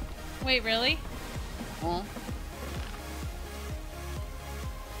 Wait, really? Oh.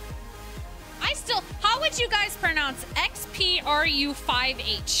 How would you guys pronounce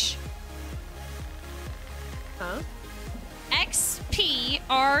XPRU5H? Huh?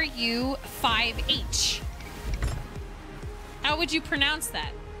 XPRU5H. How would you pronounce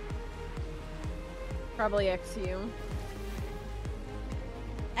that? Probably XU.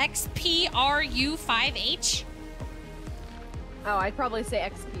 XPRU5H? Oh, I'd probably say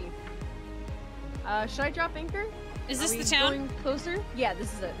XP. Should I drop anchor? Is Are this we the town? Going closer? Yeah,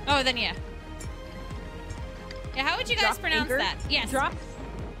 this is it. Oh, then yeah. Yeah, how would you guys Drop pronounce anchor? that? Yes. Drop.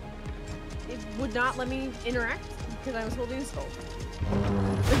 It would not let me interact because I was holding the skull.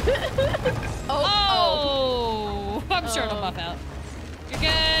 Oh, I'm sure it'll buff out. You're good.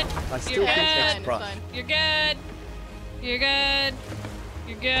 I still You're think that's good. Crush. You're good. You're good.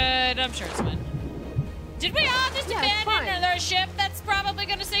 You're good. I'm sure it's fine. Did we all just abandon our ship that's probably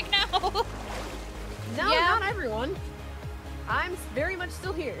gonna sink now? No, Yeah. not everyone. I'm very much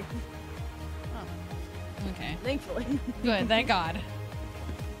still here. Okay. Thankfully. Good, thank God.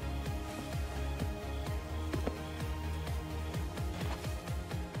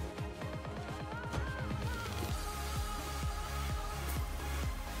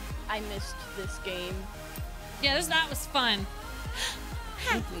 I missed this game. Yeah, that was fun.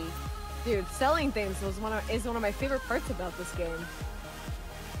 Dude, selling things is one of my favorite parts about this game.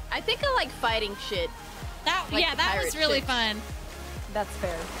 I think I like fighting shit. That Like yeah, the that was pirate really chicks. fun. That's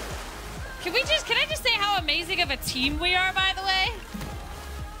fair. Can I just say how amazing of a team we are, by the way?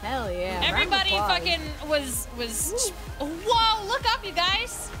 Hell yeah. Round of Everybody applause. fucking was whoa, look up you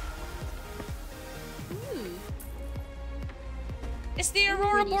guys. It's the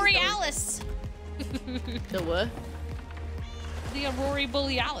Aurora Borealis. The what? The Aurora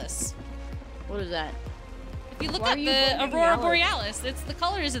Borealis. What is that? If you look Why up are you the blaming Aurora Alice? Borealis, it's the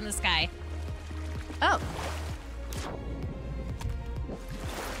colors in the sky. Oh.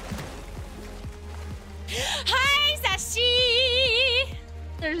 Hi, Sashi!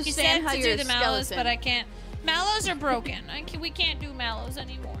 They're He saying said how to you're do a the mallows, skeleton. but I can't. Mallows are broken. We can't do mallows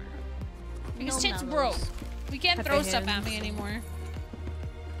anymore. Because No shit's mallows. broke. We can't Pepe throw stuff at hands. me anymore.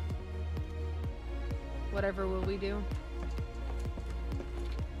 Whatever will we do?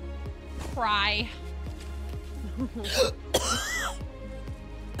 Cry.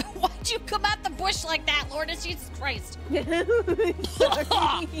 Why'd you come out the bush like that, Lord of Jesus Christ? Sorry.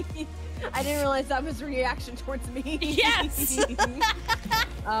 I didn't realize that was a reaction towards me. Yes.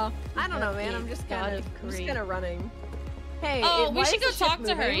 Oh, I don't know, man. I'm just kind of running. Hey, Oh, why we is should the go ship talk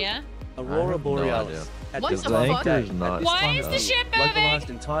to her, moving? yeah? Aurora have no Borealis. idea. At What the the Zone fuck? Day, Anchor's at not- this Why time is the of ship year, moving? Localized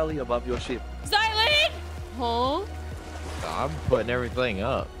entirely above your ship. Xylene! Huh? I'm putting everything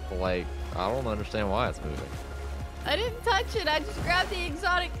up. Like, I don't understand why it's moving. I didn't touch it. I just grabbed the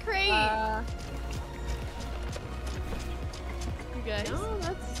exotic crate. You guys. No,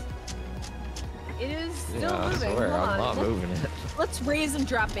 that's. It is still Yeah, I moving. swear, Hold I'm on. not moving it. Let's raise and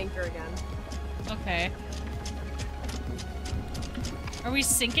drop anchor again. Okay. Are we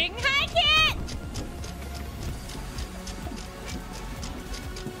sinking? Hi, Kit!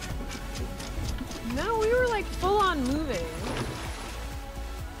 No, we were like full on moving.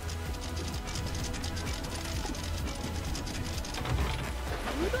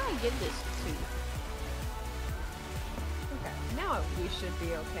 Who do I give this to? Okay, now we should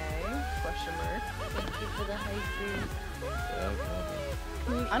be okay. Question mark. Thank you for the hydrate.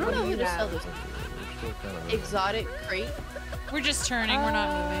 Yeah, I don't know who to sell have? this. we're still kind of moving. Exotic crate. We're just turning, we're not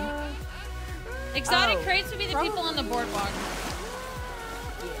moving. Exotic crates would be the people on the boardwalk.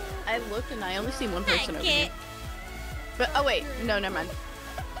 I looked and I only see one person over Kit. here. But oh wait, no, never mind.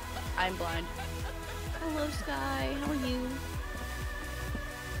 I'm blind. Hello, Sky. How are you?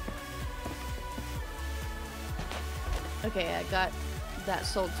 Okay, I got that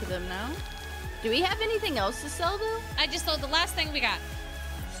sold to them now. Do we have anything else to sell though? I just sold the last thing we got.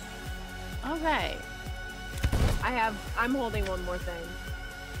 All right. I'm holding one more thing.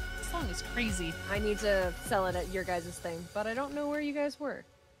 This song is crazy. I need to sell it at your guys' thing, but I don't know where you guys were.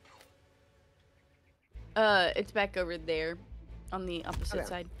 It's back over there on the opposite Okay.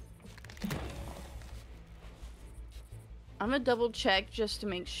 side. I'm gonna double check just to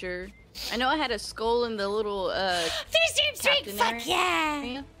make sure. I know I had a skull in the little Thieves Team Street! captain Fuck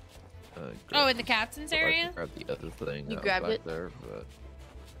area. yeah! Oh, in the captain's I area? grabbed the other thing. You that was grabbed back it? there, but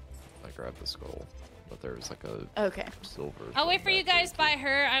I grabbed the skull. But there was like a Okay. silver. I'll wait thing for you back there, guys by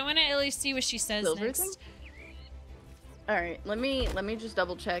her. I want to at least see what she says Silver next. thing? All right, let me just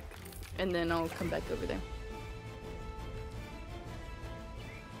double check, and then I'll come back over there.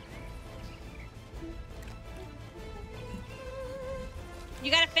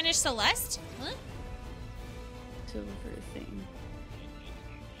 You gotta finish Celeste? Huh? Silver thing.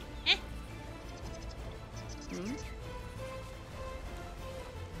 Eh. Hmm?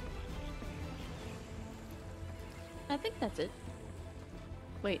 I think that's it.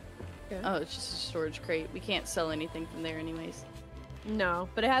 Wait. Okay. Oh, it's just a storage crate. We can't sell anything from there anyways. No,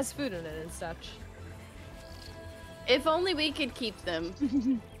 but it has food in it and such. If only we could keep them.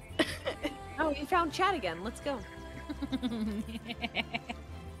 Oh, you found chat again. Let's go.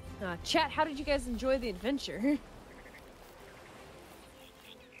 Chat, how did you guys enjoy the adventure?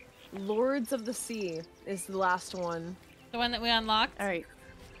 Lords of the Sea is the last one. The one that we unlocked? All right.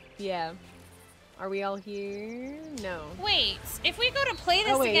 Yeah. Are we all here? No. Wait, if we go to play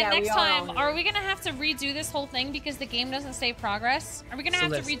this Oh, wait, again yeah, next we are all time, here. are we gonna have to redo this whole thing because the game doesn't save progress? Are we gonna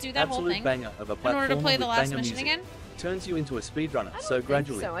have to Celeste, redo that whole absolute thing banger of a in order to platformer play the with last banger mission music. again? Turns you into a speedrunner so think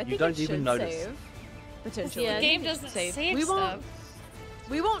gradually so. I you think don't it even should notice. save, potentially. Yeah, The game doesn't save we stuff.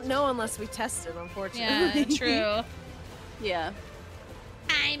 won't know unless we test it, unfortunately. Yeah, true. Yeah.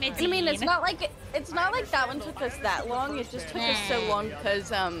 I'm a I mean, it's not like that one took us that long. It just took us so long because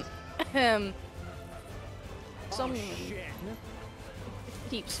some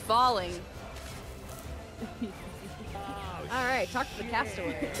keeps falling. All right, talk to the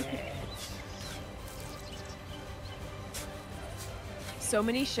castaway. So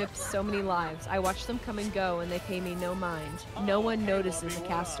many ships, so many lives. I watch them come and go, and they pay me no mind. No one notices a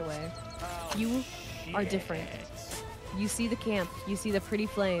castaway. You are different. You see the camp. You see the pretty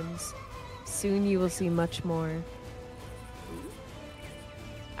flames. Soon you will see much more.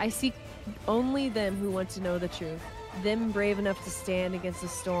 I seek only them who want to know the truth. Them brave enough to stand against the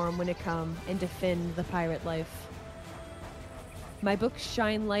storm when it come and defend the pirate life. My books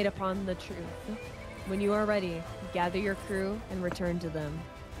shine light upon the truth. When you are ready, gather your crew and return to them.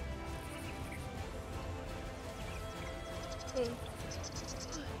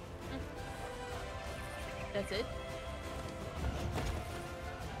 That's it.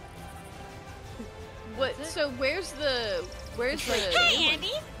 What? So where's the? Hey,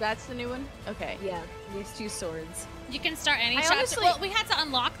 Andy. That's the new one. Okay. Yeah, these two swords. You can start any I chapter. honestly- Well, we had to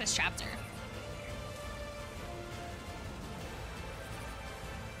unlock this chapter.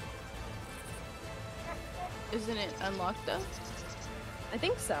 Isn't it unlocked though? I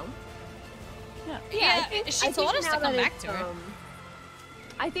think so. Yeah, I think, she I told think us to now come that back it's, to it.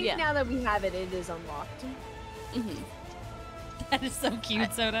 I think Yeah. now that we have it, it is unlocked. Mm-hmm. That is so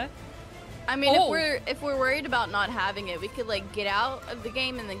cute, Soda. I mean, Oh. if we're worried about not having it, we could like get out of the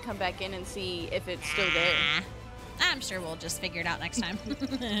game and then come back in and see if it's still there. I'm sure we'll just figure it out next time.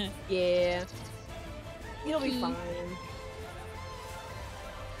 Yeah. You'll be fine.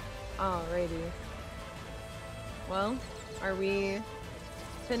 Alrighty. Well, are we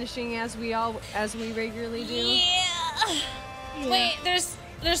finishing as we regularly do? Yeah. Wait, there's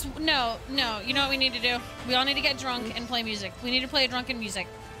no. You know what we need to do? We all need to get drunk and play music. We need to play drunken music.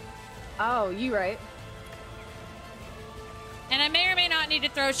 Oh, you right. And I may or may not need to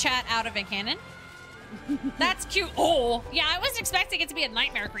throw chat out of a cannon. That's cute. Oh, yeah, I was expecting it to be a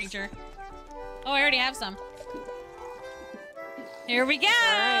nightmare creature. Oh, I already have some. Here we go.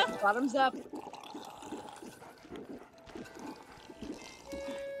 All right, bottoms up.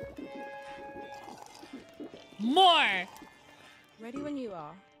 More. Ready when you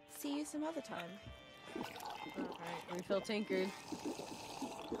are. See you some other time. Alright, refill tankard.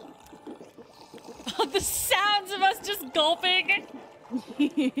 The sounds of us just gulping.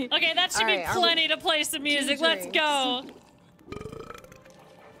 Okay, that should be Alright, plenty to play some music. Let's drinks. go.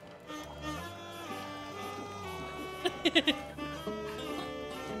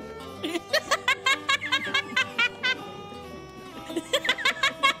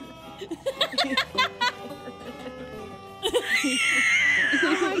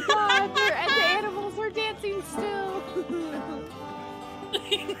 Oh my god, the animals are dancing still.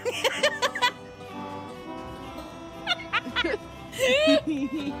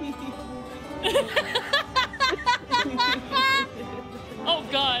 Oh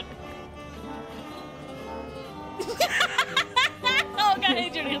god. Oh god, hey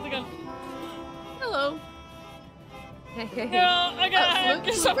Judy, how's it going? Hello. No, I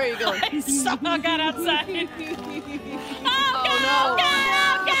got Where are you going? I somehow got outside. Oh, god, no. oh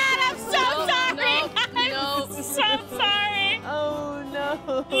god, I'm so No, sorry. no, I'm so sorry. Oh no.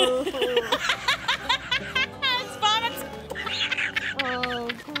 It's fun. It's... Oh,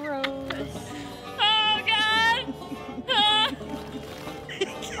 gross. Oh god.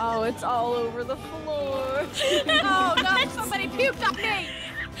 Oh, it's all over the floor. Oh no! Somebody puked on me.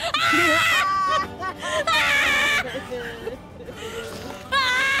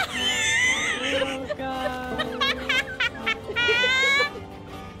 Oh god.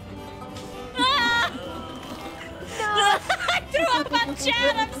 I threw up on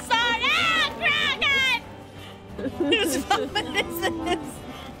Chad. I'm sorry. Ah, God. Whose fault is this?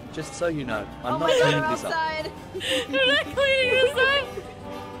 Just so you know, I'm Oh not my god, cleaning I'm this up. outside. You're not cleaning this up?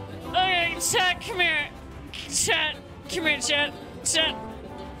 Okay, Chad, come here. Chad, come here, Chad. Chad.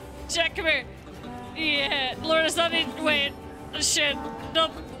 Chad, come here. Yeah, Lord, it's not need. Wait. Shit.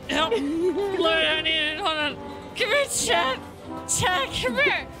 Nope. Help. Lord, I need it. Hold on. Come here, Chad. Chad, come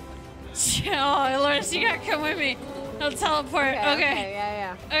here. Chad, oh, Lord, you gotta come with me. I'll teleport. Okay.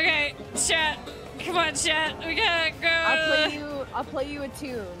 Yeah. Okay, Chad, Come on, chat. We gotta go. I'll play you a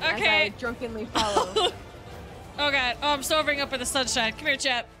tune as Okay. I drunkenly follow. Oh god. Oh, I'm sobering up with the sunshine. Come here,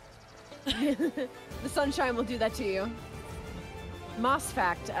 chat. The sunshine will do that to you. Moss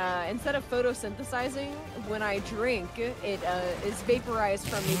fact, instead of photosynthesizing, when I drink, it is vaporized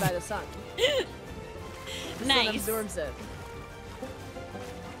from me by the sun. The sun Nice. absorbs it.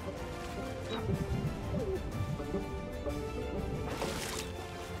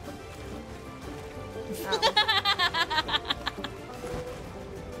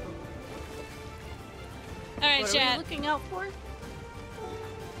 All right, What are chat. we looking out for?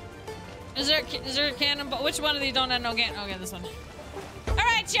 Is there a cannonball? Which one of these don't have no can? Okay, this one. All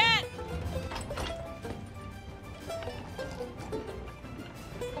right, chat.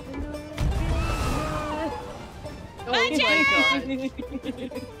 Oh Bye, my chat.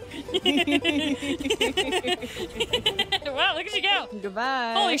 Wow, look at you go.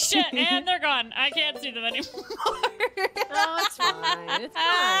 Goodbye. Holy shit, and they're gone. I can't see them anymore. Oh, it's fine. It's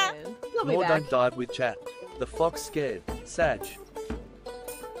fine. They'll be More back. don't dive with chat. The fox scared. Sag.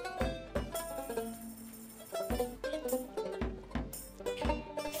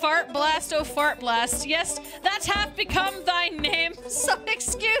 Fart blast, oh fart blast. Yes, that hath become thy name. So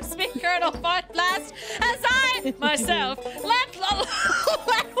excuse me, Colonel Fart Blast, as I myself let one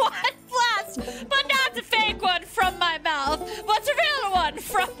blast, but not a fake one from my mouth, but a real one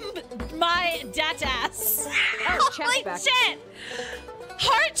from my dat ass. Oh, chat's Holy back. shit!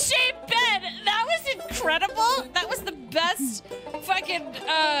 Heart-shaped bed. That was incredible. That was the best fucking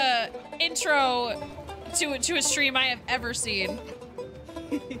intro to a stream I have ever seen.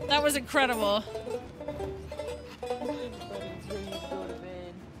 That was incredible.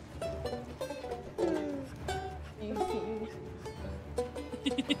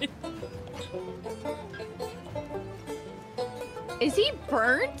 Is he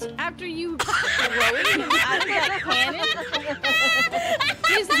burnt after you throwing him out of that cannon?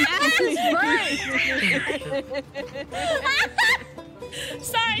 His ass is burnt.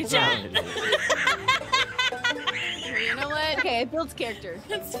 Sorry, chat. You know what? Okay, it builds character.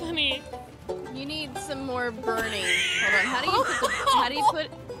 That's funny. You need some more burning. Hold on. How do you put the? How do you put?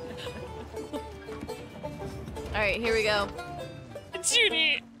 All right, here we go.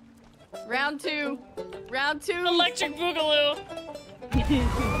 Judy. Round two. Round two. Electric Boogaloo.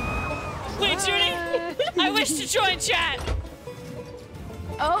 Wait, Judy. I wish to join chat.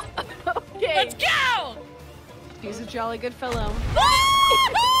 Oh, okay. Let's go. He's a jolly good fellow.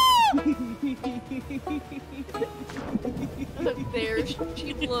 There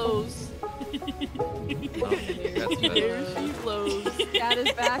she blows. There she blows. Cat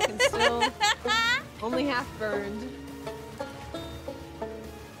is back and still only half burned.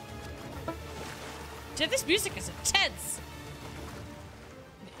 Dude, this music is intense.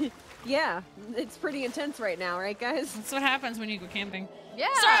 Yeah, it's pretty intense right now, right, guys? That's what happens when you go camping. Yeah.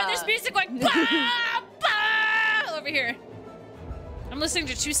 Sorry, there's music going bah, bah, over here. I'm listening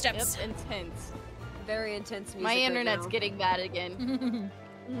to two steps. Yep, intense. Very intense music. My right internet's now. getting bad again.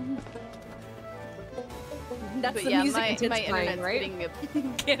 That's But the yeah, music my intensifying, internet's right?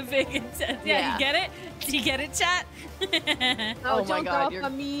 getting Camping intense. Yeah, Yeah. you get it? Do you get it, chat? Oh my don't God, go off you're-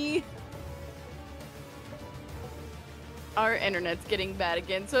 on me. Our internet's getting bad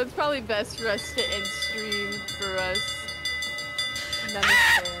again, so it's probably best for us to end stream for us. That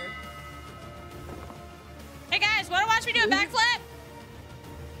is fair. Hey guys, wanna watch me do a backflip?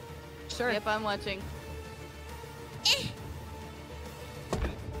 Sure. Yep, I'm watching.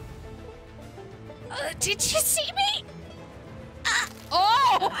 Did you see me?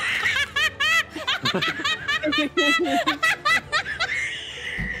 Oh!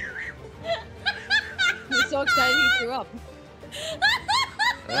 He's so excited he threw up.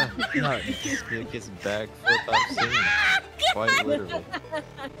 No, it's the biggest backflip I've seen. Quite literally.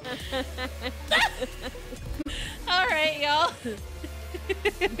 All right, y'all.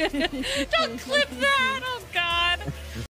 Don't clip that. Oh